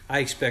position. I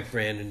expect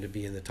Brandon to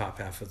be in the top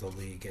half of the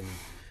league, and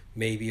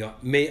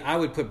I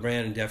would put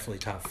Brandon definitely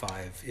top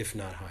 5, if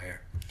not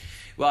higher.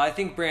 Well, I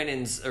think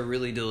Brandon's a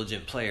really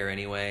diligent player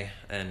anyway,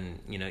 and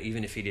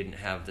even if he didn't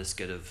have this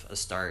good of a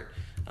start,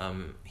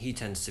 he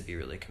tends to be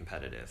really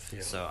competitive.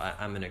 Yeah. So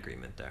I'm in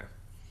agreement there.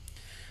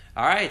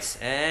 All right,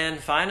 and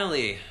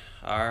finally,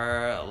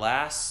 our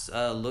last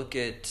look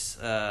at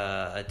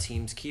a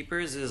team's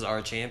keepers is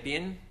our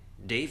champion,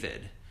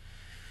 David,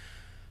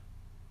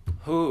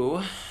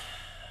 who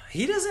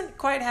he doesn't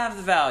quite have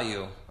the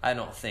value, I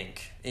don't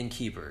think, in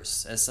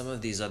keepers as some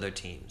of these other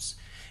teams.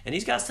 And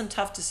he's got some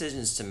tough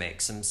decisions to make,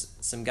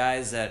 some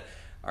guys that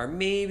are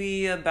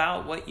maybe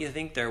about what you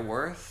think they're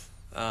worth,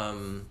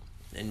 and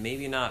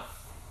maybe not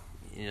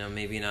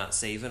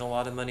saving a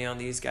lot of money on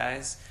these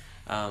guys.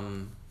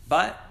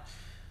 But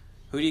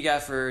who do you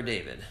got for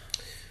David?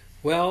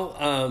 Well,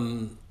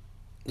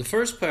 the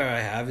first player I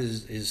have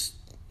is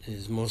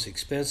his most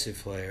expensive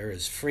player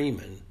is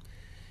Freeman,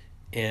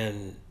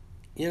 and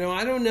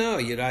I don't know.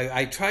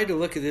 I tried to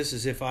look at this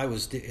as if I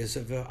was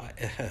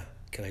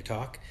can I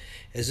talk?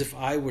 As if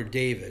I were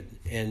David,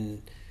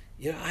 and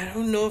I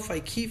don't know if I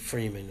keep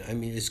Freeman. I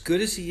mean, as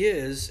good as he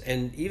is,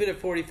 and even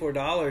at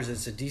 $44,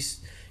 it's a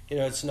decent.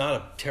 It's not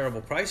a terrible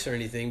price or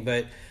anything,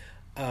 but.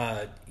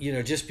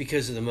 Just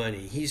because of the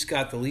money. He's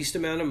got the least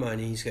amount of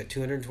money. He's got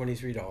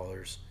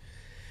 $223.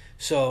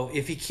 So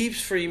if he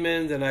keeps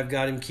Freeman, then I've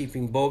got him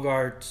keeping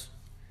Bogart,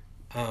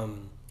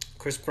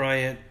 Chris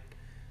Bryant,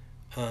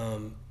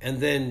 and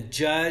then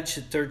Judge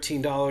at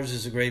 $13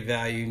 is a great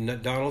value.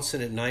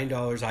 Donaldson at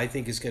 $9 I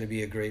think is going to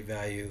be a great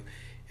value.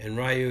 And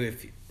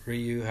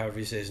Ryu, however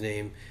you say his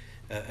name,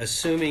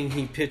 assuming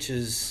he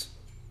pitches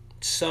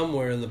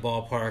somewhere in the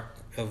ballpark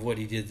of what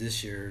he did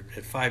this year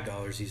at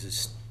 $5, he's a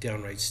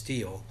downright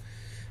steal.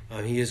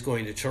 He is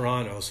going to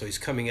Toronto, so he's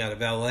coming out of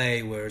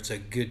LA, where it's a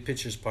good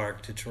pitcher's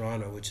park, to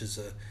Toronto, which is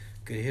a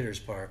good hitter's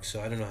park. So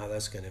I don't know how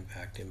that's going to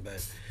impact him,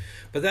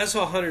 but that's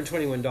all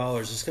 $121.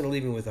 It's going to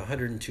leave him with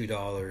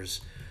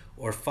 $102,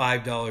 or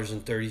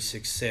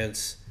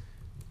 $5.36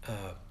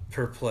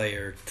 per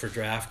player for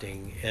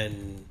drafting,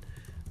 and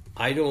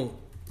I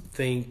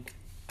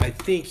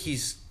think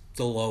he's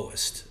the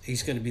lowest.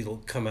 He's going to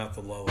come out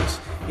the lowest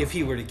if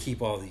he were to keep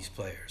all these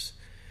players.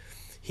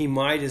 He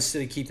might,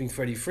 instead of keeping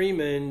Freddie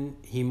Freeman,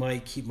 he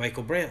might keep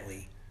Michael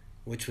Brantley,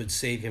 which would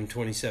save him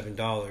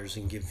 $27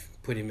 and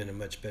put him in a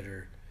much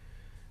better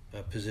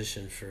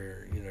position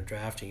for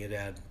drafting. It'd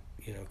add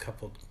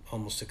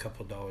almost a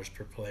couple dollars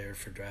per player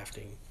for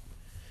drafting.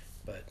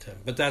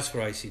 But that's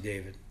where I see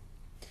David.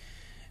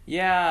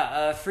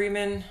 Yeah,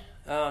 Freeman.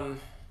 I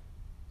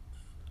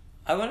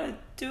want to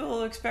do a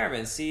little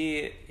experiment.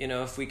 See,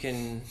 if we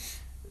can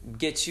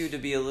get you to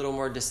be a little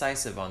more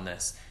decisive on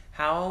this.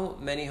 How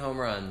many home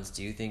runs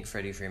do you think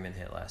Freddie Freeman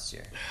hit last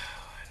year?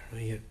 I don't know.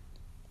 He hit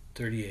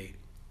 38.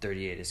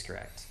 38 is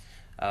correct.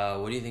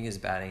 What do you think his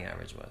batting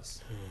average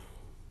was?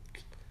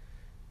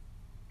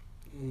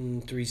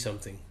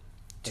 3-something.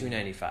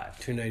 295.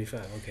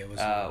 295. Okay.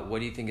 What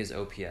do you think his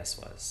OPS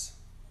was?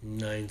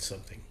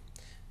 9-something.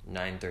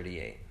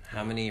 938.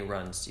 How many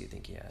runs do you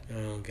think he had?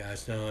 Oh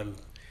gosh, no, I'm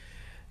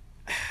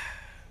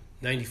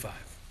 95.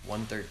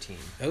 113.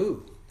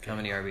 Oh. Okay. How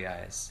many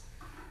RBIs?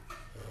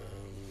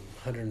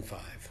 105.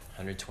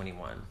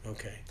 121.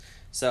 Okay.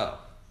 So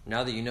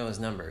now that you know his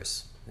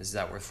numbers, is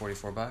that worth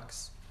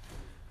 $44?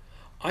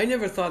 I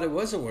never thought it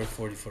wasn't worth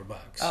 $44.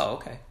 Oh,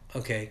 okay.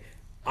 Okay.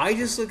 I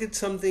just look at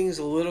some things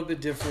a little bit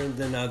different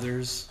than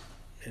others,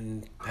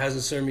 and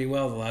hasn't served me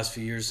well the last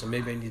few years. So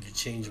maybe I need to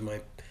change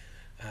my,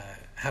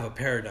 have a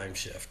paradigm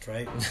shift,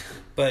 right?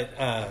 But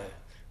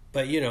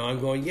I'm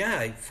going,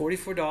 yeah,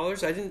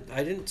 $44.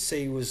 I didn't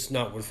say it was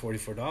not worth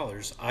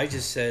 $44. I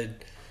just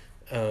said,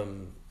 I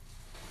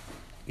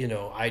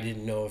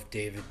didn't know if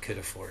David could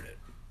afford it.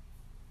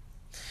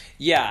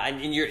 Yeah,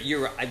 and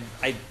you're.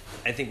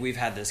 I think we've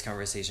had this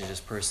conversation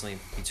just personally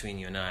between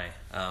you and I.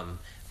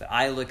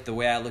 But the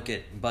way I look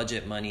at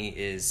budget money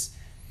is,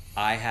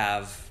 I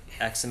have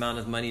X amount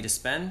of money to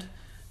spend.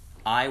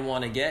 I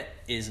want to get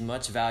as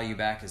much value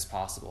back as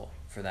possible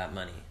for that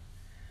money.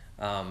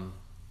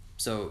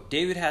 So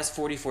David has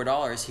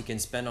 $44 he can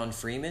spend on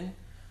Freeman,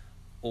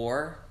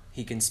 or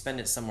he can spend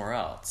it somewhere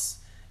else.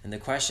 And the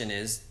question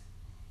is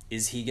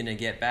he going to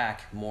get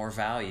back more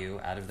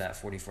value out of that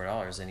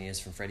 $44 than he is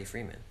from Freddie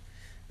Freeman?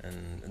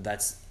 And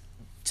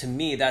to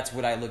me, that's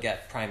what I look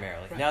at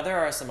primarily. Right. Now, there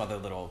are some other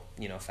little,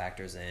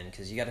 factors in,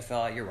 because you got to fill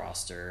out your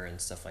roster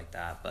and stuff like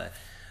that. But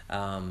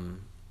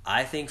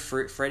I think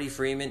Freddie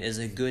Freeman is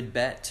a good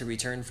bet to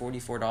return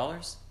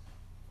 $44.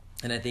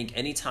 And I think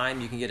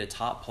anytime you can get a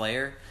top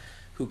player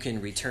who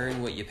can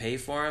return what you pay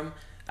for him,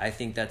 I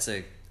think that's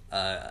a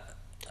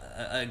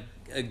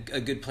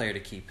good player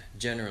to keep,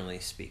 generally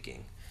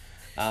speaking.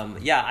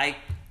 I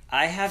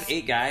have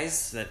 8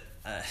 guys that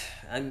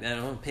I'm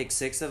going to pick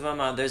 6 of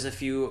them. There's a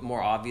few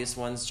more obvious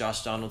ones.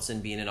 Josh Donaldson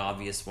being an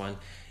obvious one,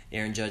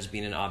 Aaron Judge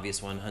being an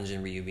obvious one,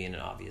 Hyun-Jin Ryu being an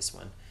obvious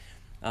one.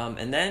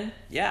 And then,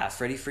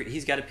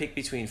 he's got to pick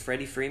between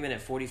Freddie Freeman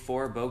at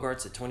 44,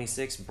 Bogarts at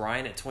 26,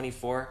 Brian at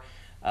 24,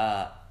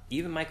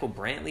 even Michael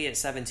Brantley at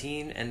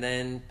 17, and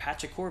then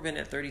Patrick Corbin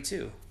at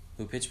 32,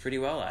 who pitched pretty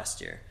well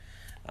last year.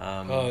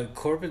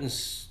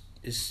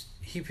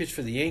 He pitched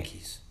for the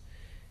Yankees.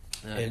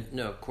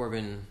 No,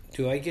 Corbin.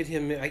 Do I get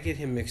him? I get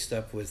him mixed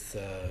up with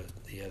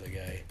the other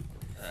guy.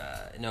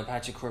 No,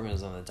 Patrick Corbin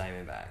is on the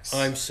Diamondbacks.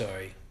 I'm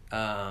sorry.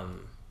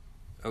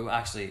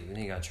 Actually, when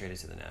he got traded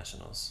to the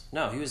Nationals.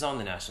 No, he was on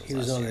the Nationals. He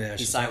was on the Nationals.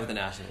 He signed with the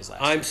Nationals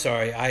last year. I'm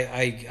sorry.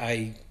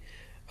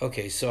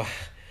 Okay, so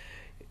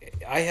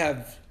I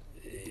have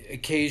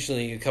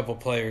occasionally a couple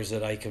players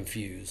that I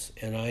confuse,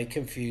 and I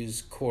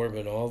confuse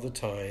Corbin all the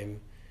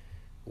time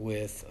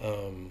with.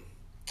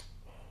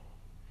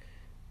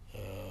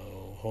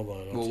 Hold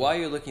on. Well, while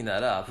you're looking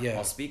that up,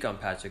 I'll speak on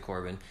Patrick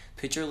Corbin.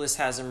 Pitcher List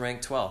has him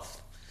ranked 12th.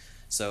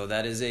 So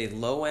that is a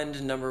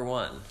low-end number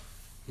 1.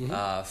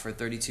 Mm-hmm. For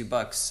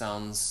 $32.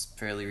 Sounds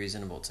fairly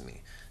reasonable to me.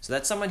 So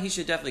that's someone he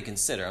should definitely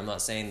consider. I'm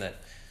not saying that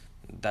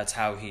that's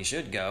how he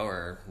should go,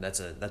 or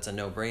that's a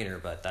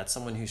no-brainer, but that's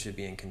someone who should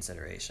be in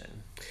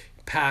consideration.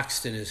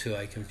 Paxton is who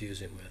I confuse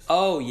him with.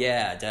 Oh,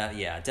 yeah.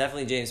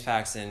 Definitely James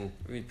Paxton.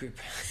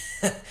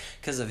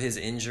 Because of his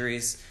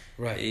injuries.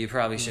 Right. You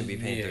probably shouldn't be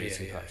paying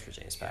 $32 for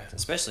James Paxton,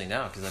 especially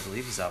now, because I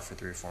believe he's out for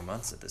 3 or 4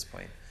 months at this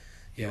point.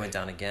 He went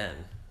down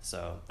again.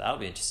 So that'll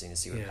be interesting to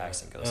see where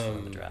Paxton goes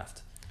from the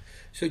draft.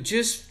 So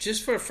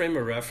just for a frame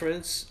of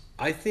reference,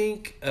 I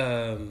think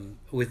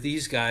with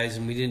these guys,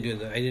 and I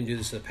didn't do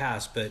this in the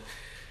past, but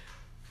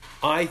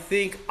I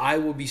think I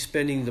will be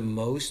spending the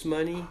most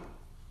money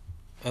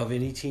of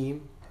any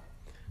team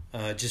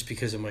just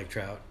because of Mike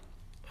Trout,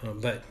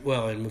 and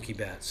Mookie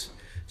Betts.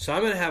 So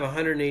I'm going to have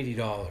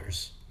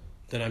 $180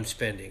 that I'm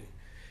spending,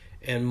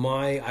 and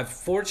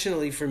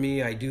fortunately for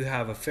me, I do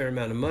have a fair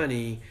amount of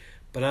money,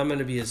 but I'm going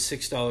to be at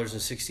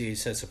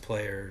 $6.68 a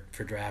player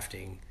for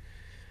drafting.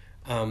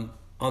 On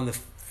the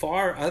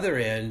far other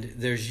end,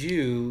 there's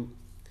you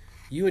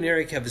and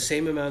Eric have the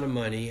same amount of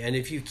money, and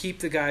if you keep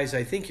the guys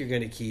I think you're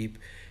going to keep,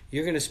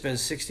 you're going to spend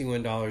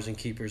 $61 in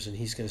keepers, and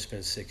he's going to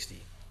spend $60.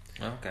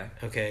 Okay.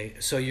 Okay,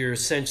 so you're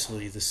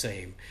essentially the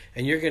same,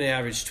 and you're going to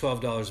average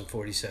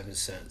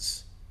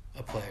 $12.47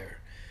 a player.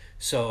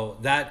 So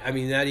that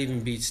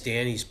even beats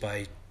Danny's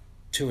by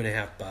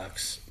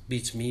 $2.50.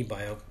 Beats me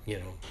by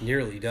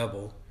nearly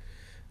double.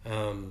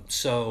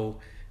 So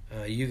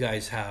you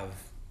guys have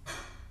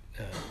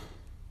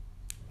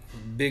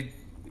big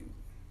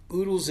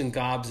oodles and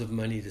gobs of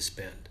money to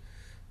spend,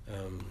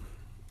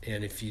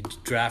 and if you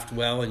draft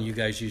well, and you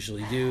guys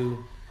usually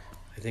do,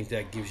 I think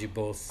that gives you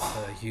both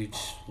huge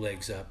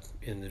legs up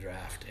in the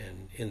draft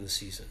and in the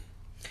season.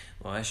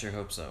 Well, I sure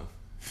hope so.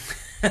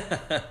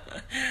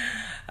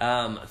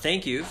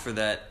 Thank you for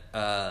that,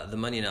 the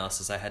money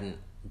analysis. I hadn't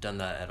done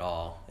that at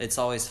all. It's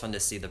always fun to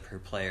see the per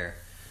player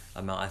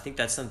amount. I think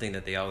that's something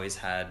that they always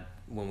had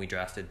when we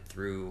drafted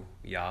through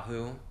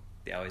Yahoo.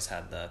 They always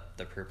had the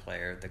per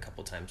player the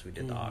couple times we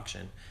did the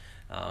auction.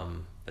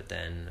 But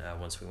then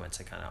once we went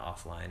to kind of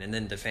offline, and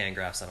then the fan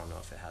graphs, I don't know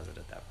if it has it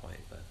at that point,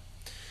 but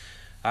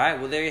all right,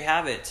 well, there you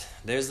have it.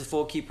 There's the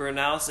full keeper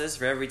analysis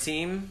for every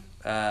team.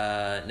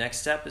 Next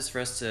step is for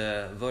us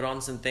to vote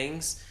on some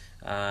things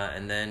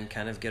and then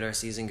kind of get our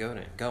season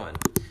going.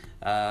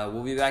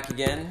 We'll be back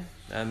again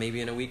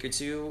maybe in a week or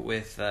two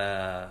with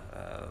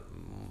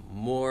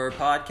more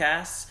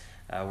podcasts.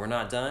 We're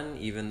not done,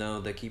 even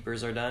though the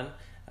keepers are done.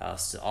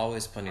 Still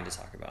always plenty to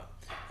talk about.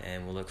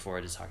 And we'll look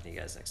forward to talking to you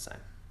guys next time.